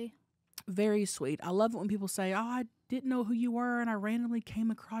jelly. Very sweet. I love it when people say, oh, I didn't know who you were and I randomly came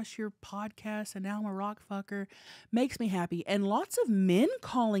across your podcast and now I'm a rock fucker. Makes me happy. And lots of men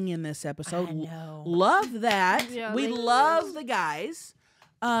calling in this episode. I know. Love that. Yeah, we they love the guys.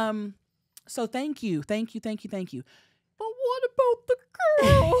 So thank you. Thank you. But what about the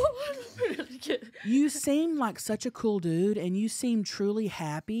girl? You seem like such a cool dude and you seem truly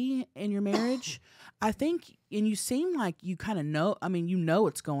happy in your marriage. I think, and you seem like you kind of know, I mean, you know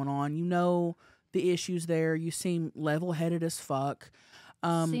what's going on. You know the issues there. You seem level-headed as fuck.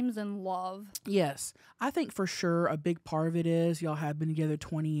 Seems in love. Yes. I think for sure a big part of it is y'all have been together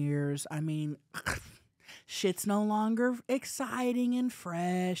 20 years. I mean, shit's no longer exciting and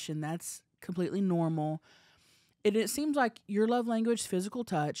fresh, and that's completely normal. It seems like your love language is physical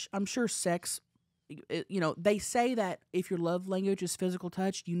touch. I'm sure sex, you know, they say that if your love language is physical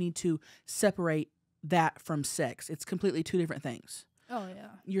touch, you need to separate that from sex. It's completely two different things. Oh, yeah.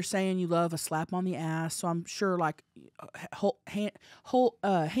 You're saying you love a slap on the ass, so I'm sure like hand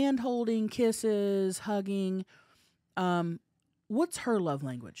holding, kisses, hugging. What's her love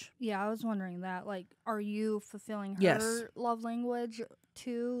language? Yeah, I was wondering that. Like, are you fulfilling her Yes. love language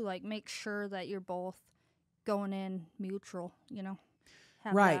too? Like, make sure that you're both going in mutual, you know?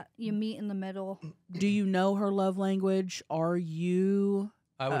 Have Right. that. You meet in the middle. Do you know her love language? Are you...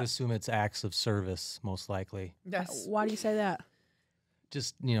 I would assume it's acts of service, most likely. Yes. Why do you say that?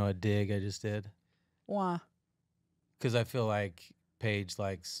 Just, you know, a dig I just did. Why? Because I feel like Paige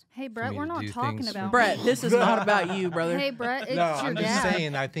likes. Hey, for Brett, me we're to not do talking things about for- Brett, this is not about you, brother. Hey, Brett, it's No, your I'm dad. just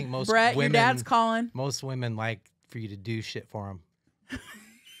saying. I think most Brett, women. your dad's calling. Most women like for you to do shit for them.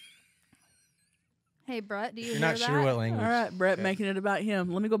 Hey, Brett, do you You're hear not that? sure what language. All right, Brett, Okay. making it about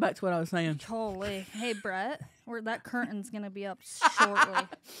him. Let me go back to what I was saying. Holy. Hey, Brett, that curtain's going to be up shortly.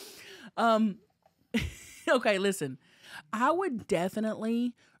 Okay, listen. I would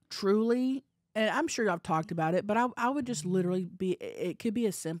definitely, truly, and I'm sure I've talked about it, but I would just literally be, it could be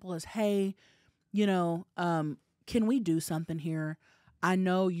as simple as, hey, you know, can we do something here? I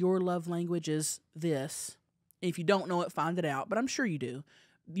know your love language is this. If you don't know it, find it out, but I'm sure you do.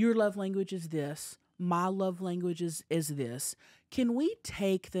 Your love language is this. My love language is this. Can we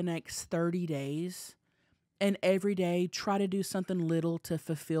take the next 30 days and every day try to do something little to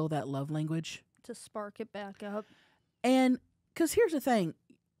fulfill that love language? To spark it back up. And because here's the thing,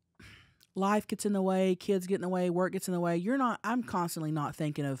 life gets in the way, kids get in the way, work gets in the way. I'm constantly not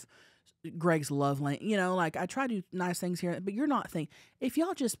thinking of Greg's love language. You know, like I try to do nice things here, but you're not thinking. If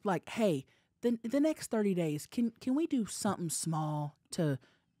y'all just like, hey, the next 30 days, can we do something small to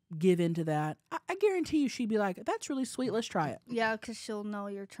give into that? I guarantee you she'd be like, that's really sweet. Let's try it. Yeah, because she'll know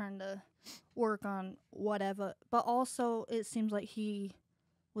you're trying to work on whatever. But also, it seems like he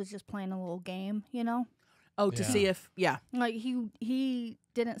was just playing a little game, you know? Oh, to see if, yeah. Like, he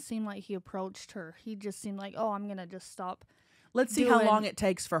didn't seem like he approached her. He just seemed like, oh, I'm going to just stop. Let's see how long it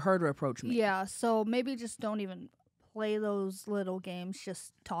takes for her to approach me. Yeah, so maybe just don't even play those little games.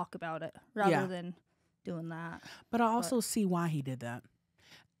 Just talk about it rather than doing that. But I also see why he did that.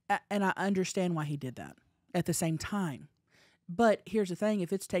 And I understand why he did that at the same time. But here's the thing.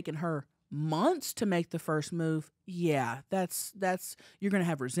 If it's taken her months to make the first move, yeah, that's you're going to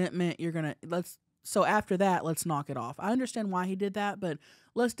have resentment. So after that, let's knock it off. I understand why he did that, but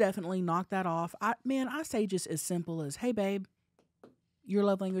let's definitely knock that off. I say just as simple as, hey, babe, your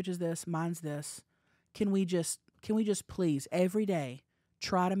love language is this, mine's this. Can we just please every day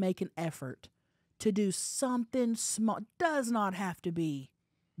try to make an effort to do something small? Does not have to be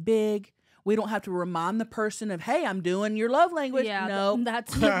big. We don't have to remind the person of, hey, I'm doing your love language. Yeah, no,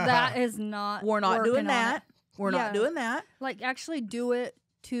 that is not. We're not doing working on that. it. We're not doing that. Like, actually do it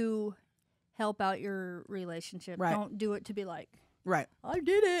to help out your relationship. Right. Don't do it to be like, Right. I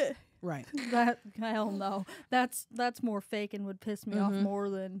did it. Right. That hell no. That's more fake and would piss me off Mhm. more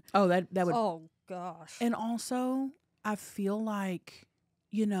than. Oh, that would. Oh gosh. And also, I feel like,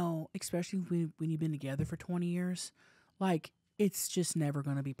 especially when you've been together for 20 years, like it's just never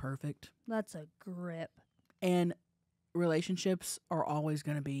going to be perfect. That's a grip. And relationships are always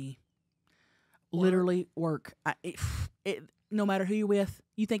going to be literally work. No matter who you're with,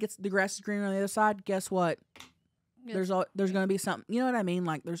 you think it's the grass is greener on the other side. Guess what? There's going to be something. You know what I mean?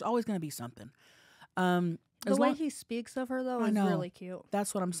 Like there's always going to be something. The way he speaks of her though is really cute.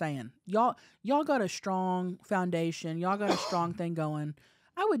 That's what I'm saying. Y'all got a strong foundation. Y'all got a strong thing going.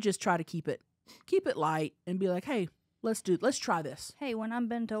 I would just try to keep it light and be like, hey, let's try this. Hey, when I'm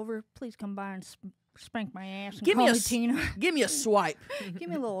bent over, please come by and spank my ass. And Give me call a Tina. Give me a swipe. Give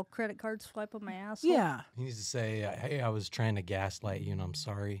me a little credit card swipe of my ass. Yeah. He needs to say, "Hey, I was trying to gaslight you, and I'm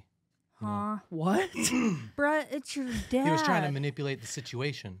sorry." Huh? What? Brett, it's your dad. He was trying to manipulate the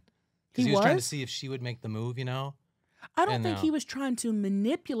situation because He he was trying to was? see if she would make the move. I don't think he was trying to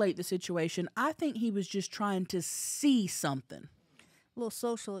manipulate the situation. I think he was just trying to see something. Little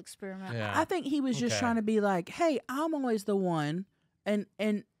social experiment. Yeah. I think he was just trying to be like, "Hey, I'm always the one, and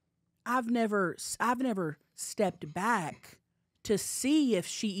I've never stepped back to see if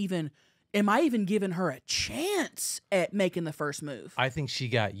she even am I even giving her a chance at making the first move." I think she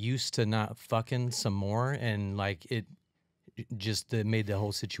got used to not fucking some more, and like it just made the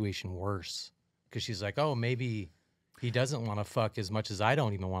whole situation worse because she's like, "Oh, maybe he doesn't want to fuck as much as I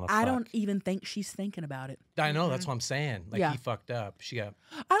don't even want to fuck." I don't even think she's thinking about it. I know, that's what I'm saying. Like Yeah. he fucked up. I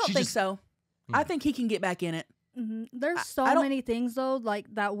don't think so. I think he can get back in it. There's so I don't- many things though, like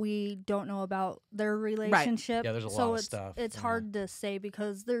that we don't know about their relationship. Yeah, there's a so lot of it's, stuff, It's yeah. hard to say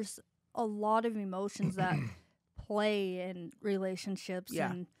because there's a lot of emotions that play in relationships. Yeah.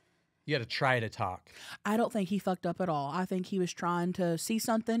 And You got to try to talk. I don't think he fucked up at all. I think he was trying to see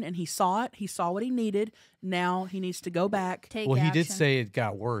something and he saw it. He saw what he needed. Now he needs to go back. Well, he did say it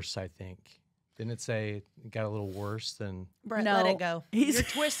got worse, I think. Didn't it say it got a little worse than... Brett, No, let it go. he's- You're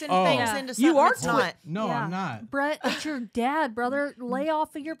twisting Oh. things Yeah. into something You are it's not. No, Yeah. I'm not. Brett, it's your dad, brother. Lay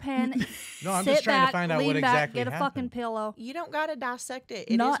off of your pen. No, I'm sit just trying to back, find out lean what back, exactly get a fucking happened. pillow. You don't got to dissect it.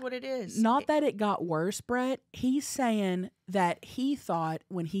 It is Not- what it is. Not that it got worse, Brett. He's saying that he thought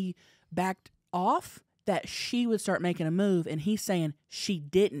when he backed off that she would start making a move, and he's saying she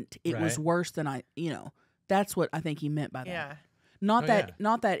didn't. It was Right. worse than that's what I think he meant by that. Yeah. Not Oh, that yeah.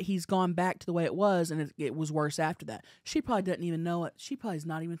 not that he's gone back to the way it was and it was worse after that. She probably doesn't even know it. She probably is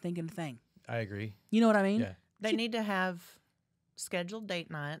not even thinking a thing. I agree. You know what I mean? Yeah. They need to have scheduled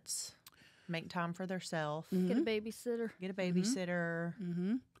date nights, make time for themselves, Get a babysitter. get a babysitter.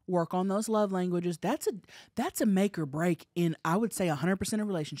 Mm-hmm. Work on those love languages. That's a make or break in, I would say, 100% of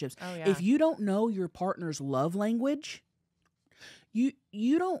relationships. Oh, yeah. If you don't know your partner's love language, you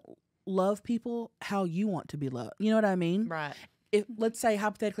don't love people how you want to be loved. You know what I mean? Right. If let's say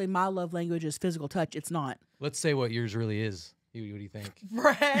hypothetically my love language is physical touch, it's not. Let's say what yours really is. What do you think?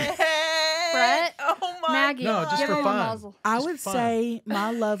 Brett. Oh my Maggie, No, just give for him fun. a muzzle. I Just would fun. say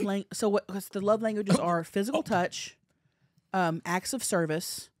my love language. So what? Cause the love languages are physical touch, acts of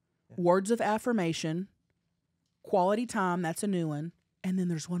service, words of affirmation, quality time. That's a new one, and then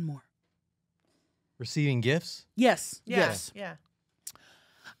there's one more. Receiving gifts? Yes, Yeah. yes. Yeah.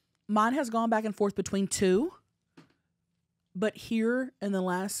 Mine has gone back and forth between two, but here in the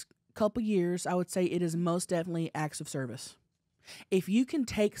last couple years, I would say it is most definitely acts of service. If you can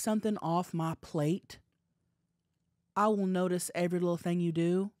take something off my plate, I will notice every little thing you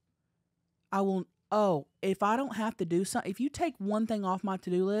do. If I don't have to do something, if you take one thing off my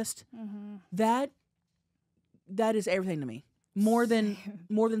to-do list, that is everything to me. More than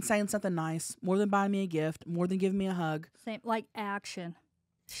saying something nice, more than buying me a gift, more than giving me a hug. Same, like action.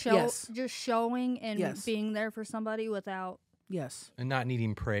 Yes. Just showing and Yes. being there for somebody without. Yes. And not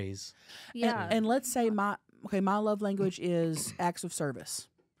needing praise. Yeah. And let's say my love language is acts of service.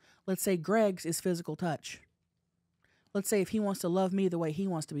 Let's say Greg's is physical touch. Let's say if he wants to love me the way he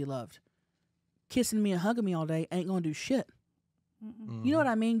wants to be loved, kissing me and hugging me all day ain't gonna do shit. You know what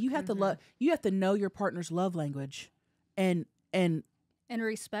I mean? You have to love. You have to know your partner's love language, and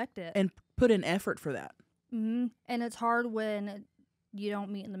respect it. and put in effort for that. And it's hard when you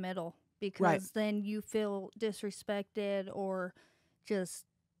don't meet in the middle because then you feel disrespected or just,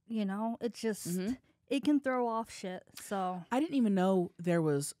 it's just, it can throw off shit. So I didn't even know there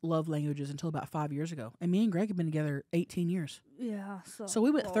was love languages until about 5 years ago. And me and Greg have been together 18 years. yeah. So we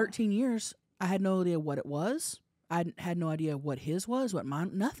went cool. 13 years. I had no idea what it was. I had no idea what his was, what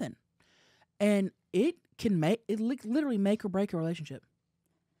mine, nothing. And it can literally make or break a relationship.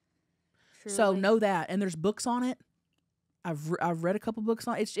 So Truly. know that. And there's books on it. I've read a couple books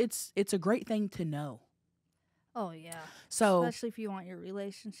on it's a great thing to know. Oh yeah. So especially if you want your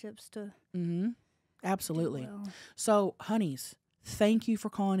relationships to. Absolutely. well. So, honeys, thank you for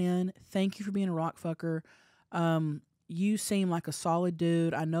calling in. Thank you for being a rock fucker. You seem like a solid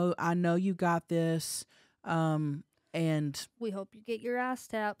dude. I know you got this. And we hope you get your ass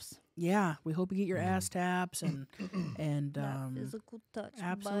taps. yeah, we hope you get your ass taps and That physical touch.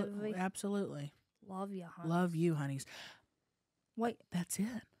 absolutely, baby. absolutely. Love you, honey. Love you, honeys. Wait, that's it.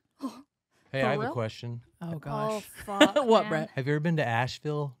 Hey, For I have real? a question. Oh gosh. Oh fuck. What, man. Brett? Have you ever been to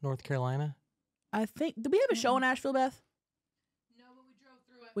Asheville, North Carolina? I think did we have a show in Asheville, Beth? No, but we drove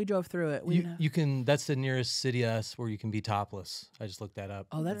through it. We drove through it. We You can. That's the nearest city to us where you can be topless. I just looked that up.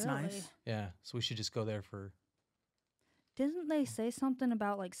 Oh, that's Really? nice. Yeah, so we should just go there for. Didn't they say something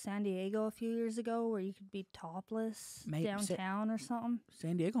about like San Diego a few years ago where you could be topless downtown or something?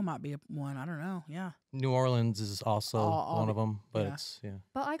 San Diego might be one. I don't know. Yeah. New Orleans is also All one the- of them, but yeah. it's yeah.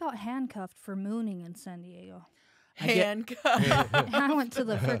 But I got handcuffed for mooning in San Diego. Handcuffed. I went to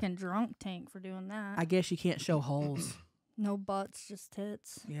the freaking drunk tank for doing that. I guess you can't show holes. No butts, just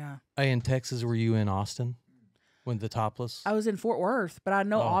tits. Yeah. Hey, in Texas, were you in Austin when the topless? I was in Fort Worth, but I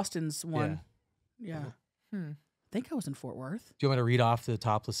know Oh, Austin's one. Yeah. Hmm. I think I was in Fort Worth. Do you want me to read off the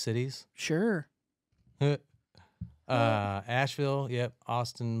topless cities? Sure. Asheville, yep.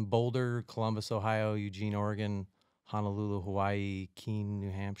 Austin, Boulder, Columbus, Ohio, Eugene, Oregon, Honolulu, Hawaii, Keene,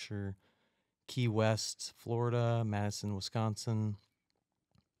 New Hampshire, Key West, Florida, Madison, Wisconsin,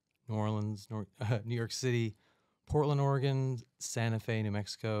 New Orleans, New York City, Portland, Oregon, Santa Fe, New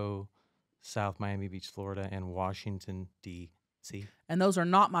Mexico, South Miami Beach, Florida, and Washington, D.C. And those are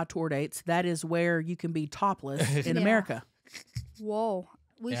not my tour dates. That is where you can be topless in Yeah. America. Whoa.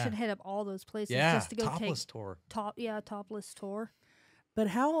 We Yeah. should hit up all those places Yeah, just to go topless take tour. topless tour. But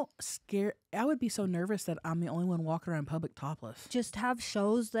how scared I would be so nervous that I'm the only one walking around public topless. Just have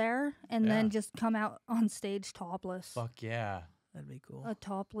shows there and Yeah. then just come out on stage topless. Fuck yeah. That'd be cool. A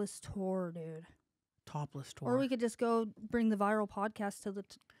topless tour, dude. Topless tour. Or we could just go bring the viral podcast to the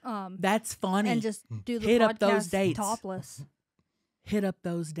That's funny. and just do the Hit podcast up those dates. topless. Hit up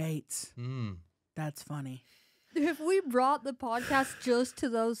those dates. Mm. That's funny. If we brought the podcast just to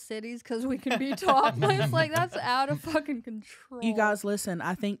those cities because we can be topless, like that's out of fucking control. You guys listen,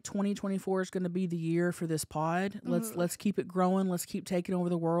 I think 2024 is going to be the year for this pod. Let's keep it growing. Let's keep taking over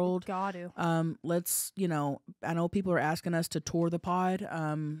the world. Got to. Let's, I know people are asking us to tour the pod.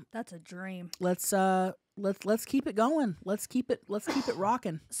 That's a dream. Let's keep it going. Let's keep it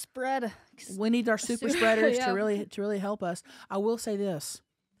rocking. Spread. We need our super spreaders Yeah. to really help us. I will say this.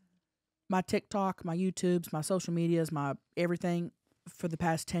 My TikTok, my YouTubes, my social medias, my everything for the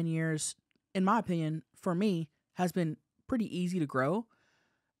past 10 years, in my opinion, for me, has been pretty easy to grow.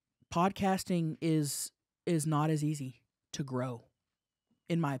 Podcasting is not as easy to grow,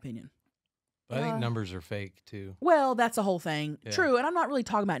 in my opinion. But I think numbers are fake too. Well, that's a whole thing. Yeah. True. And I'm not really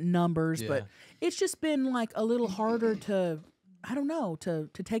talking about numbers, but Yeah. it's just been like a little harder to, I don't know, to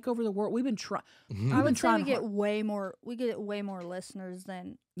take over the world. We've been trying. I would say we get way more listeners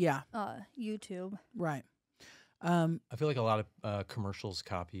than Yeah. YouTube. Right. I feel like a lot of commercials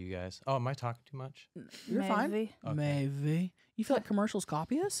copy you guys. Oh, am I talking too much? You're fine. Maybe. Okay. Maybe. You feel like commercials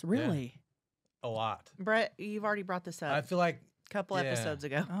copy us? Really? A lot. Brett, you've already brought this up I feel like a couple yeah. episodes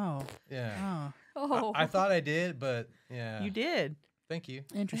ago. Oh. Yeah. Oh. I thought I did, but yeah. You did. Thank you.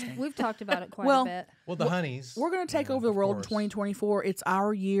 Interesting. We've talked about it quite Well, a bit. Well, the honeys. We're going to take Yeah, over the of world in course. 2024. It's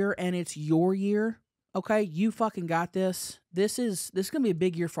our year and it's your year. Okay? You fucking got this. This is going to be a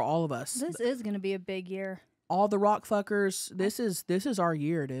big year for all of us. This is going to be a big year. All the rock fuckers. This is our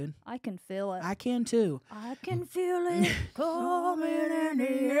year, dude. I can feel it. I can too. I can feel it coming in the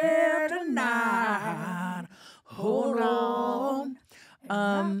air tonight. Hold on.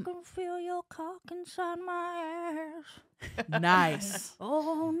 I can feel your cock inside my ass. Nice.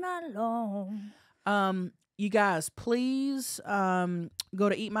 All night long. You guys, please go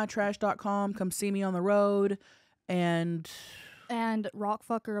to eatmytrash.com. Come see me on the road. And rock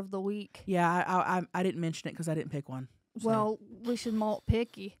fucker of the week. yeah, I didn't mention it because I didn't pick one. So, Well, we should malt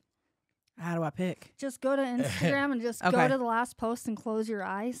picky. how do I pick? Just go to Instagram and just Okay. go to the last post and close your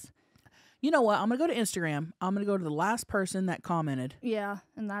eyes. You know what? I'm going to go to Instagram. I'm going to go to the last person that commented. Yeah,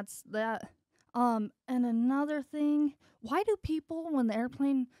 and that's that. And another thing, why do people when the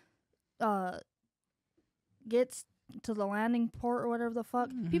airplane gets to the landing port or whatever the fuck,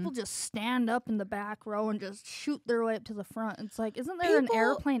 people just stand up in the back row and just shoot their way up to the front? It's like, isn't there an People-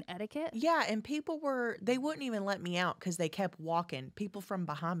 airplane etiquette? Yeah, and people they wouldn't even let me out because they kept walking. People from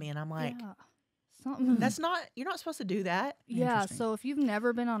behind me, and I'm like, Yeah. Something. you're not supposed to do that. Yeah, so if you've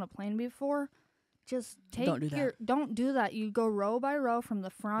never been on a plane before, just take Don't do that. Don't do that. You go row by row from the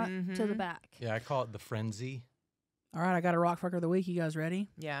front to the back. Yeah, I call it the frenzy. All right, I got a rock fucker of the week. You guys ready?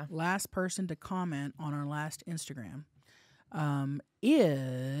 Yeah. Last person to comment on our last Instagram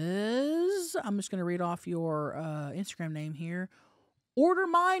is, I'm just going to read off your Instagram name here. Order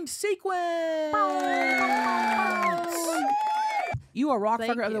Mind Sequence. You are rock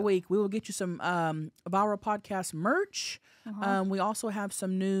Thank fucker of the you. week. We will get you some Viral Podcast merch. We also have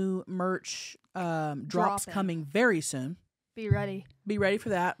some new merch drops Dropping. coming very soon. Be ready. Be ready for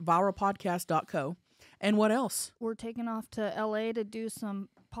that. Viralpodcast.co. And what else? We're taking off to LA to do some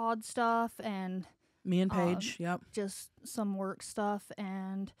pod stuff and Me and Paige. Yep. just some work stuff.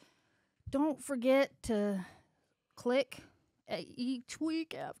 And don't forget to click each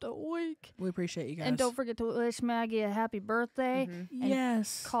week after week. We appreciate you guys. And don't forget to wish Maggie a happy birthday. Mm-hmm. And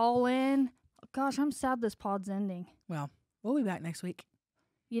Yes. call in. Gosh, I'm sad this pod's ending. Well, we'll be back next week.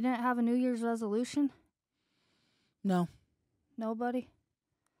 You didn't have a New Year's resolution? No. Nobody?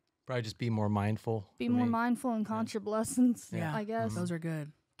 Probably just be more mindful. Be for more me. mindful and count your blessings, Yeah. I guess. Those are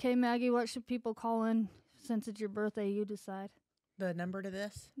good. Okay, Maggie, what should people call in since it's your birthday? You decide. The number to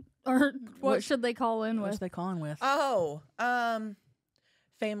this? Or what What- should they call in What's with? they calling with? Oh,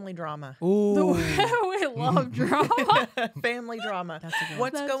 family drama. Ooh. We love drama. Family drama. That's a good one.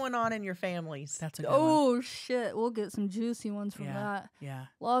 What's That's- going on in your families? That's a good one. Oh, shit. We'll get some juicy ones from Yeah. that. Yeah.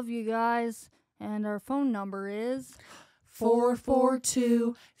 Love you guys. And our phone number is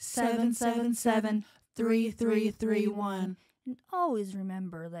 442-777-3331. And always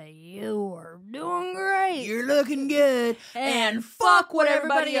remember that you are doing great. You're looking good. And fuck what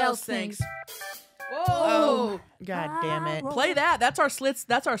everybody else thinks. Whoa. Oh, God damn it. Play that. That's our Slits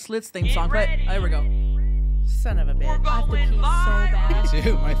theme song. Play. There we go. Son of a bitch. I have to pee so bad. Me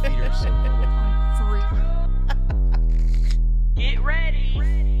too. My feet are so cold. I'm free. Get ready.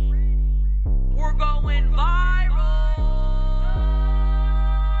 We're going viral.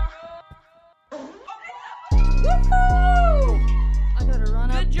 I gotta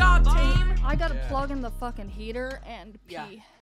run up. Good job, team. I gotta plug in the fucking heater and pee. Yeah.